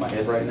off the top of my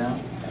head right now.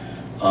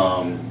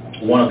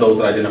 One of those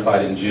that I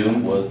identified in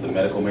June was the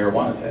medical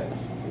marijuana tax.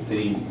 The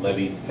city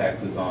levies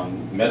taxes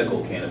on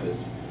medical cannabis.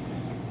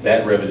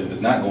 That revenue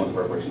does not go into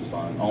the reparations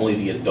fund. Only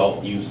the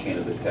adult use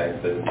cannabis tax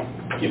that is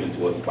given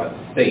to us by the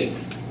state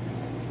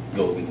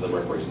goes into the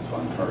reparations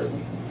fund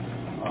currently.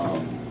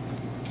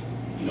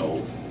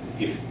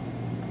 If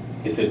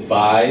it's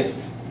advised,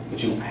 but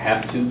you don't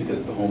have to because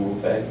it's a home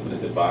rule tax, but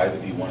it's advised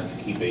if you wanted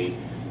to keep a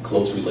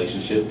close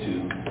relationship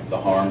to the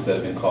harms that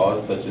have been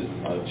caused, such as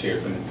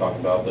Chair Simmons talked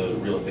about the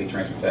real estate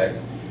transfer tax,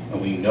 and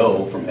we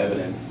know from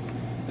evidence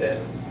that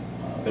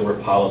there were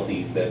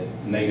policies that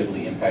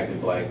negatively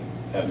impacted Black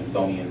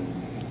Evanstonians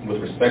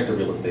with respect to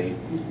real estate.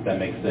 That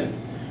makes sense,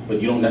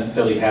 but you don't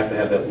necessarily have to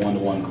have that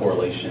one-to-one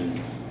correlation.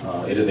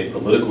 It is a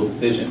political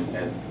decision,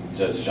 as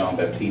Judge Jean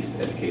Baptiste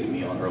educated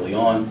me on early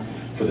on,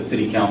 for the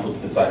City Council to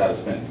decide how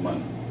to spend its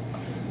money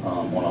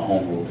on a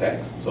home rule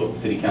tax. So if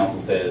the City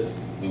Council says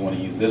we want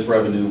to use this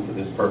revenue for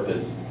this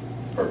purpose,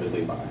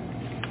 perfectly fine.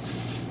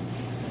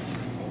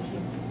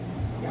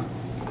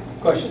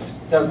 Questions?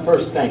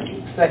 First, thank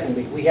you.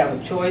 Secondly, we have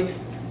a choice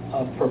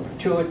of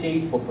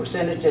perpetuity for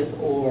percentages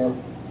or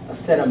a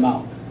set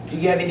amount. Do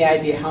you have any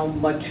idea how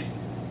much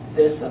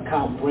this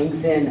account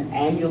brings in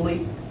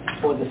annually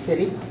for the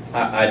city?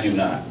 I do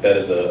not. That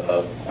is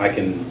I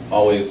can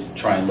always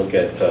try and look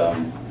at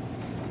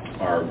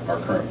our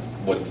current,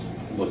 what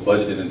was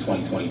budgeted in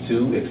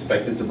 2022,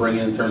 expected to bring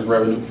in terms of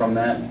revenue from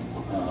that.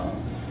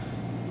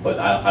 But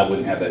I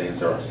wouldn't have that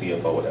answer. Our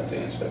CFO would have to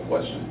answer that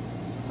question.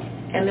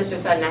 And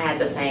Mr. Sutton, I had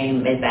the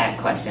same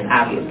exact question,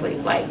 obviously.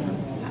 Like,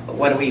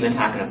 what are we even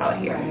talking about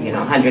here?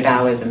 $100,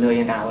 $1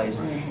 million.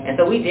 And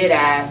so we did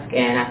ask,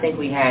 and I think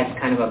we had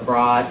kind of a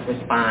broad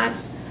response.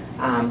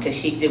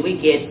 Tashik, did we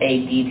get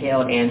a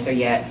detailed answer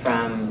yet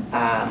from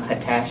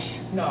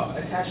Hitesh? No,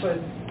 Hitesh was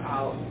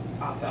out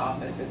of the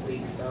office this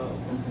week, so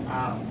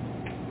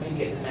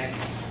maybe at the next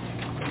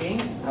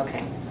meeting.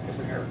 Okay. I'll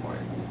bring a report.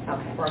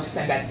 Okay. Or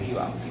send that to you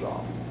all.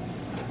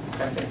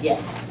 Perfect.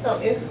 Yes. So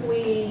if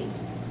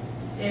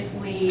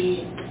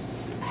we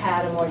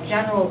had a more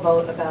general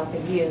vote about the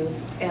use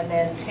and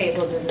then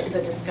tabled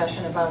the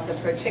discussion about the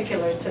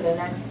particulars to the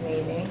next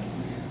meeting,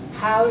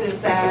 how does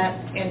that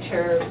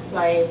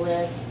interplay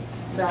with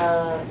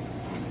the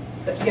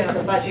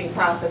budgeting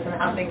process and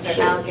how things are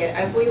allocated?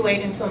 If we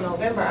wait until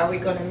November, are we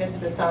going to miss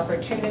this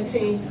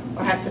opportunity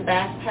or have to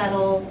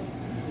backpedal?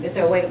 Is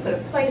there a way to put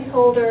a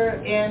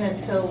placeholder in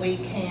until we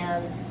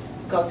can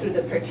go through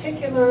the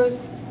particulars?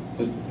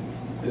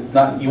 It's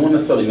not, you won't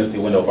necessarily miss the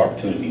window of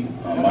opportunity.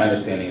 My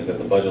understanding is that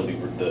the budget will be,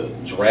 the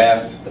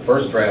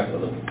first draft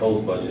of the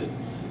proposed budget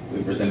will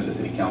be presented to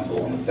City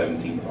Council on the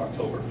 17th of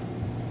October.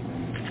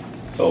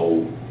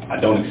 So I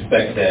don't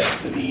expect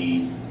that to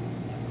be,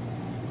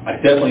 I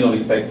definitely don't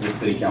expect the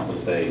City Council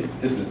to say,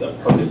 this is the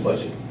perfect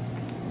budget.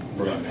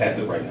 We're going to pass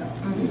it right now.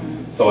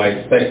 Mm-hmm. So I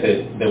expect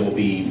that there will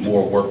be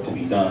more work to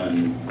be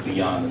done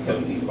beyond the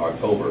 17th of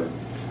October.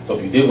 So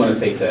if you did want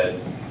to take that,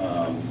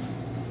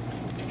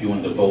 if you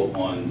wanted to vote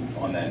on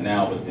that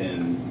now, but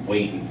then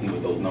wait and see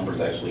what those numbers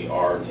actually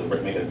are to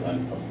make a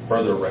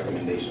further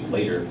recommendation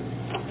later,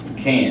 you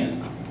can.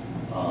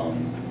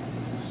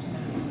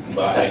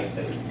 But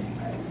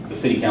the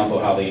City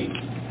Council, how they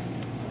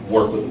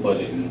work with the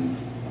budget, and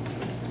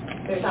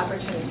there's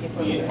opportunity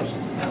for it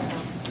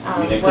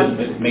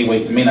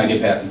may not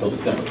get passed until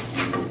December.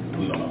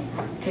 We don't know.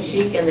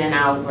 Tashik, and then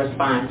I'll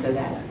respond to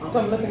that. So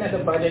I'm looking at the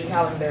budget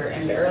calendar,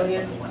 and the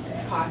earliest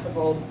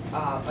possible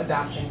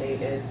adoption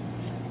date is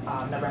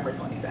November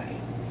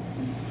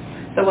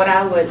 22nd. So what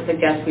I would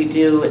suggest we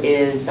do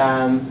is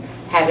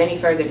have any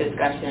further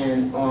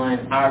discussion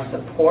on our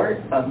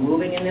support of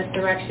moving in this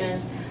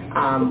direction,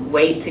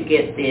 wait to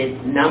get the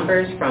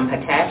numbers from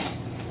Hitesh,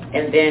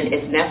 and then,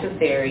 if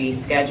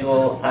necessary,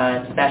 schedule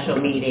a special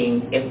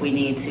meeting if we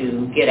need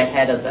to get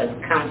ahead of the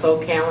council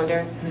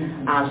calendar,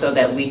 so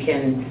that we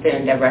can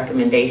send a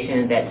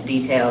recommendation that's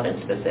detailed and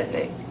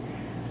specific.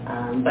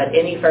 But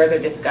any further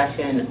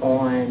discussion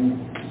on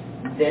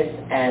this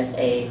as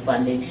a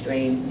funding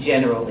stream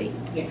generally?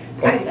 Yes.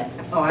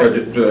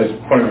 Just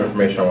point of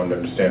information, I want to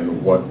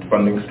understand what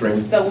funding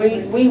stream. So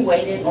we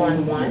waited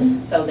on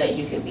one so that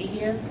you could be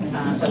here.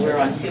 So we're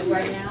on two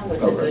right now,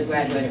 which is the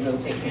graduated real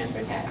estate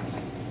transfer tax.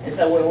 And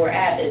so where we're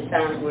at,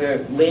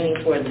 we're leaning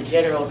toward the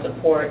general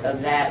support of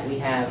that. We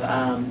have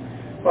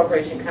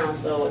Corporation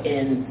Council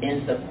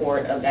in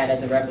support of that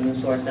as a revenue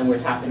source, and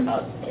we're talking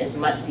about as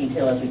much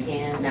detail as we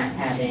can, not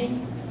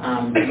having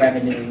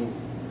revenue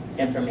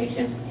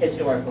information,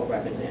 historical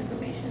revenue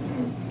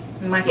information.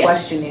 My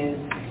question is,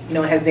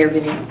 has there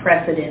been any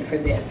precedent for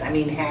this? I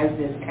mean, has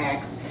this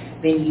tax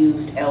been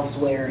used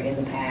elsewhere in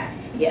the past?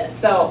 Yes,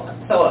 so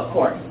of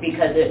course,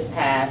 because it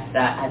passed,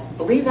 I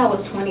believe that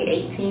was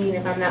 2018,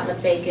 if I'm not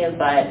mistaken,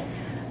 but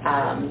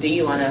do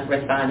you want to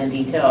respond in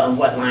detail on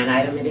what line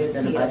item it is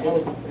in the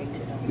budget?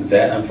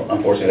 That,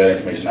 unfortunately, that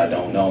information I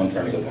don't know in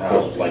terms of how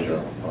it's like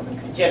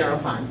general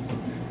fund.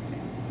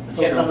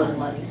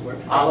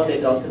 All of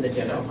it goes to the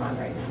general fund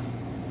right now.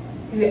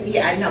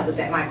 Yeah, I know, but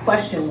my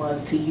question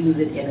was to use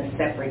it in a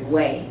separate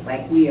way.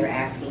 Like we are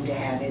asking to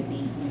have it be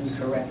used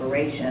for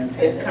reparations.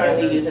 It's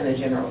currently used in the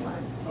general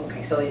fund.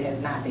 Okay, so it has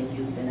not been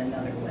used in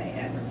another way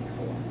ever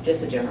before.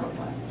 Just the general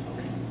fund.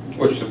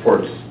 Which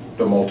supports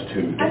the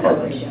multitude of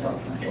departments.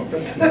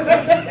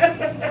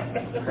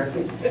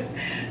 Perfect.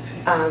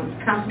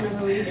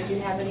 Councilmember Reed, did you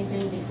have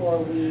anything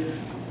before we?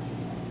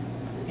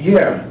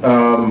 Yeah,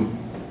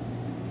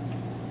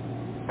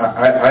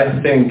 I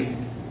think.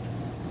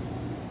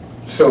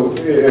 So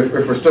if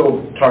we're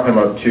still talking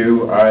about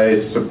two,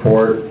 I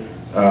support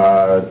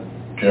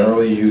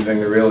generally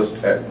using the real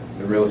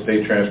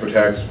estate transfer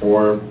tax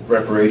for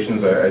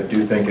reparations. I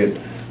do think it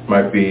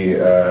might be,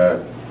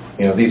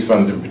 these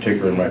funds in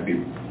particular might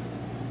be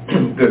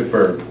good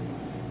for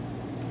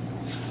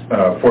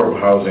affordable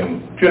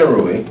housing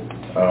generally.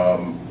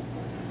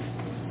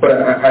 But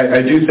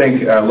I do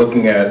think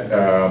looking at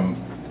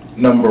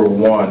number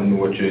one,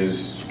 which is...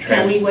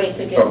 Can we wait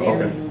to get there?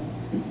 Okay.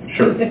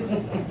 Sure.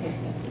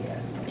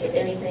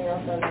 Anything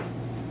else on that?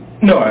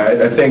 No,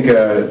 I think,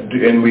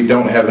 and we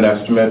don't have an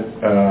estimate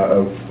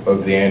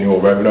of the annual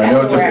revenue. I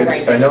know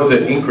I know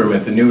that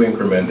increment, the new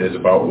increment, is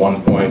about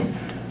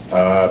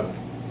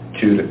 1.2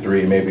 to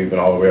 3, maybe even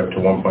all the way up to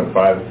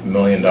 $1.5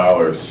 million.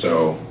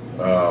 So,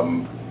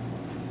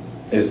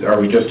 are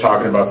we just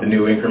talking about the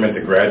new increment,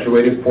 the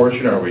graduated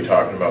portion, or are we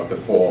talking about the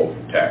full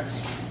tax?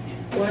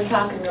 We're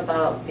talking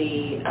about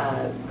the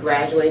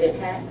graduated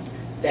tax.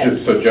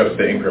 So just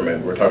the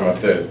increment. We're talking about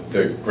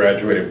the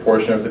graduated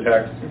portion of the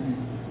tax?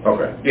 Mm-hmm.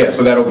 Okay. Yeah,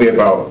 so that'll be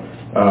about,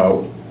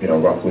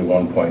 roughly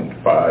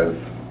 1.5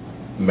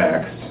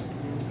 maxed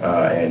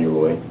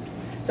annually.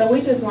 So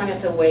we just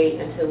wanted to wait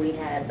until we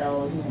had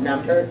those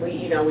numbers.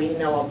 We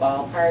know a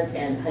ballpark,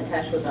 and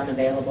Hitesh was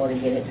unavailable to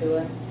get it to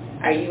us.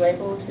 Are you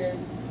able to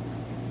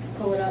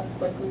pull it up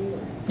quickly?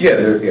 Yeah,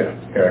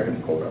 I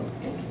can pull it up.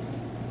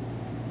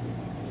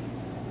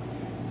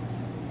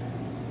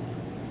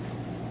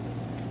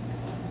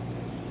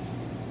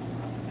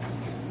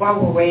 While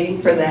we're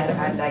waiting for that,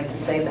 I'd like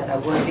to say that I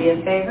would be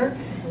in favor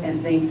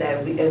and think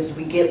that as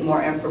we get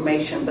more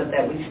information, but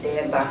that we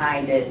stand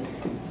behind it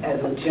as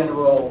a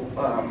general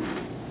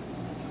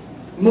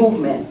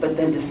movement, but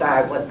then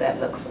decide what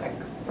that looks like.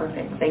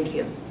 Perfect. Thank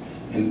you.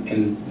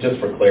 And just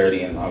for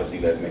clarity, and obviously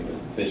you guys make the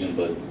decision,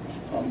 but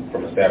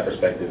from a staff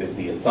perspective, it's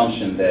the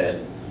assumption that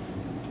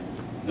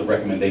the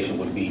recommendation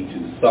would be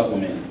to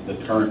supplement the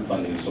current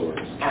funding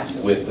source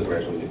with the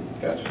graduated.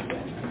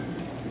 Gotcha.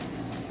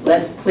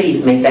 Let's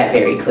please make that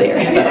very clear.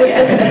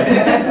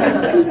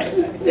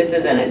 This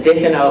is an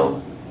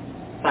additional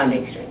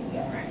funding stream.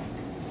 Right.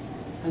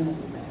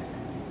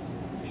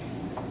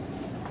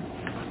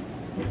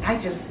 I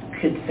just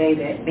could say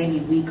that maybe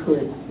we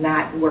could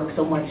not look at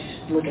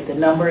the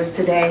numbers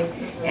today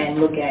and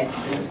look at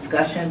the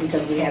discussion,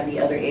 because we have the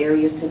other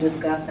areas to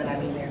discuss,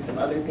 and there's some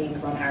other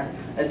things on our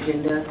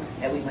agenda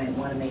that we might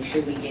want to make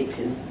sure we get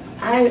to.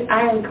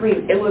 I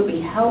agree. It would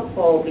be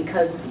helpful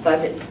because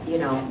budget,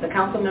 the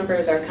council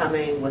members are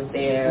coming with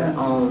their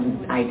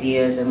own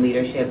ideas and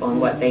leadership on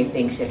what they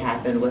think should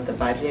happen with the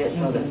budget.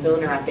 So the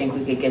sooner I think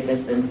we could get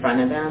this in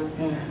front of them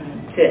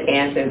to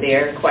answer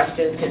their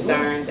questions,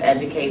 concerns,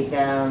 educate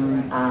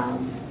them,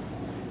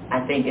 I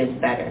think is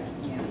better.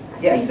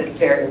 Yes, it's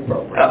very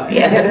appropriate. Oh,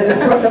 yeah.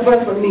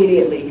 But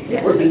immediately,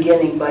 we're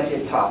beginning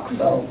budget talk,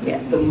 so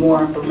the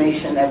more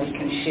information that we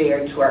can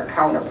share to our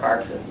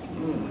counterparts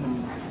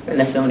and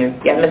the sooner.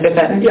 Yeah, Mr.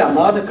 Sutton? Yeah,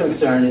 my other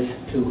concern is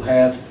to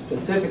have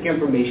specific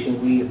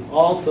information we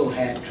also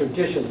had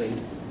traditionally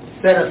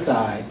set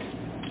aside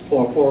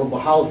for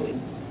affordable housing,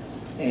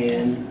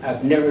 and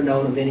I've never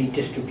known of any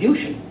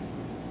distribution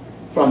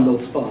from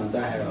those funds.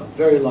 I had a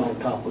very long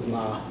talk with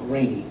Ma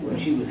Rainey when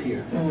she was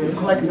here. We're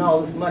collecting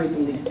all this money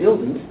from these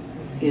buildings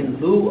in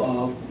lieu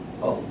of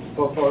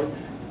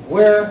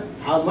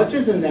how much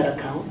is in that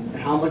account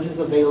and how much is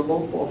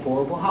available for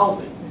affordable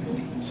housing.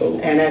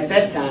 And at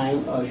that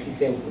time, she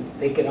said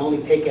they could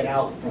only take it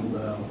out from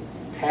the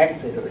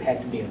tax. It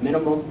had to be a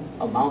minimum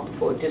amount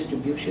for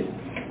distribution.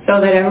 So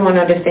that everyone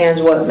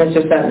understands what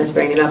Mr. Sutton is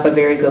bringing up, a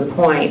very good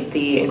point.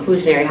 The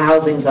inclusionary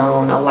housing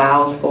zone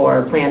allows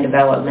for planned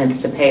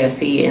developments to pay a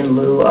fee in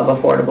lieu of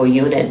affordable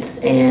units.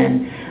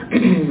 And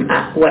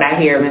what I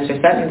hear Mr.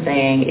 Sutton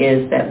saying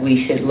is that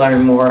we should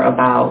learn more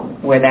about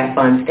where that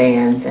fund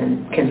stands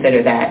and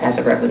consider that as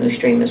a revenue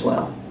stream as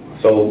well.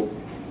 So,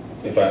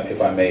 if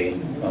I may,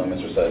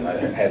 Mr. Sutton, I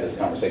had this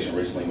conversation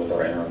recently with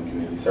our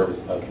interim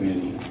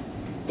community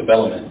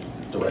development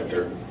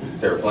director,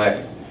 Sarah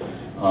Flack.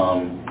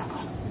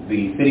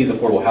 The city's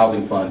affordable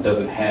housing fund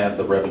doesn't have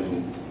the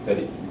revenue that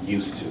it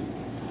used to.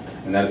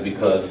 and that is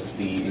because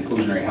the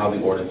inclusionary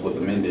housing ordinance was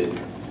amended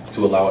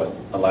to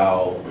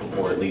allow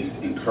or at least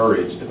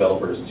encourage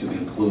developers to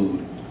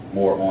include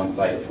more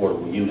on-site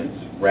affordable units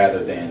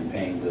rather than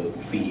paying the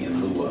fee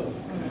in lieu of.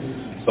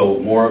 So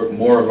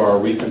more of our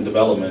recent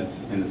developments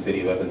in the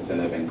city of Evanston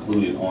have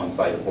included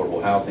on-site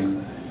affordable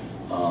housing,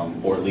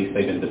 or at least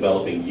they've been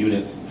developing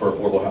units for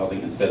affordable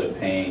housing instead of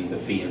paying the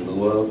fee in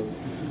lieu of.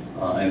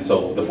 And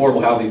so the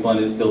Affordable Housing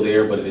Fund is still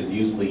there, but it is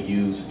usually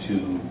used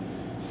to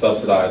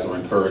subsidize or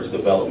encourage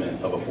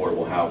development of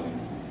affordable housing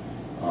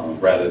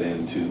rather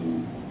than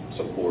to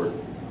support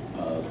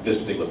this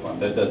particular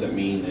fund. That doesn't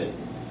mean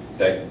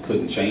that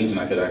couldn't change, and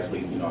I could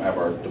actually, have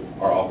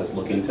our office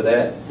look into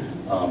that.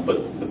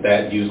 But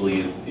that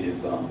usually is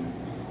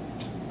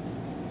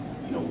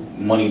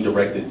money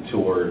directed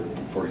toward,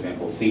 for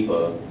example,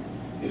 SEPA.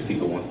 If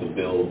SEPA wants to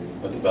build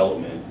a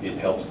development, it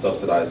helps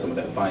subsidize some of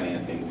that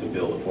financing to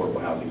build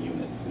affordable housing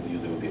units. Is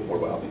usually what the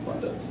Affordable Housing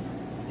Fund does.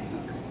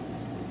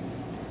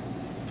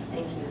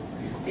 Thank you.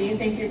 Do you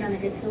think you're going to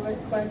get to it,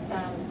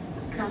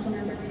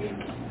 Councilmember Reed?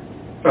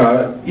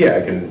 Yeah,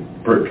 I can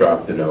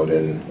drop the note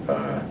in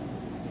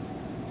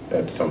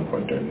at some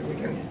point during the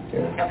weekend.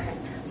 Yeah. Okay.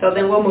 So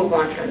then we'll move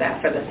on from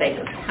that for the sake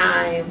of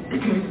time.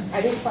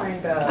 I did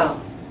find,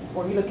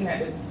 were you looking at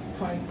the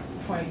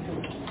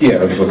 2022? Yeah,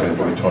 I was looking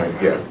for the 20,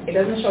 yeah. It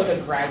doesn't show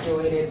the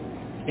graduated.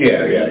 Yeah.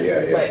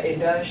 But it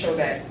does show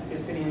that the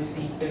city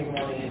received $3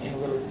 million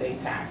in real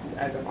estate tax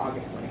as of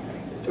August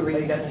 2022.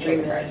 But it doesn't show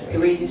the graduated.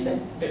 3, you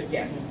said?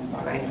 Yes.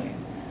 Right.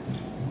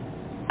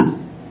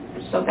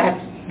 So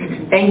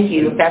thank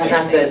you. That's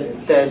not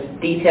the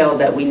detail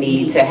that we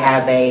need to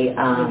have a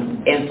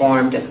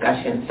informed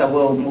discussion. So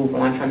we'll move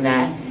on from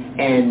that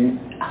and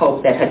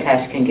hope that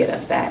Hitesh can get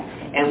us that.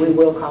 And we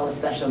will call a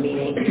special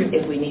meeting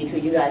if we need to.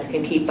 You guys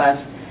can keep us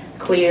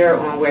clear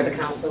on where the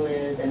council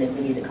is, and if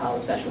we need to call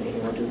a special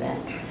meeting, we'll do that.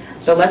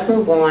 So let's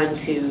move on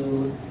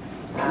to,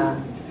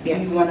 Do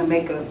you want to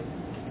make a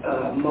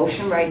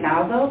motion right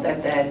now, though,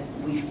 that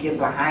we get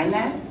behind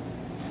that?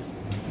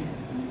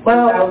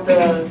 Well,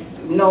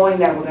 knowing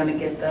that we're going to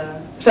get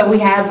the... So we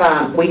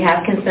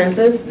have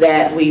consensus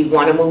that we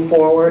want to move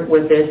forward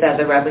with this as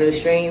a revenue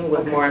stream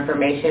with more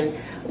information.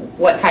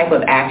 What type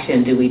of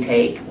action do we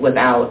take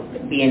without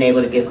being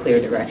able to give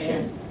clear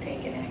direction?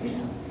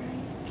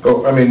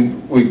 So, I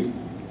mean,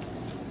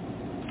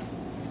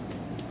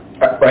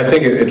 I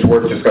think it's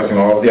worth discussing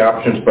all of the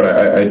options, but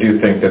I do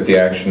think that the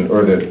action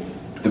or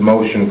the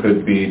motion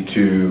could be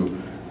to,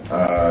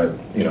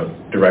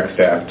 direct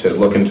staff to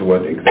look into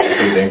what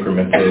exactly the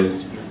increment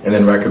is, and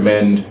then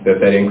recommend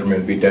that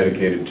increment be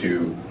dedicated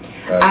to.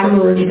 I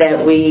move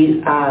that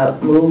we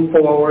move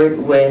forward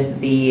with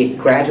the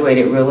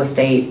graduated real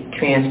estate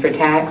transfer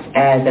tax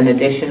as an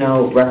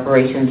additional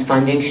reparations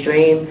funding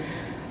stream.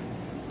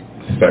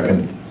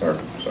 Second. Sorry.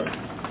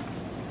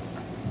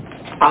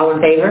 All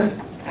in favor?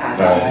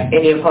 Aye.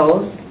 Any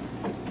opposed?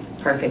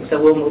 Perfect. So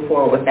we'll move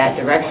forward with that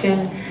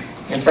direction,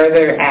 and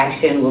further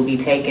action will be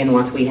taken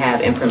once we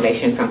have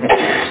information from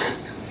Hitesh.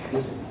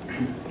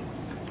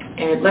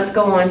 And let's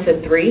go on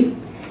to 3,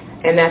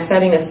 and that's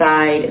setting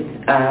aside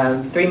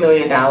 $3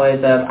 million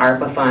of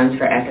ARPA funds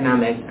for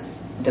economic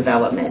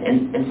development.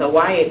 And so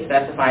why it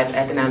specifies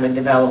economic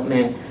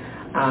development,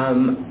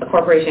 the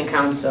Corporation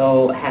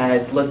Council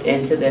has looked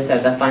into this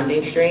as a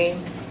funding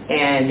stream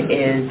and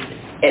is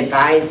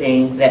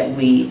advising that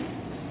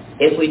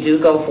if we do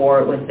go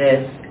forward with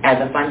this as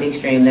a funding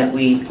stream, that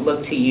we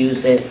look to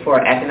use it for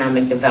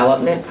economic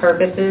development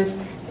purposes.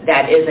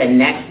 That is a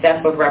next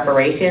step of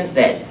reparations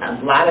that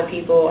a lot of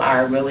people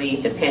are really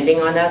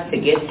depending on us to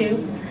get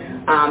to.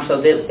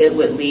 So that it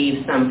would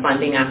leave some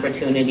funding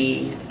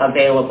opportunities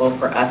available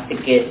for us to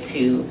get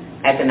to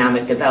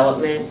economic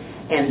development,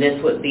 and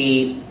this would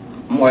be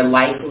more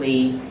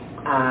likely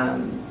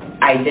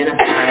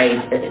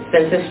identified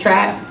census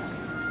tract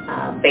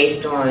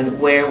based on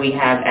where we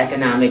have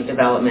economic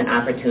development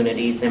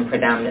opportunities in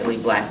predominantly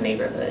black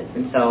neighborhoods.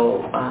 And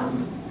so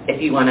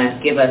if you want to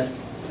give us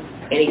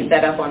any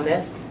setup on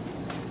this.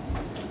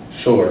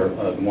 Sure.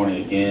 Good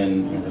morning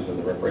again, members of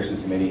the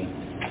Reparations Committee.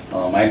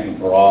 I actually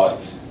brought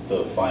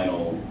the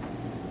final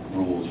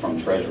rules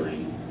from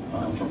Treasury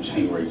from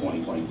January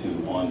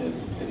 2022 on this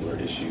particular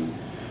issue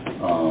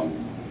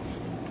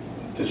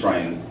to try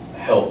and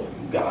help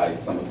guide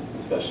some of this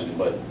discussion.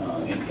 But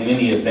in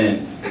any event,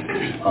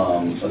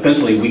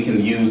 essentially we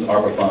can use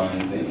ARPA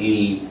funds in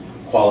any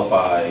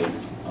qualified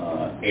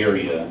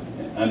area,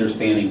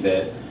 understanding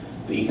that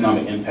the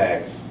economic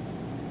impacts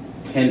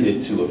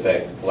tended to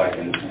affect black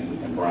and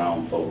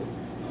brown folk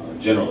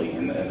generally,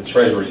 and the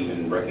Treasury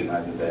even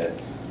recognizes that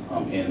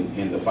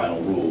in the final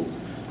rule.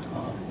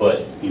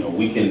 But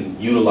we can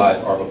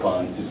utilize ARPA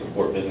funds to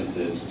support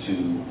businesses,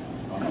 to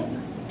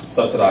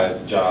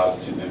subsidize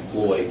jobs, to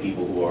employ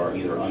people who are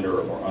either under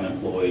or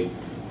unemployed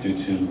due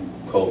to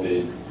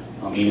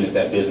COVID, even if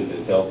that business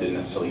itself didn't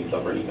necessarily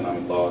suffer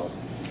economic loss.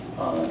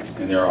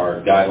 And there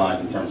are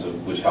guidelines in terms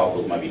of which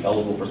households might be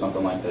eligible for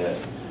something like that.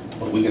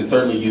 But we can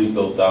certainly use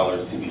those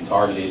dollars to be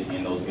targeted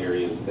in those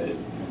areas that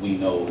we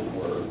know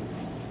were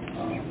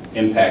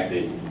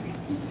impacted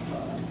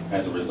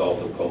as a result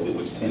of COVID,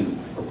 which tend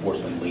to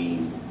proportionally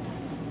lean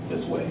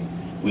this way.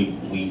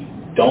 We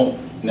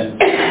don't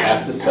necessarily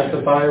have to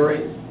specify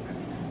rates.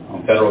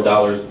 Federal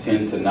dollars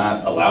tend to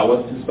not allow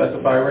us to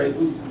specify rates,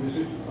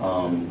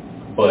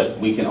 but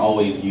we can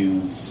always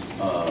use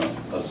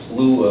a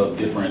slew of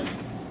different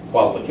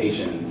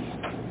qualifications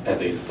as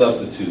a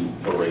substitute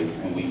for rates,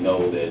 and we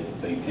know that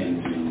they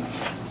tend to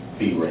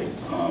be rates.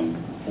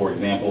 For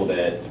example,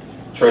 that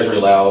Treasury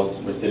allows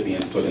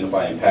recipients to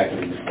identify impacted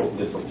and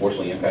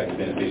disproportionately impacted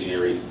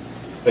beneficiaries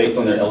based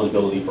on their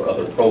eligibility for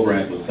other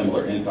programs with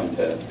similar income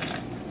tests.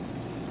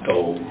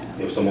 So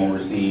if someone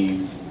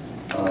receives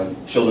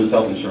Children's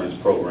Health Insurance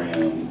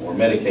Program or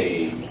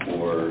Medicaid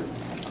or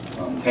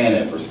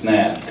TANF or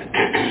SNAP,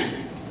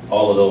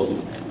 all of those,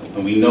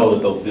 and we know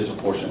that those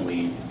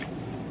disproportionately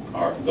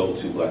go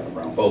to Black and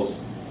brown folks,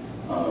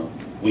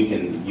 we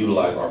can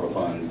utilize ARPA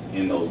funds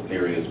in those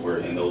areas where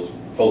in those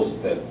folks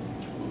that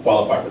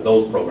qualify for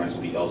those programs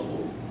will be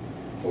eligible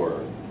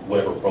for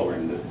whatever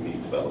program this committee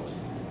develops.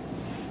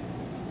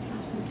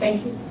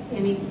 Thank you.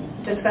 Any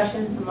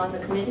discussions among the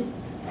committee?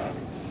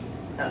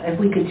 If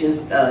we could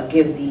just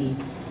give the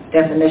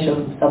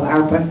definition of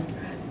ARPA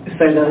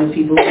for those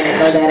people who don't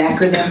know that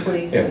acronym,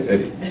 please. Yeah,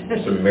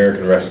 it's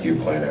American Rescue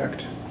Plan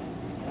Act.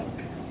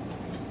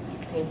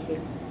 Thank you.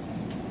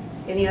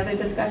 Any other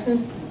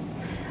discussions?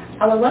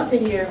 I would love to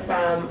hear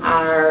from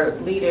our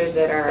leaders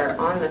that are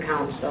on the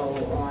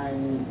council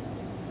on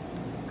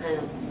kind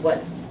of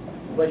what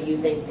do you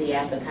think the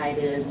appetite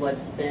is, what's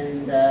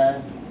been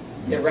the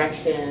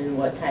direction,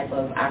 what type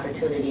of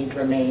opportunities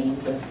remain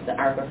with the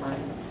ARPA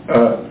funds?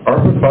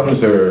 ARPA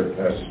funds are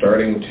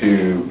starting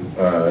to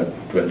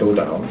dwindle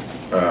down.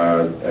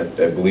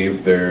 I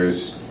believe there's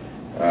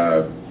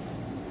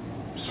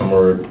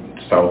somewhere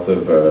south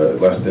of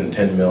less than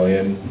 10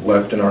 million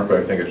left in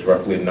ARPA. I think it's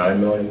roughly 9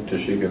 million.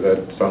 Tashik, does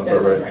that sound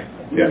about right?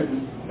 Yeah.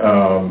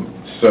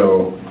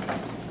 So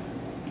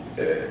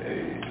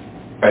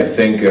I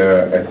think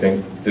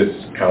this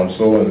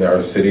council and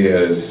our city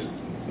has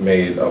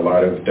made a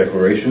lot of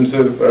declarations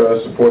of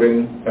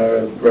supporting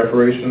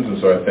reparations, and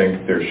so I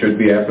think there should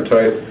be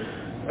appetite.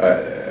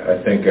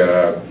 I think,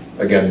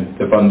 again,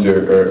 the funds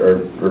are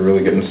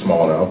really getting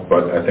small now,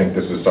 but I think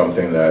this is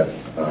something that,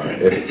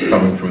 if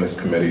coming from this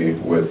committee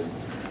with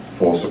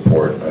full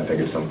support, I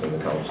think it's something the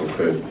council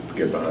could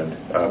get behind.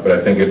 But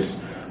I think it's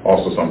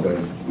also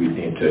something we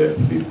need to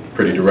be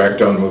pretty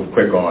direct on, move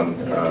quick on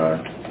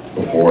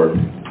before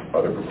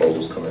other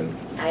proposals come in.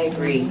 I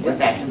agree with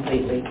that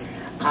completely.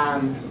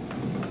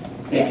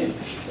 Yes.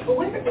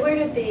 Where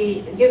did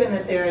given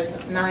that there is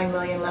 $9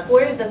 million left,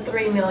 where did the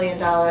 $3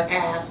 million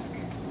ask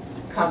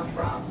come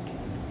from?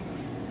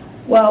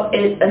 Well,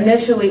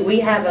 initially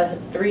we have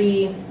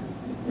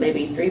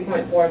maybe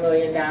 $3.4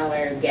 million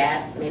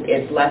gap. Maybe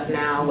it's less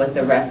now with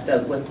the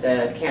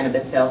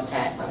cannabis sales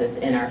tax that's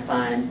in our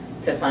fund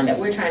to fund it.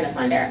 We're trying to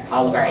fund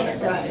all of our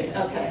ancestors.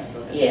 Right. Okay.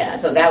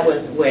 Yeah. So that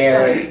was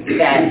where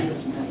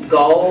that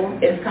goal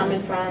is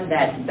coming from.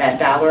 That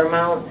dollar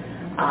amount.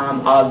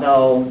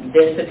 Although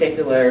this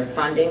particular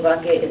funding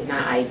bucket is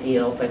not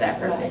ideal for that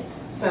purpose. Right.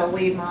 So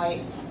we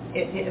might,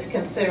 if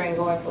considering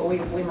going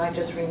forward, we might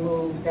just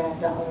remove that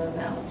dollar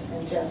amount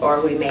and just. Or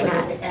we may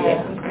not.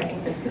 Yes,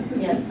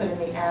 put in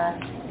the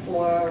ad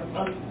for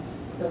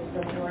the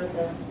more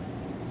the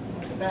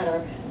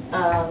better.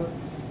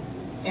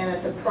 And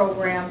if the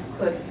programs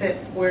could fit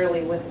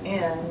squarely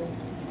within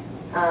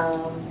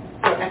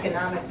the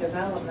economic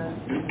development,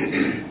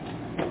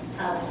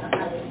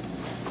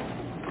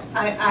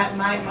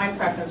 my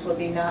preference would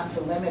be not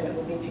to limit it,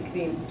 would be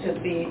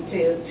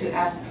to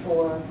ask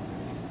for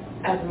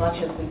as much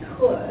as we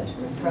could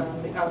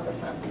from the ARPA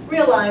fund,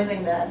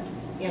 realizing that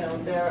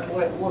there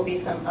will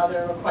be some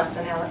other requests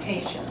and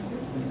allocations,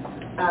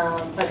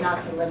 but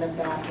not to limit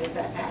that with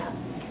that ask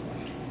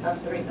of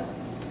 $3 million.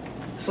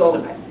 So, go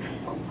ahead.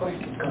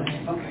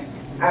 Okay.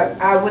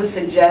 I would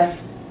suggest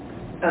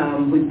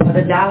we put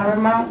a dollar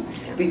amount,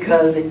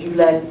 because if you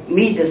let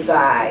me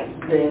decide,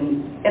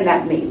 then, and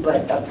not me,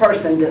 but a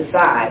person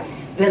decide,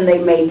 then they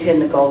may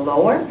tend to go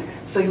lower.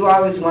 So you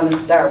always want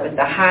to start with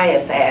the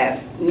highest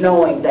ask,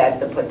 knowing that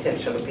the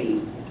potential to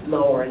be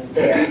lower is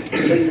there. So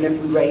even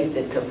if we raised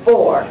it to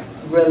 4,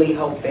 really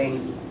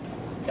hoping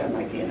there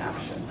might be an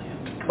option.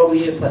 But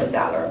we should put a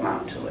dollar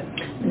amount to it.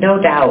 No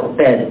doubt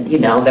that,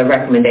 the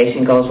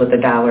recommendation goes with the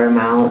dollar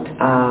amount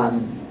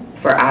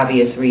for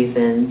obvious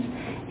reasons.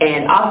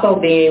 And also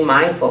being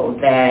mindful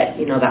that,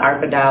 the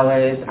ARPA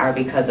dollars are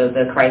because of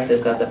the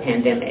crisis of the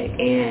pandemic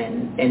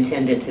and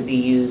intended to be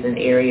used in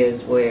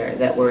areas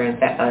that were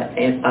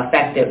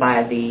affected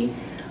by the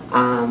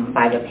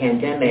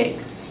pandemic.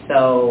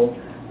 So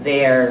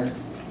there,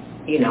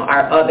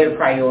 are other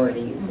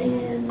priorities.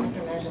 And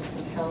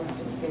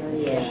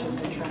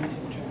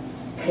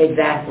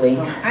exactly.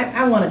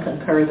 I want to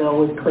concur,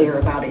 though, with Claire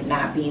about it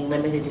not being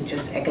limited to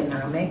just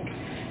economic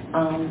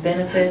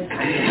benefits.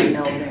 I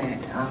know that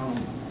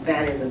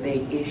that is a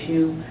big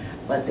issue,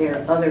 but there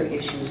are other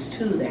issues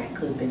too that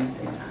could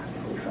benefit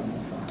obviously from the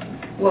fund.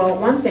 Well,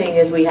 one thing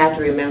is we have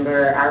to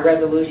remember our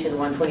resolution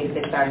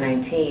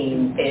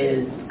 126-19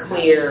 is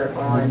clear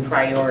on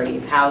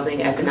priorities,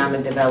 housing,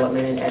 economic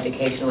development, and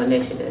educational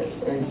initiatives.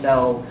 And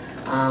so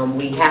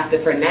we have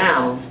to, for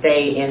now,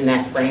 stay in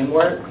that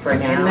framework for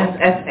now.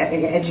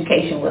 And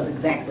education was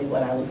exactly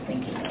what I was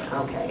thinking of.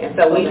 Okay, and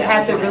so we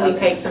have to really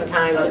take some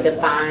time to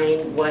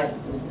define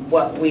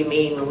what we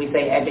mean when we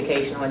say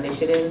educational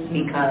initiatives,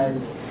 because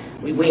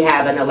we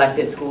have an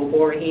elected school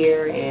board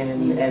here,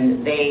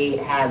 and they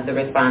have the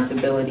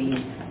responsibility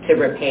to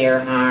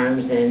repair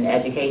harms in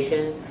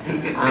education.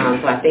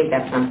 So I think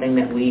that's something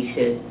that we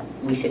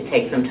should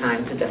take some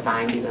time to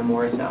define even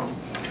more so.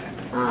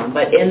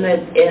 But in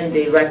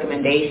the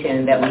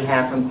recommendation that we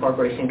have from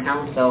Corporation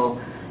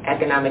Counsel,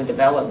 economic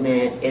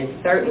development is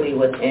certainly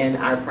within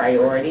our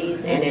priorities,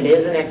 and it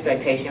is an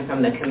expectation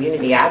from the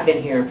community. I've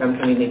been hearing from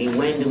community,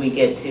 when do we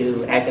get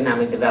to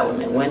economic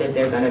development? When is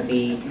there going to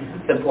be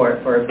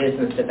support for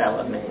business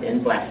development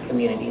in Black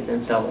communities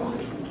and so on?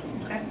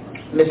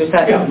 Mr.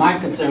 Sutton? Yeah, my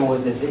concern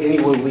was, is there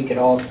any way we could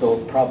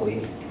also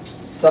probably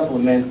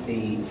supplement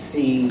the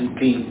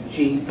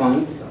CBG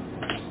funds?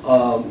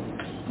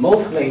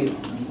 Mostly,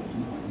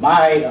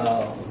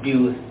 my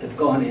view is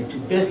going into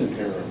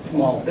businesses,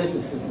 small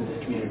businesses in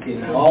this community,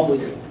 and I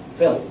always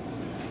felt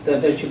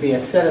that there should be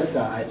a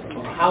set-aside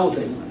for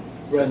housing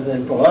rather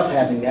than for us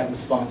having that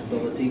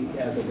responsibility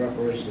as a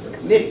reparations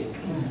committee.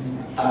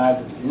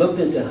 I've looked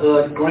into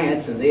HUD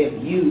grants, and they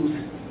have used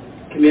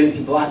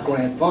community block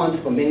grant funds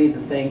for many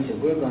of the things that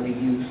we're going to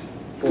use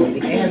for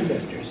the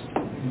ancestors.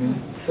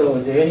 So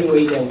is there any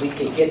way that we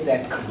could get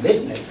that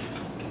commitment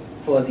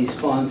for these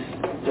funds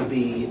to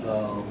be,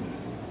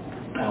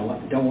 I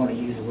don't want to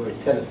use the word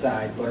set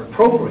aside, but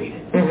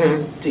appropriated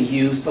to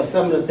use for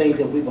some of the things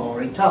that we've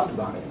already talked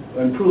about,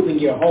 improving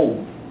your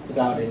home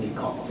without any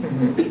cost,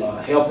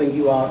 helping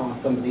you out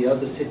on some of the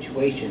other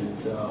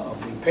situations of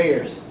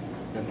repairs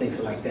and things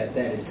like that.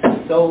 That is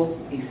so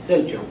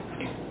essential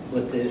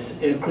with this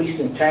increase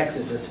in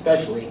taxes,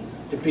 especially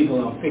to people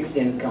on fixed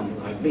income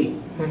like me.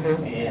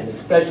 And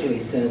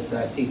especially since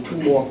I see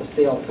 2 more for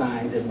sale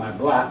signs in my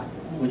block,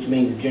 which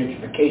means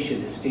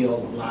gentrification is still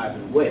alive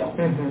and well.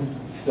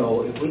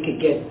 So if we could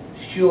get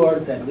sure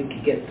that we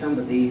could get some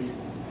of these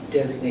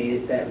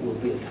designated, that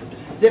would be a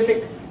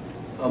specific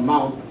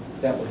amount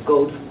that would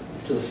go to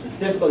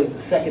specifically the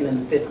 2nd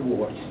and the 5th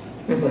wards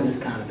for this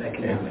kind of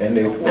economic.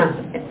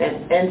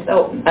 And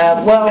so,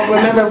 well,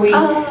 remember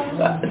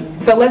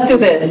so let's do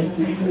this.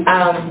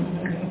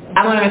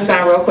 I want to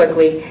respond real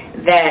quickly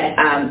that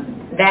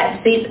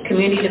that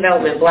community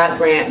development block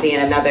grant being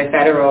another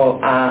federal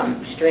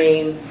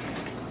stream,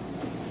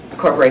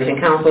 Corporation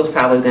Counsel is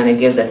probably going to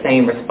give the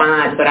same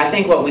response, but I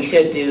think what we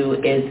should do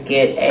is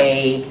get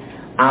a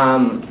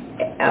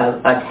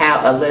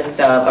list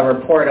of a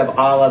report of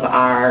all of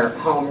our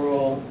home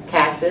rule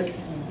taxes,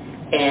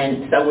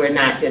 and so we're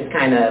not just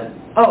kind of,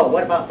 oh,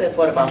 what about this,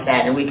 what about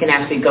that, and we can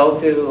actually go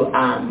through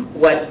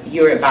what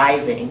you're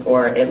advising,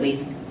 or at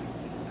least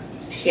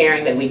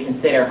sharing that we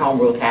consider home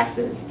rule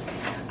taxes,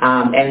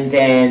 and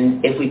then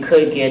if we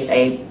could get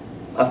a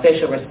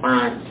official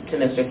response to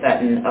Mr.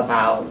 Sutton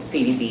about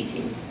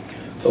CDBG.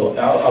 So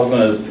I was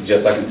going to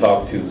suggest I can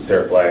talk to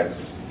Sarah Flax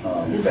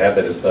to have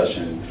that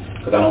discussion,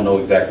 because I don't know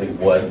exactly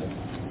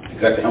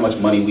how much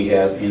money we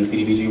have in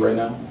CDBG right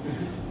now.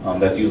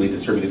 That's usually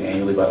distributed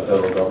annually by the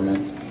federal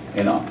government.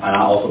 And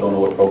I also don't know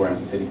what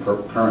programs the city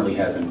currently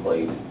has in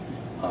place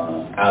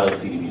out of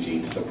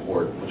CDBG to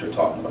support what you're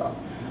talking about.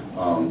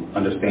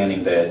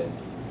 Understanding that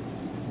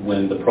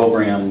when the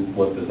program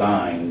was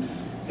designed,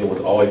 it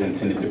was always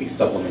intended to be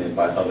supplemented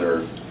by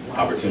other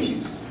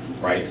opportunities.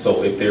 Right,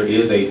 so if there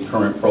is a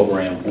current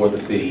program for the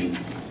city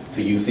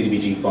to use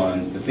CDBG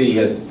funds, the city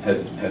has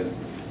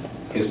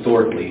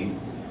historically,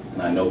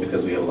 and I know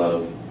because we have a lot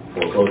of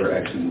foreclosure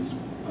actions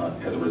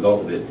as a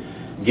result of it,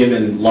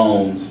 given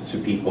loans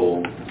to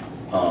people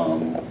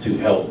to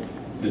help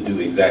to do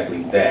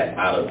exactly that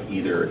out of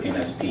either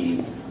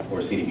NSP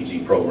or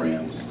CDBG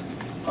programs,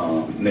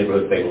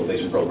 neighborhood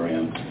stabilization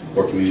programs,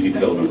 or community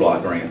development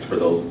block grants for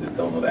those that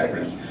don't know the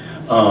acronyms.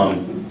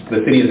 The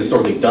city has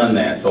historically done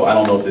that, so I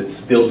don't know if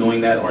it's still doing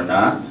that or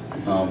not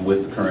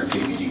with current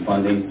CDBG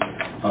funding.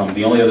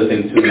 The only other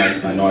thing, too,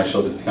 and I know I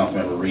showed this to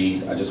Councilmember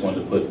Reed, I just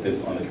wanted to put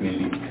this on the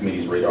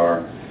committee's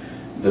radar.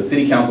 The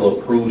City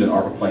Council approved an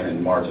ARPA plan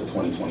in March of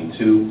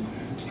 2022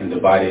 and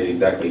divided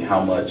exactly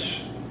how much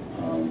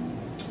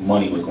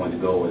money was going to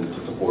go in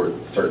to support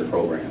certain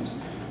programs.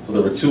 So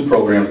there were 2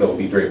 programs that would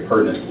be very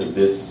pertinent to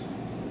this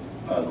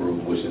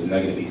group, which is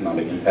negative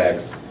economic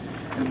impacts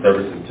and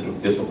services to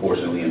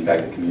disproportionately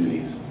impacted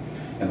communities.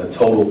 And the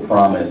total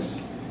promise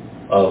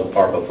of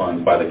ARPA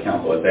funds by the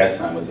council at that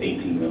time was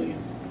 $18 million.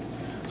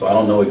 So I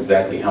don't know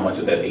exactly how much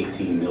of that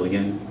 $18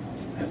 million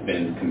has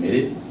been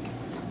committed,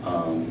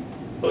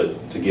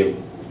 but to give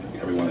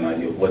everyone an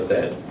idea of what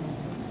that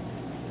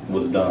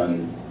was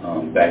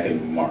done back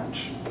in March.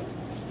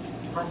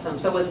 Awesome.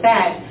 So with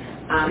that,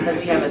 because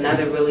we have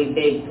another really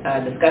big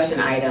discussion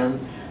item,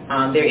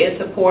 there is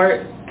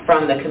support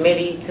from the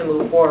committee to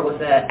move forward with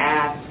the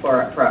ask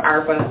for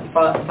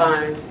ARPA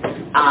funds.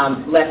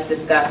 Let's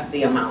discuss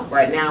the amount.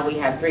 Right now we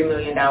have $3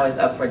 million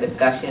up for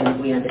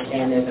discussion. We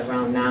understand there's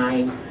around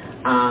 9.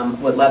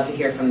 Would love to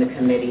hear from the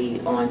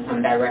committee on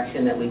some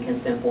direction that we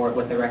can send forward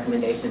with a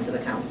recommendation to the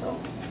council.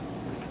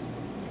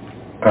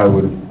 I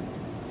would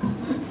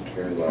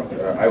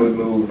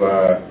move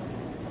that,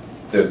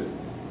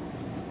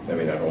 I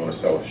mean, I don't want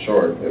to sell it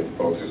short if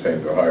folks are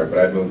saying go higher, but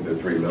I'd move the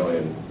 $3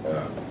 million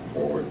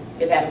forward.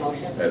 Is that a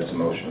motion? That's a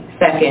motion.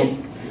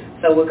 Second.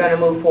 So we're going to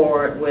move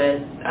forward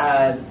with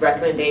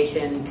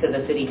recommendation to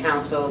the City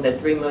Council that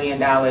 $3 million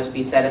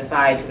be set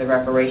aside to the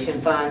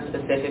reparation fund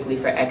specifically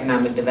for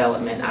economic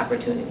development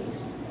opportunities.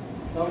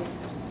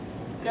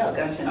 Yeah, we're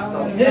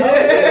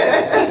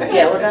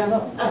going to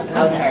vote.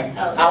 Okay.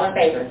 All in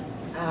favor?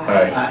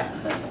 Aye.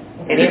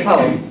 Any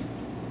opposed?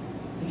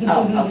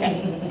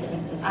 Okay.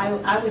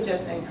 I would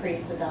just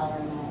increase the dollar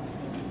amount.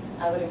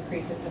 I would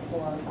increase it to 4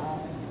 or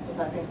 5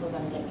 because I think we're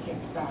going to get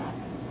kicked back.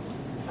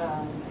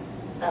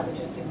 That would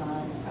just be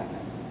mine.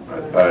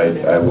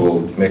 I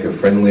will make a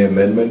friendly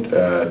amendment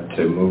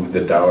to move the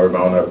dollar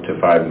amount up to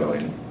 $5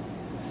 million.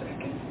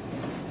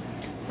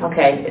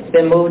 Okay, it's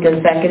been moved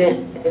and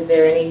seconded. Is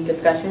there any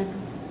discussion?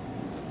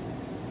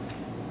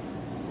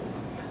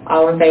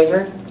 All in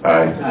favor?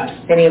 Aye.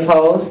 Any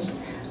opposed?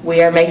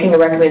 We are making a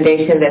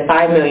recommendation that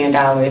 $5 million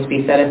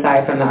be set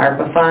aside from the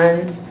ARPA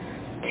funds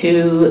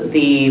to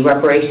the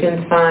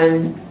reparations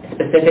fund,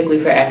 specifically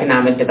for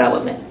economic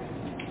development.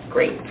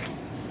 Great.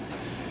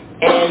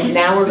 And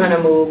now we're going to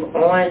move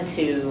on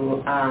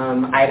to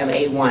item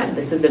A1.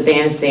 This is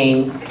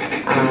advancing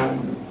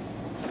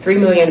 $3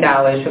 million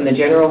from the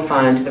general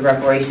fund to the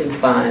reparations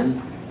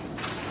fund,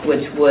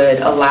 which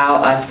would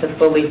allow us to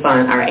fully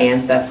fund our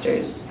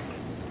ancestors.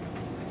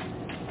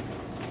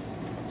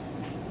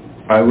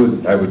 I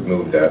would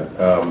move that.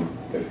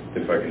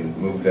 If I can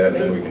move that,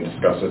 then we can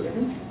discuss it.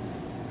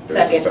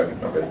 Second.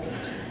 Okay.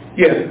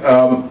 Yeah.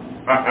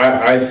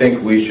 I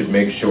think we should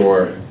make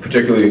sure,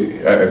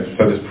 particularly, I've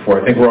said this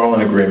before, I think we're all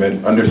in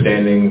agreement,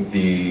 understanding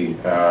the,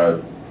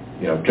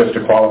 just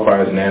to qualify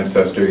as an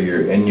ancestor,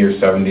 you're in your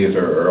 70s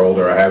or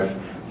older. I have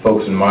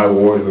folks in my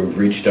ward who have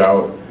reached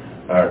out,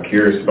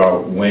 curious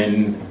about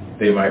when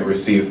they might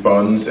receive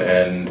funds,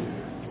 and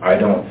I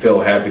don't feel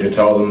happy to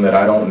tell them that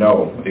I don't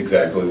know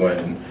exactly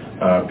when,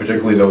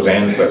 particularly those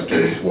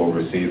ancestors will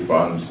receive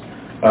funds.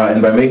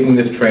 And by making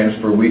this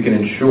transfer, we can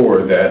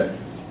ensure that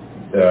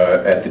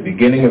at the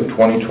beginning of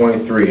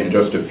 2023, in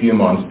just a few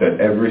months, that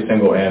every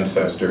single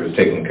ancestor is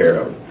taken care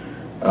of.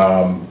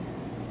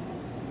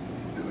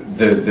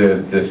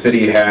 The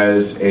city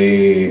has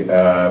a,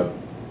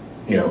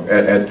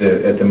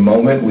 at the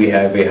moment we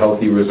have a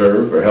healthy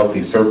reserve or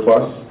healthy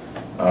surplus,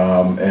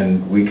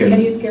 and we can.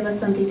 Can you give us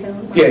some details?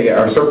 Yeah.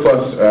 Our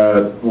surplus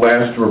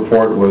last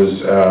report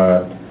was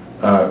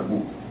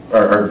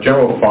our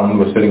general fund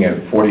was sitting at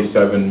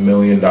 $47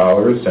 million,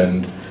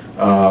 and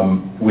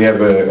we have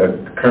a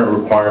current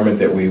requirement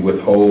that we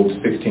withhold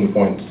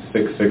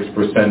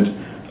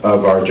 16.66%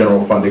 of our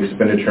general fund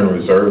expenditure and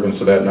reserve, and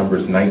so that number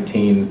is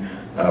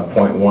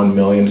 $19.1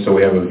 million. So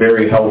we have a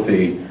very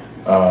healthy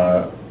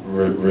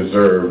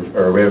reserve,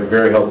 or we have a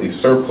very healthy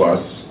surplus.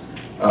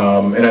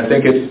 And I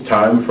think it's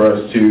time for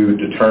us to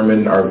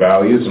determine our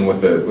values, and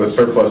with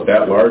surplus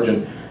that large,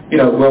 and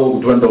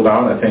we'll dwindle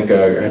down. I think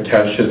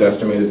Tesh has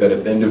estimated that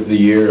at the end of the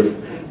year,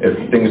 if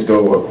things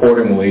go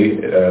accordingly,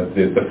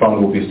 the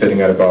fund will be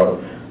sitting at about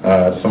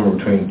somewhere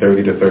between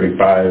 30 to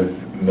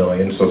 35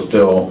 million, so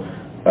still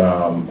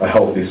a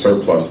healthy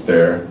surplus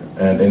there.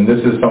 And this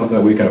is something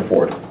that we can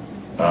afford.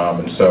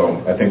 And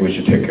so I think we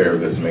should take care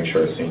of this and make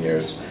sure our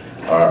seniors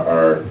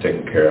are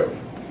taken care of.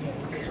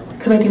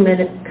 Committee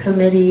member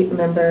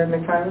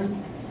McFarland?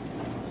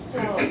 So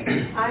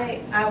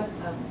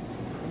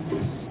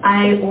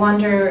I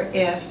wonder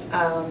if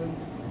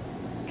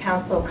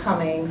Council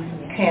Cummings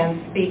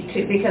can speak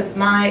to, because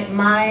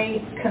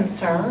my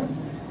concern,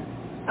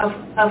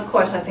 of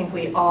course, I think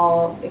we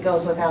all, it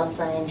goes without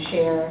saying,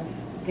 share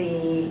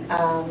the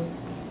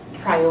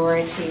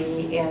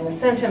priority and the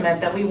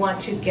sentiment that we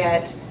want to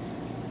get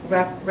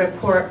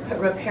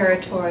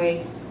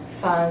reparatory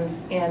funds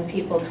in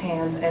people's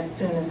hands as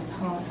soon as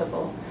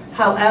possible.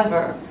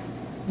 However,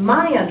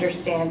 my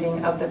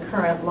understanding of the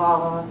current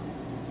law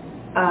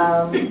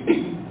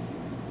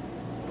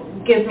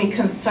gives me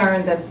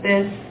concern that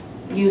this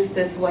use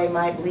this way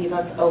might leave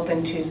us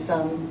open to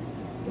some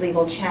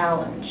legal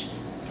challenge.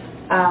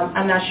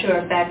 I'm not sure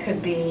if that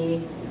could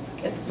be,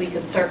 if we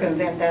could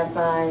circumvent that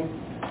by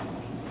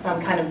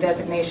some kind of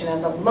designation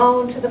as a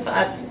loan to the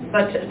fund.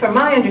 But from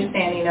my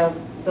understanding of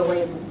the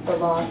way the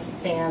law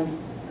stands,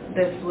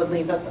 this would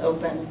leave us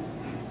open.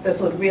 This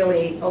would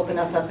really open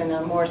us up in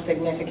a more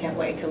significant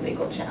way to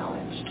legal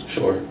challenge.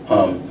 Sure.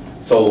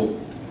 So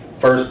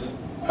first,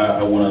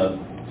 I want to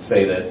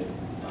say that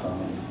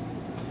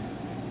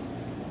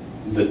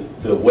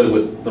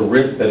the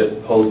risk that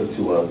it poses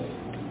to us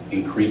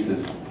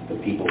increases the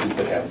people who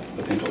could have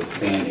potential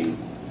standing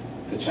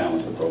to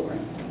challenge the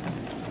program.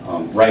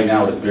 Right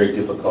now, it's very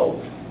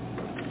difficult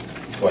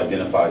to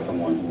identify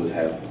someone who would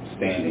have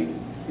standing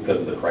because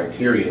of the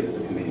criteria that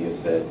the committee has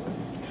set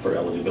for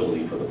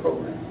eligibility for the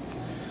program.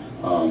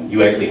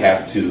 You actually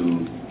have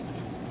to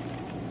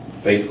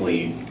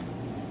basically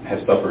have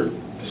suffered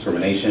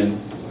discrimination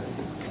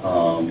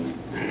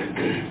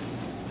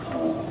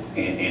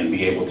and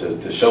be able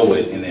to show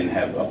it, and then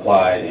have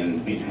applied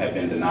and have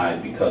been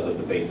denied because of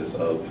the basis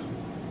of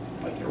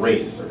like your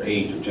race or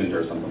age or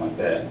gender or something like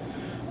that.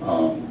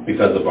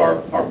 Because of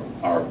our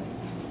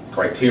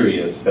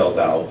criteria spelled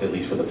out, at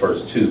least for the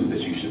first two, that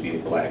you should be a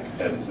black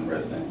Evanston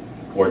resident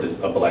or just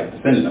a black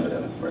descendant of an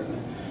Evanston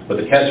resident. But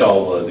the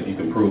catch-all was if you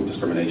can prove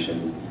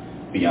discrimination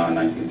beyond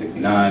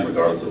 1969,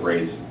 regardless of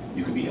race,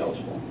 you could be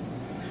eligible.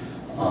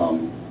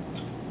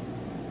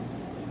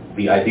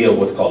 The idea of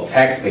what's called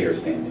taxpayer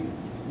standing,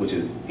 which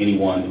is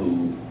anyone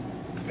who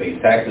pays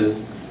taxes,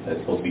 that's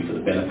supposed to be for the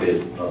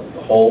benefit of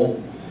the whole.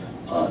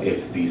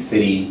 If the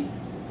city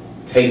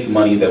takes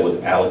money that was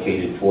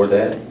allocated for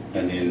that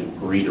and then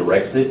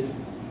redirects it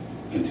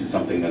into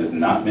something that is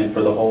not meant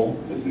for the whole,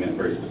 it's meant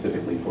very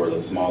specifically for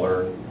the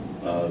smaller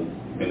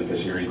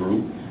beneficiary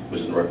group,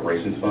 which is the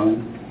reparations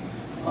fund,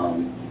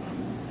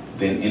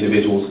 then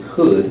individuals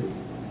could,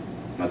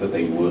 not that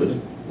they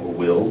would or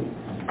will,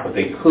 but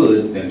they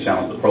could then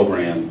challenge the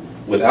program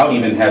without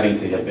even having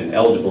to have been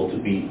eligible to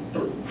be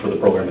for the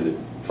program in the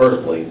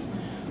first place.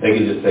 They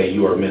can just say,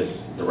 you are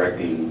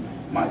misdirecting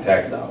my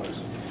tax dollars.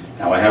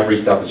 Now, I have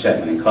reached out to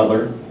Chapman and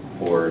Cutler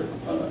for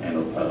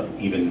an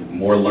even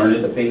more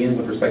learned opinion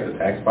with respect to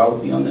tax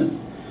policy on this.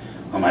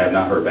 I have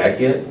not heard back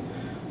yet,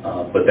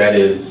 but that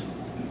is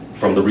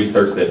from the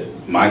research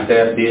that my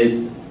staff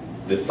did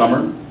this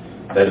summer.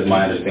 That is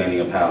my understanding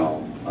of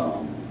how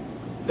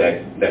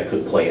that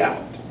could play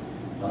out.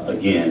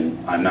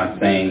 Again, I'm not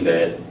saying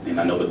that, and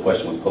I know the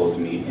question was posed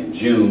to me in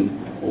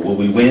June, well, will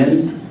we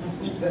win?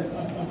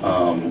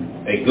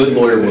 A good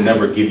lawyer will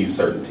never give you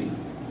certainty.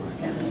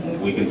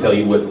 We can tell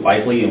you what's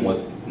likely and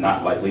what's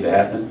not likely to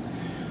happen.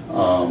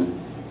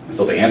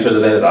 So the answer to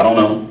that is I don't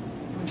know.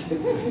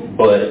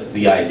 But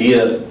the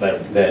idea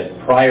that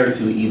prior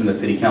to even the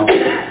city council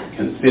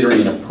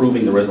considering and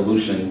approving the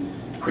resolution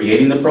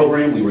creating the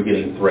program, we were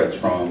getting threats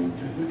from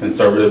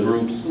conservative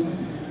groups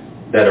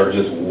that are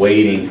just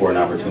waiting for an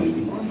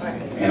opportunity.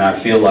 And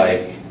I feel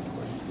like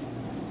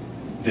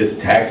this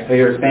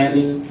taxpayer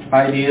standing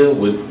idea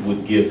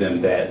would give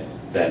them that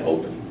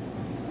opening.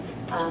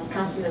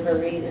 Councilmember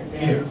Reed and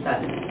then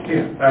Sutton.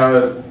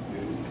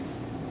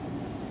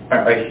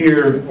 I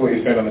hear what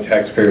you're saying on the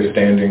taxpayer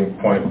standing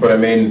point, but I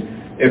mean,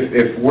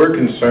 if we're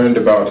concerned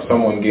about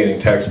someone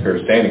gaining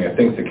taxpayer standing, I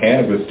think the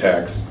cannabis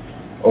tax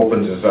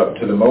opens us up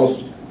to the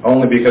most,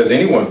 only because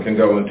anyone can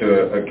go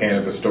into a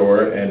cannabis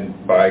store and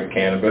buy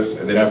cannabis.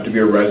 They don't have to be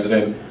a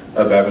resident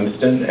of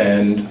Evanston,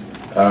 and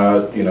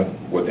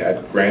would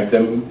that grant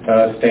them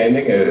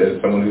standing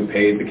as someone who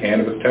paid the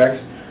cannabis tax?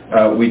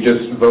 We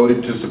just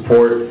voted to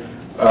support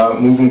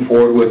moving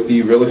forward with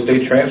the real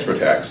estate transfer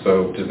tax.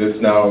 So does this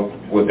now,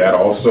 would that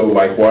also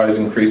likewise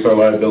increase our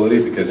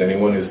liability because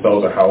anyone who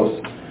sells a house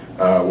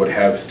would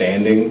have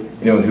standing,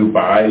 and who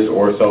buys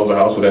or sells a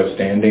house would have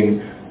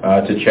standing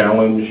to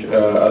challenge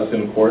us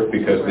in court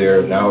because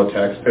they're now a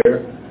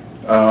taxpayer?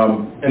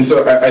 And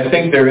so I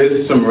think there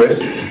is some risk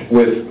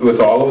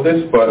with all of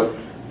this, but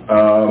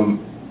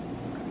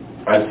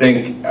I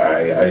think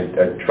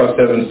I trust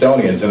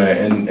Evanstonians,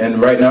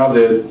 and right now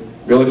the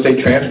real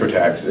estate transfer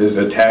tax is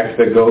a tax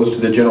that goes to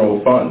the general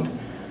fund.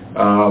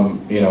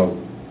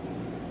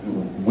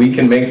 We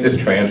can make this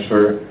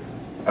transfer,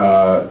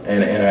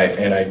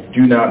 and I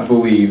do not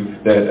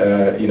believe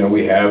that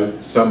we have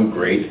some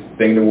great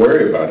thing to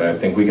worry about. I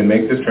think we can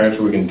make this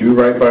transfer. We can do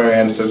right by our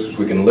ancestors.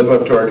 We can live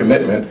up to our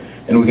commitment,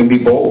 and we can be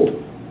bold.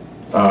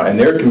 And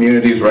there are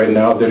communities right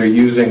now that are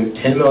using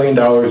 $10 million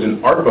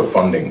in ARPA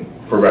funding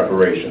for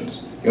reparations.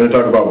 You want to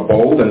talk about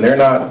bold, and they're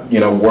not,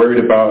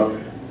 worried about.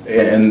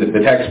 And the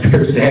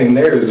taxpayer standing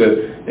there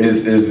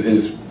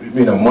is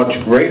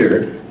much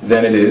greater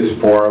than it is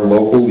for our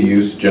local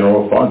use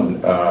general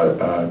fund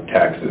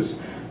taxes.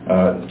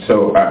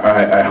 So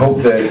I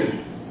hope that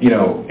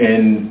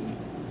in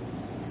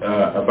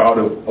a bout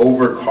of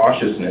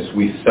overcautiousness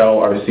we sell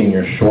our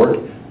seniors short,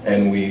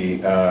 and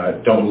we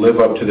don't live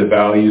up to the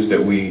values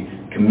that we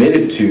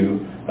committed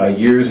to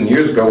years and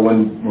years ago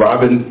when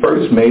Robin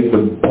first made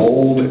the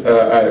bold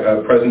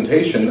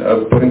presentation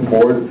of putting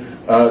forward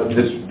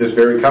this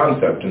very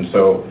concept. And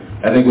so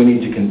I think we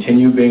need to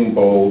continue being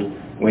bold.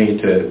 We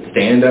need to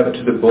stand up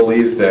to the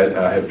bullies that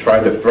have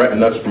tried to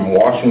threaten us from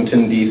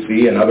Washington,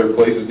 D.C. and other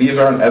places. These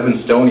aren't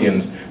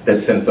Evanstonians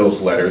that sent those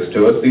letters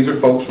to us. These are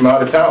folks from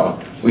out of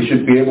town. We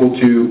should be able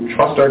to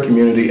trust our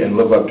community and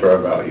live up to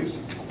our values.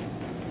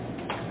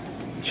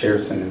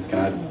 Chair Simmons, can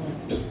I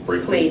just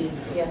briefly? Please.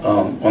 Yes.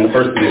 On the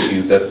first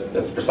issue,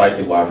 that's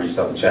precisely why I reached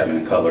out to Chapman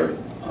and Cutler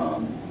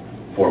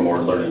for a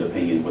more learned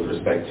opinion with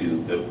respect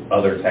to the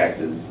other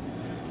taxes,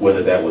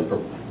 whether that would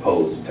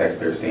propose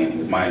taxpayer standing.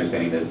 It's my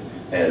understanding that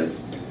as,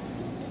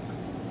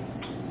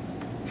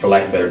 for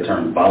lack of a better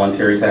term,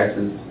 voluntary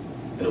taxes,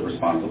 the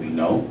response will be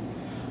no.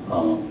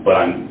 But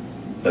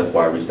that's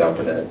why I reached out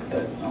for that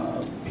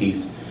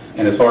piece.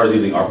 And as far as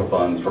using ARPA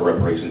funds for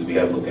reparations, we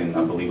have looked in,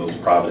 I believe it was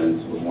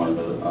Providence was one of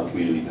the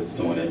communities that's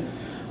doing it.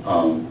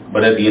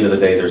 But at the end of the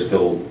day, they're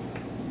still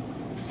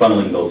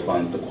funneling those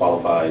funds to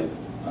qualified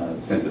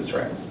census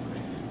tracts,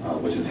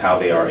 which is how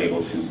they are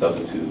able to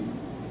substitute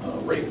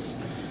rates.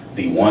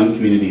 The one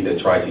community that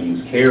tried to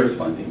use CARES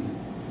funding,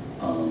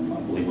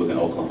 I believe was in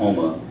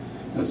Oklahoma,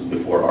 this was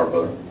before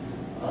ARPA,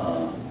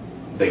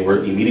 they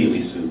were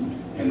immediately sued,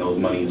 and those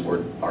monies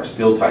are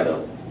still tied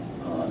up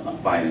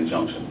by an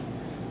injunction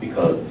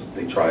because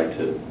they tried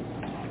to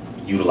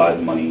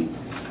utilize money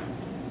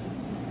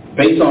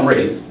based on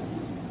race.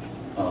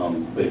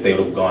 If they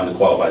would have gone to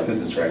qualified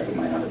census tracts, it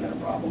might not have been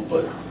a problem.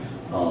 But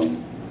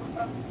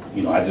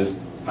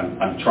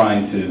I'm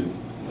trying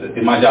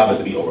to. My job is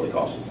to be overly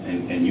cautious,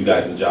 and you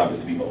guys' job is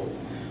to be bold.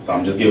 So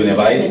I'm just giving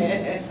advice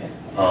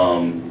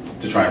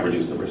to try and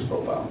reduce the risk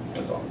profile.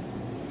 That's all.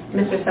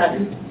 Mr.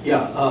 Sutton?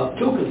 Yeah,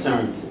 two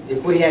concerns.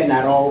 If we had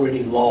not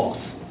already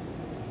lost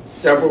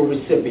several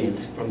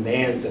recipients from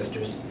their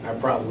ancestors, I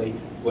probably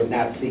would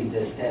not see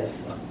this as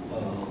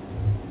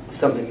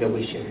something that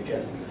we should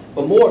address.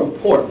 But more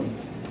important,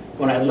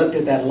 when I looked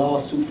at that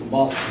lawsuit from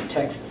Austin,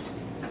 Texas,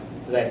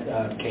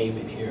 that came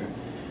in here,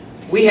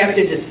 we have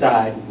to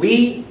decide,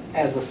 we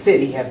as a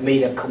city have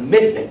made a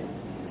commitment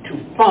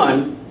to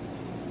fund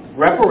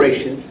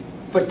reparations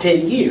for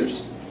 10 years.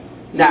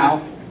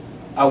 Now,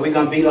 are we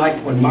going to be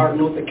like when Martin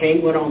Luther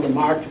King went on the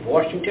March of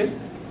Washington?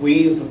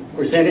 We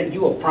presented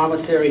you a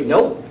promissory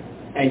note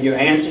and your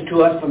answer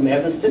to us from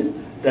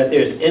Evanston that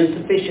there's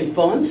insufficient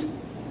funds.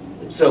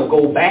 So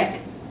go back,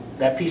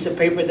 that piece of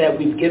paper that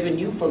we've given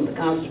you from the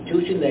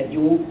Constitution that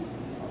you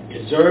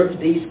deserve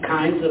these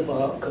kinds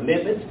of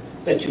commitments,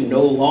 that you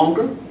no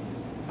longer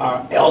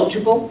are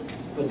eligible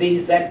for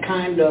that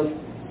kind of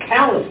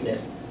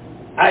callousness.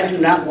 I do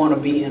not want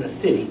to be in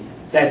a city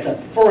that's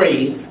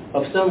afraid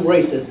of some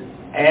racist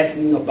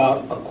asking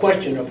about a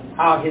question of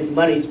how his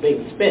money is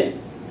being spent.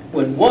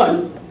 When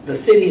one,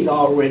 the city's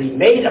already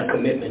made a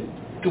commitment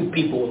to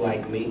people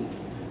like me,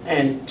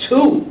 and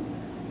two,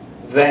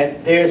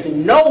 that there's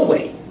no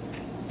way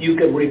you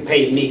can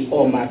repay me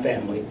or my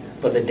family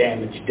for the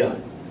damage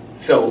done.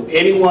 So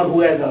anyone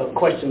who has a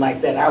question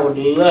like that, I would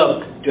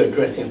love to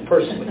address him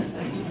personally.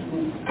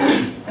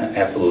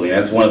 Absolutely.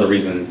 That's one of the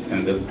reasons,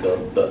 and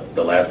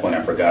the last point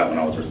I forgot when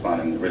I was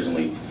responding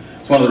originally,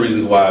 it's one of the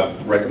reasons why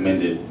I've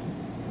recommended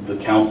the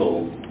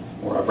council,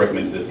 or I've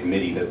recommended this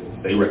committee that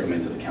they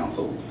recommend to the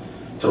council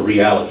to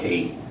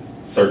reallocate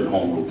certain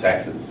home rule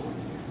taxes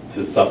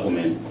to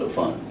supplement the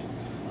fund.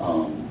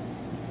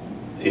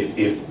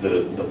 If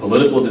the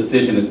political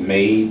decision is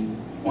made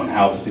on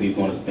how the city is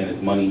going to spend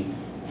its money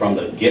from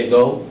the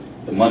get-go,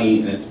 the money,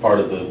 and it's part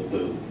of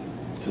the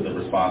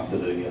response to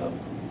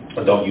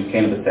the adult use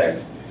cannabis tax,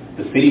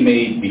 the city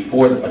made,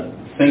 before a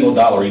single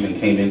dollar even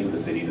came into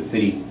the city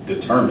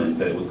determined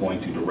that it was going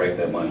to direct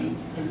that money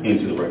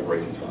into the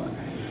reparations fund.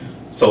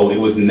 So it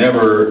was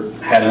never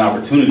had an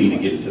opportunity to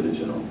get into the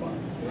general fund.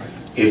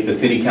 If the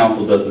city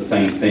council does the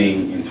same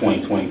thing in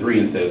 2023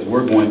 and says,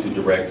 we're going to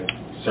direct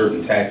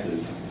certain taxes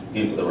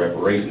into the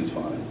reparations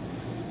fund,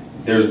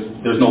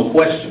 there's no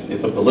question.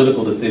 It's a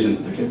political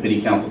decision that the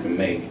city council can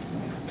make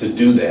to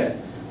do that.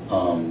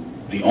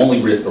 The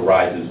only risk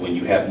arises when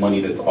you have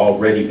money that's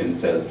already been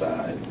set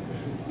aside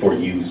for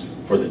use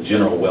for the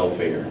general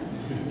welfare,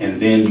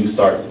 and then you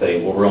start to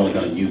say, well, we're only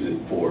going to use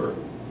it for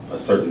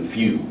a certain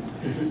few.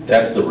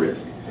 That's the risk.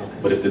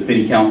 But if the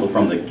city council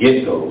from the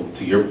get-go,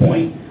 to your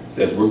point,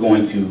 says we're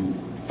going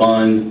to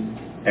fund,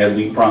 as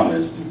we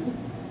promised,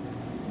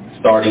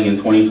 starting in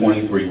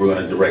 2023, we're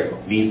going to direct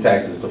these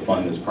taxes to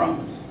fund this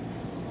promise,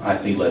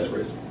 I see less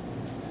risk.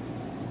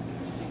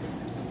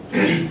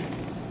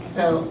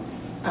 So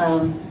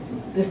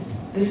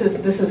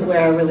this is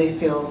where I really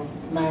feel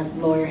my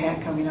lawyer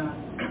hat coming on.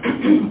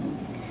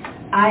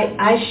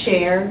 I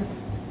share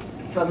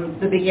from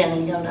the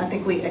beginning, and I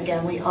think we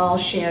all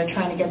share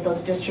trying to get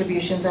those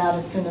distributions out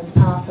as soon as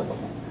possible.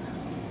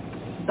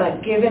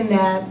 But given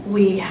that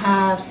we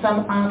have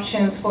some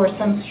options for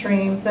some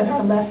streams that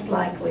are less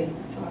likely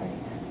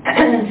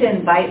to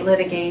invite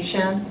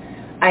litigation,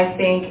 I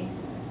think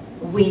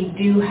we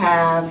do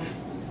have,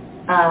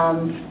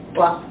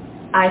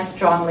 I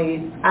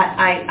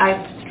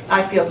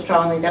feel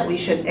strongly that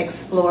we should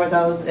explore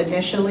those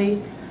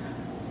initially.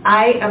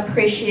 I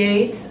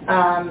appreciate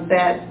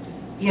that,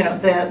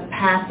 the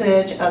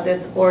passage of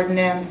this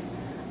ordinance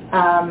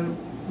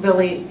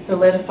really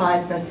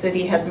solidifies the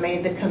city has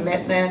made the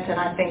commitment, and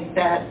I think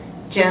that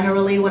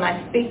generally when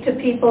I speak to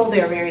people,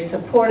 they're very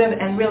supportive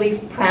and really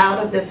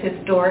proud of this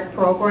historic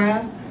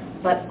program,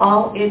 but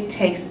all it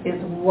takes is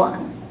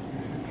one.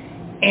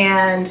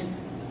 And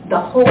the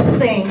whole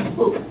thing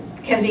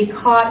can be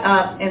caught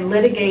up in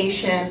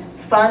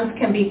litigation, funds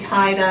can be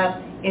tied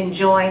up in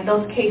joint,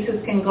 those cases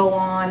can go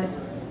on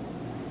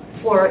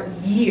for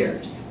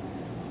years,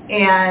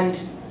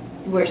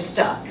 and we're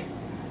stuck.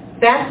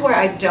 That's where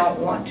I don't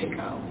want to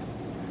go.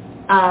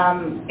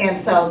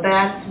 And so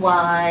that's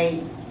why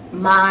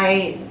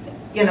my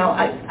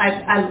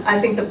I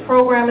think the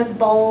program is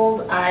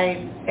bold.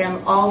 I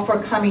am all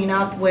for coming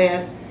up with,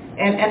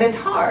 and it's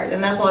hard,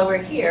 and that's why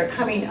we're here,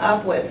 coming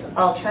up with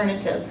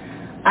alternatives.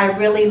 I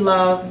really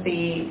love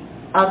the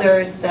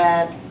others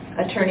that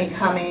Attorney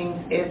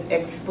Cummings is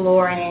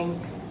exploring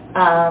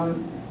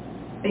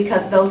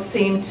because those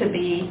seem to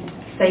be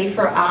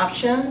safer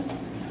options,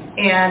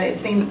 and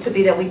it seems to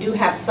be that we do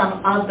have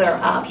some other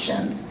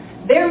options.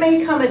 There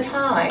may come a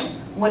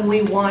time when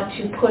we want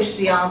to push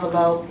the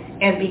envelope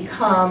and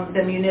become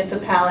the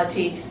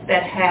municipality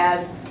that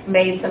has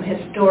made some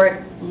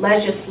historic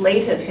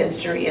legislative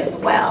history as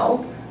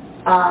well,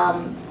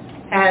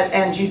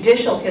 and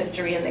judicial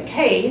history in the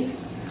case.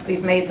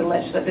 We've made the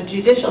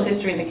judicial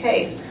history in the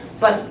case,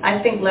 but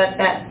I think let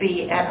that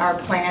be at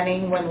our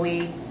planning when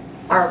we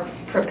are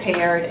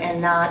prepared and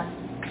not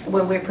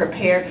when we're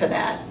prepared for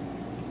that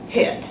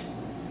hit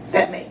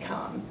that may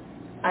come.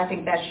 I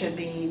think that should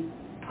be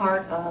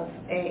part of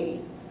a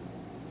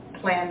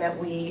plan that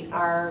we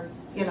are,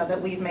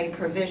 that we've made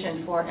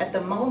provision for. At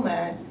the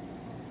moment,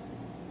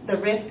 the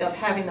risk of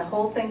having the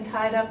whole thing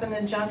tied up in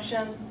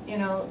injunction,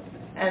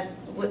 as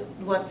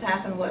what's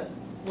happened with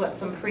what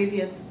some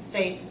previous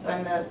states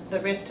and the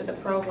risk to the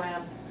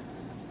program,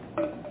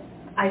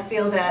 I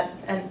feel that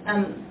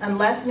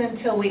unless and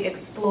until we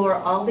explore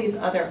all these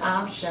other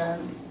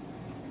options,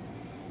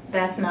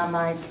 that's not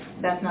my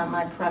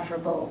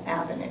preferable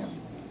avenue.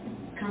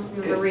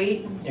 Councilmember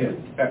Reed? Yeah,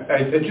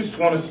 I just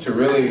want us to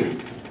really,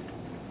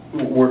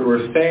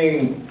 we're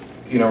saying,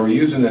 we're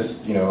using this,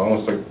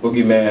 almost like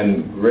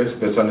boogeyman risk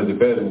that's under the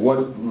bed.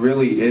 What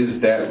really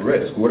is that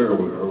risk? What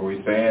are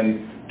we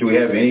saying? Do we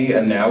have any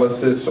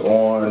analysis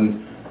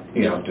on,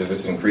 does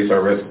this increase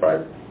our risk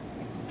by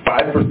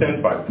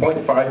 5%, by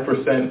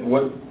 0.5%?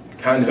 What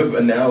kind of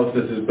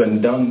analysis has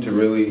been done to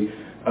really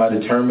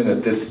determine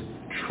that this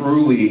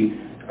truly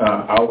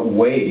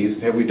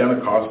outweighs? Have we done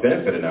a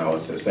cost-benefit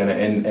analysis?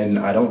 And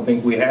I don't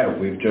think we have.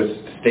 We've just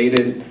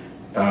stated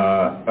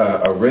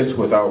a risk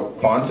without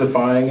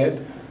quantifying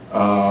it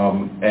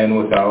and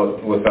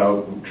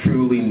without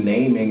truly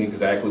naming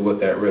exactly what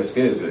that risk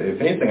is.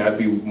 If anything, I'd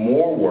be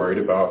more worried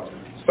about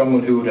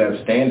someone who would have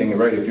standing,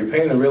 right? If you're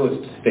paying the real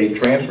estate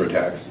transfer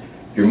tax,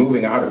 you're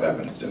moving out of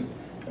Evanston.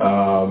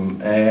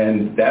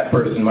 And that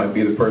person might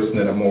be the person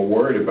that I'm more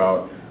worried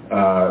about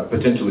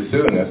potentially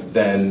suing us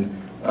than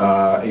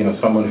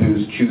someone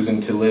who's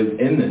choosing to live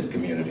in this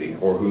community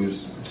or who's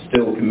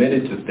still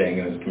committed to staying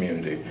in this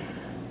community.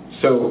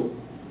 So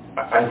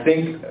I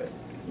think,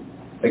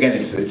 again,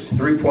 it's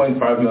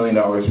 $3.5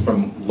 million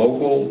from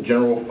local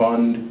general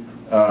fund,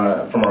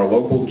 from our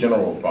local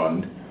general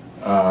fund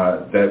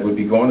that would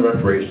be going to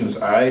reparations.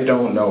 I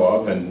don't know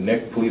of, and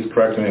Nick, please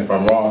correct me if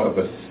I'm wrong, of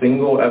a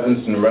single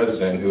Evanston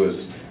resident who has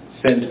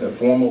sent a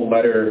formal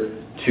letter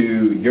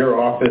to your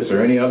office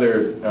or any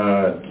other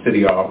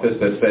city office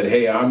that said,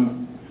 hey, I'm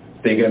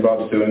thinking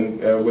about suing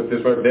with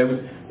this.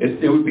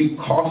 It would be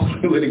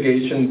costly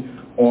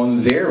litigation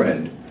on their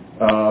end,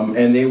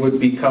 and they would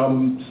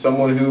become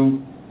someone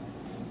who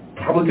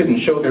probably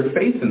couldn't show their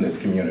face in this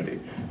community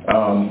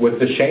with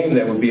the shame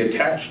that would be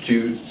attached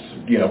to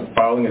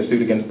filing a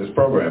suit against this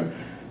program.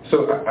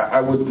 So I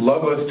would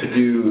love us to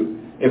do,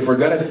 if we're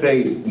going to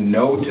say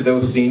no to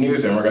those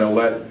seniors and we're going to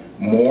let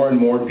more and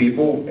more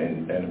people,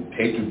 and I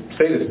hate to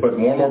say this, but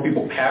more and more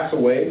people pass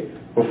away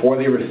before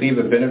they receive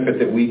a benefit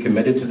that we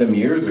committed to them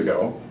years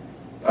ago,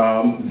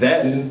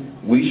 then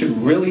we should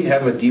really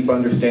have a deep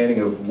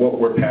understanding of what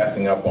we're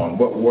passing up on,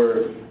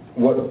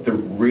 what the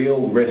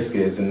real risk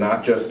is, and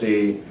not just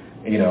an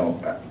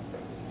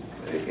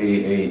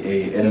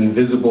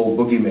invisible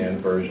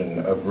boogeyman version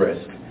of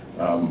risk.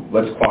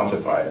 Let's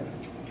quantify it.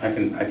 I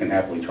can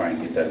happily try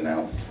and get that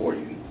analysis for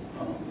you.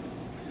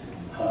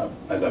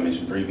 As I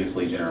mentioned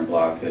previously, Jenner &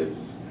 Block has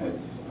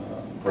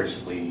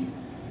graciously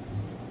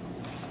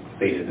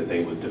stated that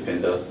they would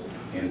defend us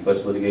in such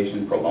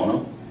litigation pro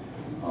bono,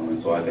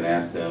 and so I can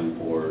ask them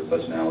for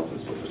such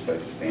analysis with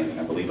respect to standing.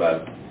 I believe I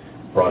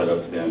brought it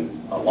up to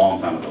them a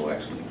long time ago,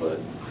 actually, but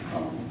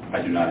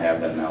I do not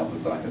have that analysis,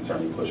 but I can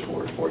certainly push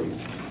for it for you.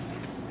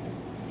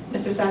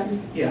 Mr.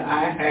 Sutton? Yeah,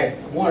 I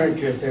want to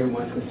address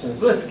everyone's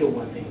concerns. Let's get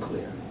one thing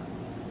clear.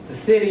 The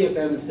city of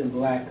Evanston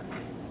Black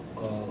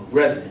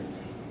residents,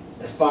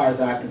 as far as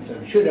I'm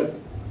concerned, should have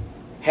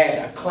had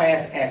a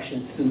class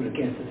action suit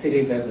against the city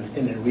of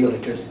Evanston and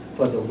realtors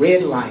for the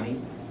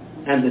redlining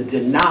and the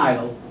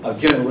denial of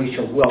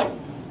generational wealth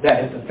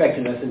that has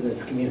affected us in this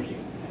community.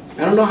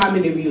 I don't know how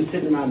many of you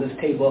sitting around this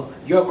table,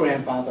 your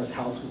grandfather's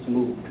house was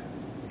moved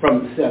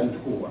from the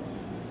 7th floor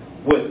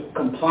with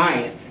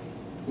compliance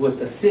with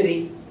the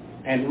city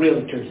and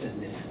realtors in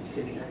this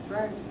city. That's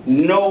right.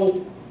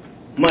 No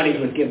money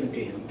was given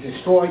to him.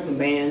 Destroyed the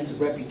man's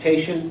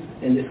reputation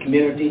in this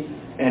community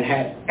and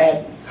had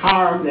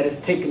harm that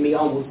has taken me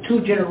almost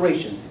 2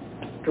 generations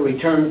to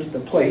return to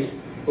the place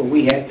where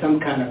we had some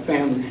kind of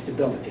family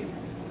stability.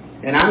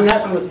 And I'm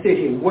not going to sit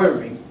here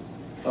worrying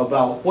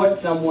about what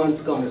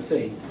someone's going to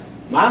say.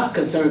 My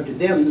concern to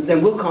them is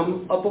then we'll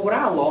come up with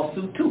our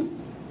lawsuit too.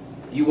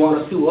 You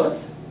want to sue us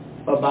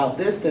about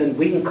this, then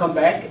we can come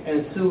back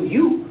and sue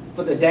you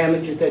for the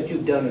damages that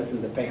you've done us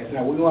in the past.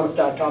 Now, we want to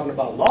start talking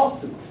about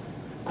lawsuits.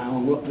 I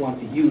don't want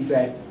to use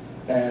that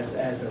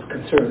as a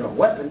concern or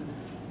weapon,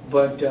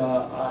 but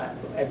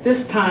at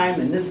this time,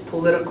 in this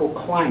political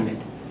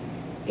climate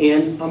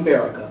in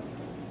America,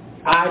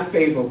 I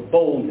favor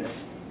boldness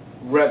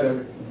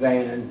rather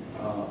than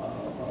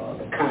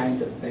the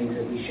kinds of things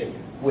that we should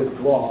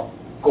withdraw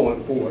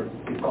going forward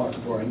because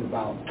of worrying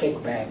about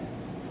kickback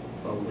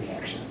or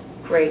reaction.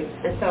 Great.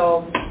 And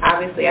so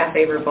obviously I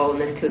favor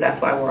boldness too.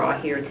 That's why we're all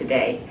here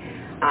today.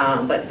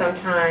 But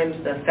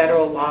sometimes the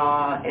federal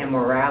law and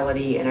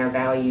morality and our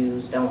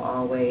values don't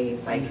always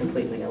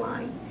completely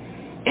align.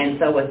 And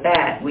so with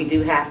that, we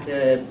do have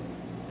to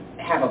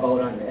have a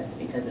vote on this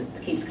because it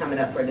keeps coming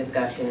up for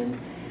discussion.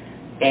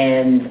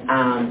 And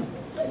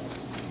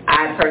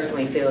I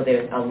personally feel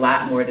there's a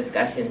lot more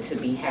discussion to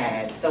be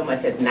had. So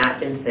much has not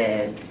been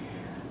said.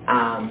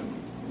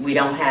 We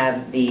don't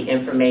have the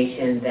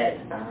information that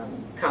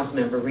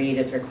Councilmember Reed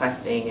is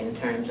requesting in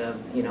terms of,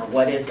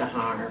 what is the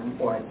harm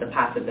or the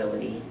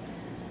possibility,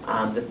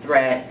 the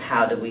threat,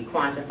 how do we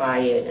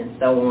quantify it, and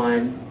so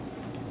on.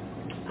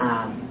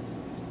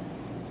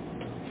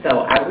 So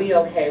are we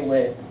okay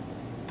with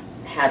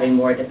having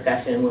more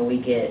discussion when we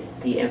get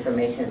the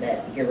information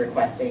that you're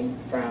requesting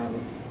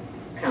from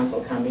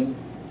Council Cummings?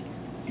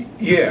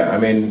 Yeah, I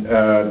mean,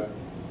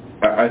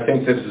 I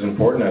think this is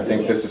important. I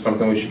think this is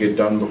something we should get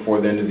done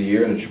before the end of the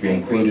year, and it should be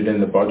included in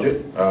the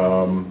budget.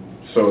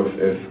 So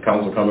if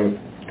Council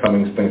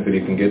Cummings thinks that he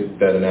can get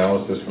that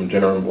analysis from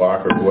Jenner and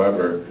Block or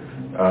whoever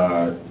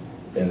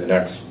in the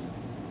next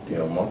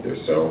month or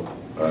so.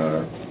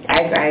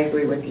 I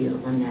agree with you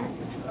on that.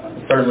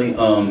 Certainly.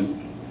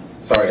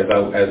 Sorry,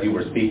 as you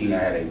were speaking,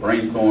 I had a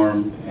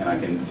brainstorm, and I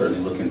can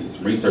certainly look into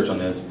some research on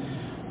this.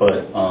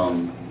 But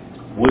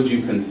would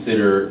you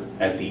consider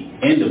at the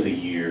end of the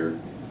year,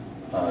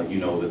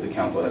 that the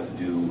council has to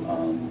do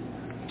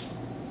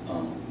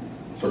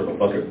sort of a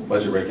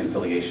budget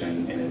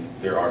reconciliation, and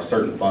if there are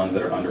certain funds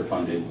that are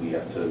underfunded, we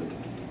have to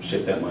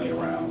shift that money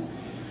around.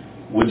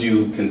 Would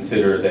you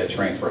consider that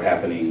transfer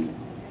happening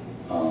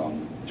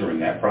during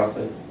that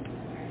process?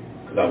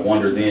 Because I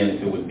wonder then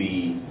if it would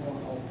be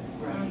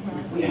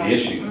an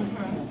issue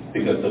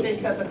because the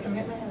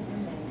commitment has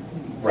been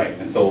made. Right,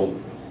 and so,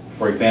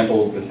 for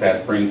example, this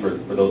past spring,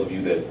 for those of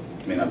you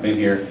that may not have been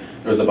here,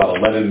 there was about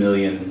 $11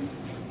 million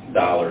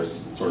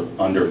sort of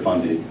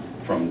underfunded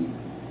from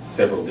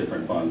several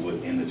different funds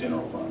within the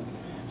general fund.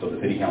 So the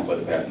city council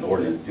had to pass an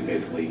ordinance to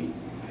basically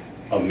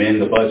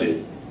amend the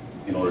budget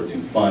in order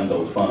to fund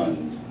those funds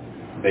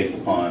based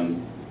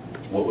upon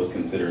what was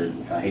considered,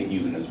 I hate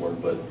using this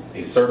word, but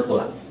a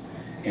surplus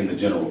in the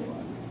general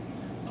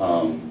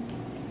fund.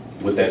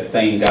 With that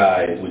same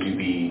guise, would you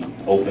be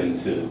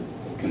open to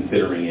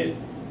considering it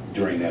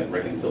during that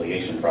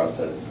reconciliation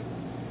process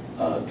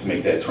to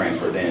make that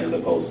transfer then as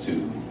opposed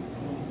to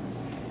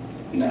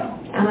now?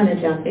 I'm going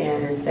to jump in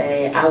and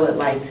say I would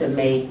like to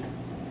make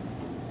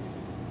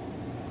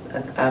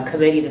a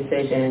committee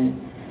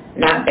decision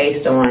not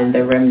based on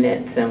the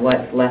remnants and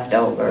what's left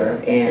over.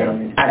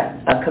 And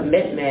a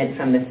commitment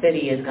from the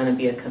city is going to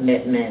be a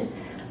commitment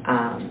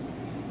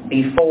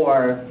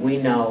before we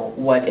know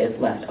what is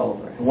left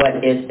over,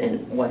 what is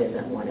and what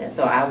isn't wanted.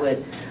 So I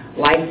would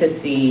like to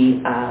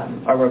see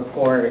a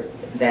report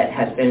that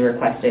has been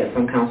requested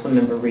from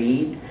Councilmember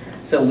Reed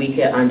so we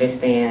can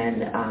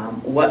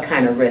understand what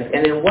kind of risk,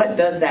 and then what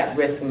does that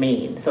risk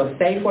mean? So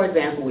say, for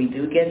example, we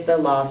do get the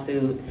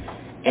lawsuit,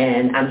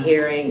 and I'm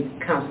hearing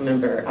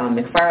Councilmember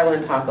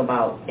McFarland talk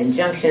about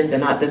injunctions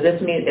and all. Does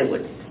this mean it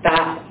would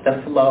stop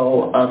the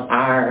flow of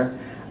our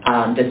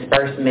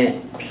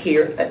disbursement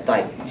here,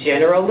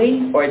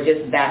 generally, or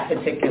just that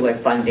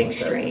particular funding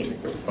stream?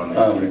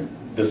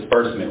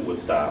 Disbursement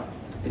would stop.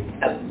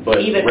 But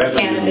even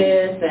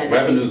cannabis and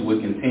revenues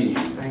would continue,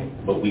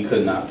 right, but we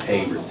could not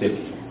pay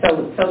recipients.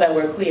 So that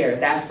we're clear,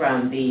 that's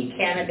from the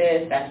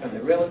cannabis, that's from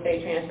the real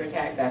estate transfer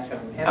tax, that's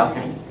from,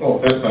 okay. Well,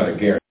 that's not a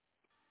guarantee.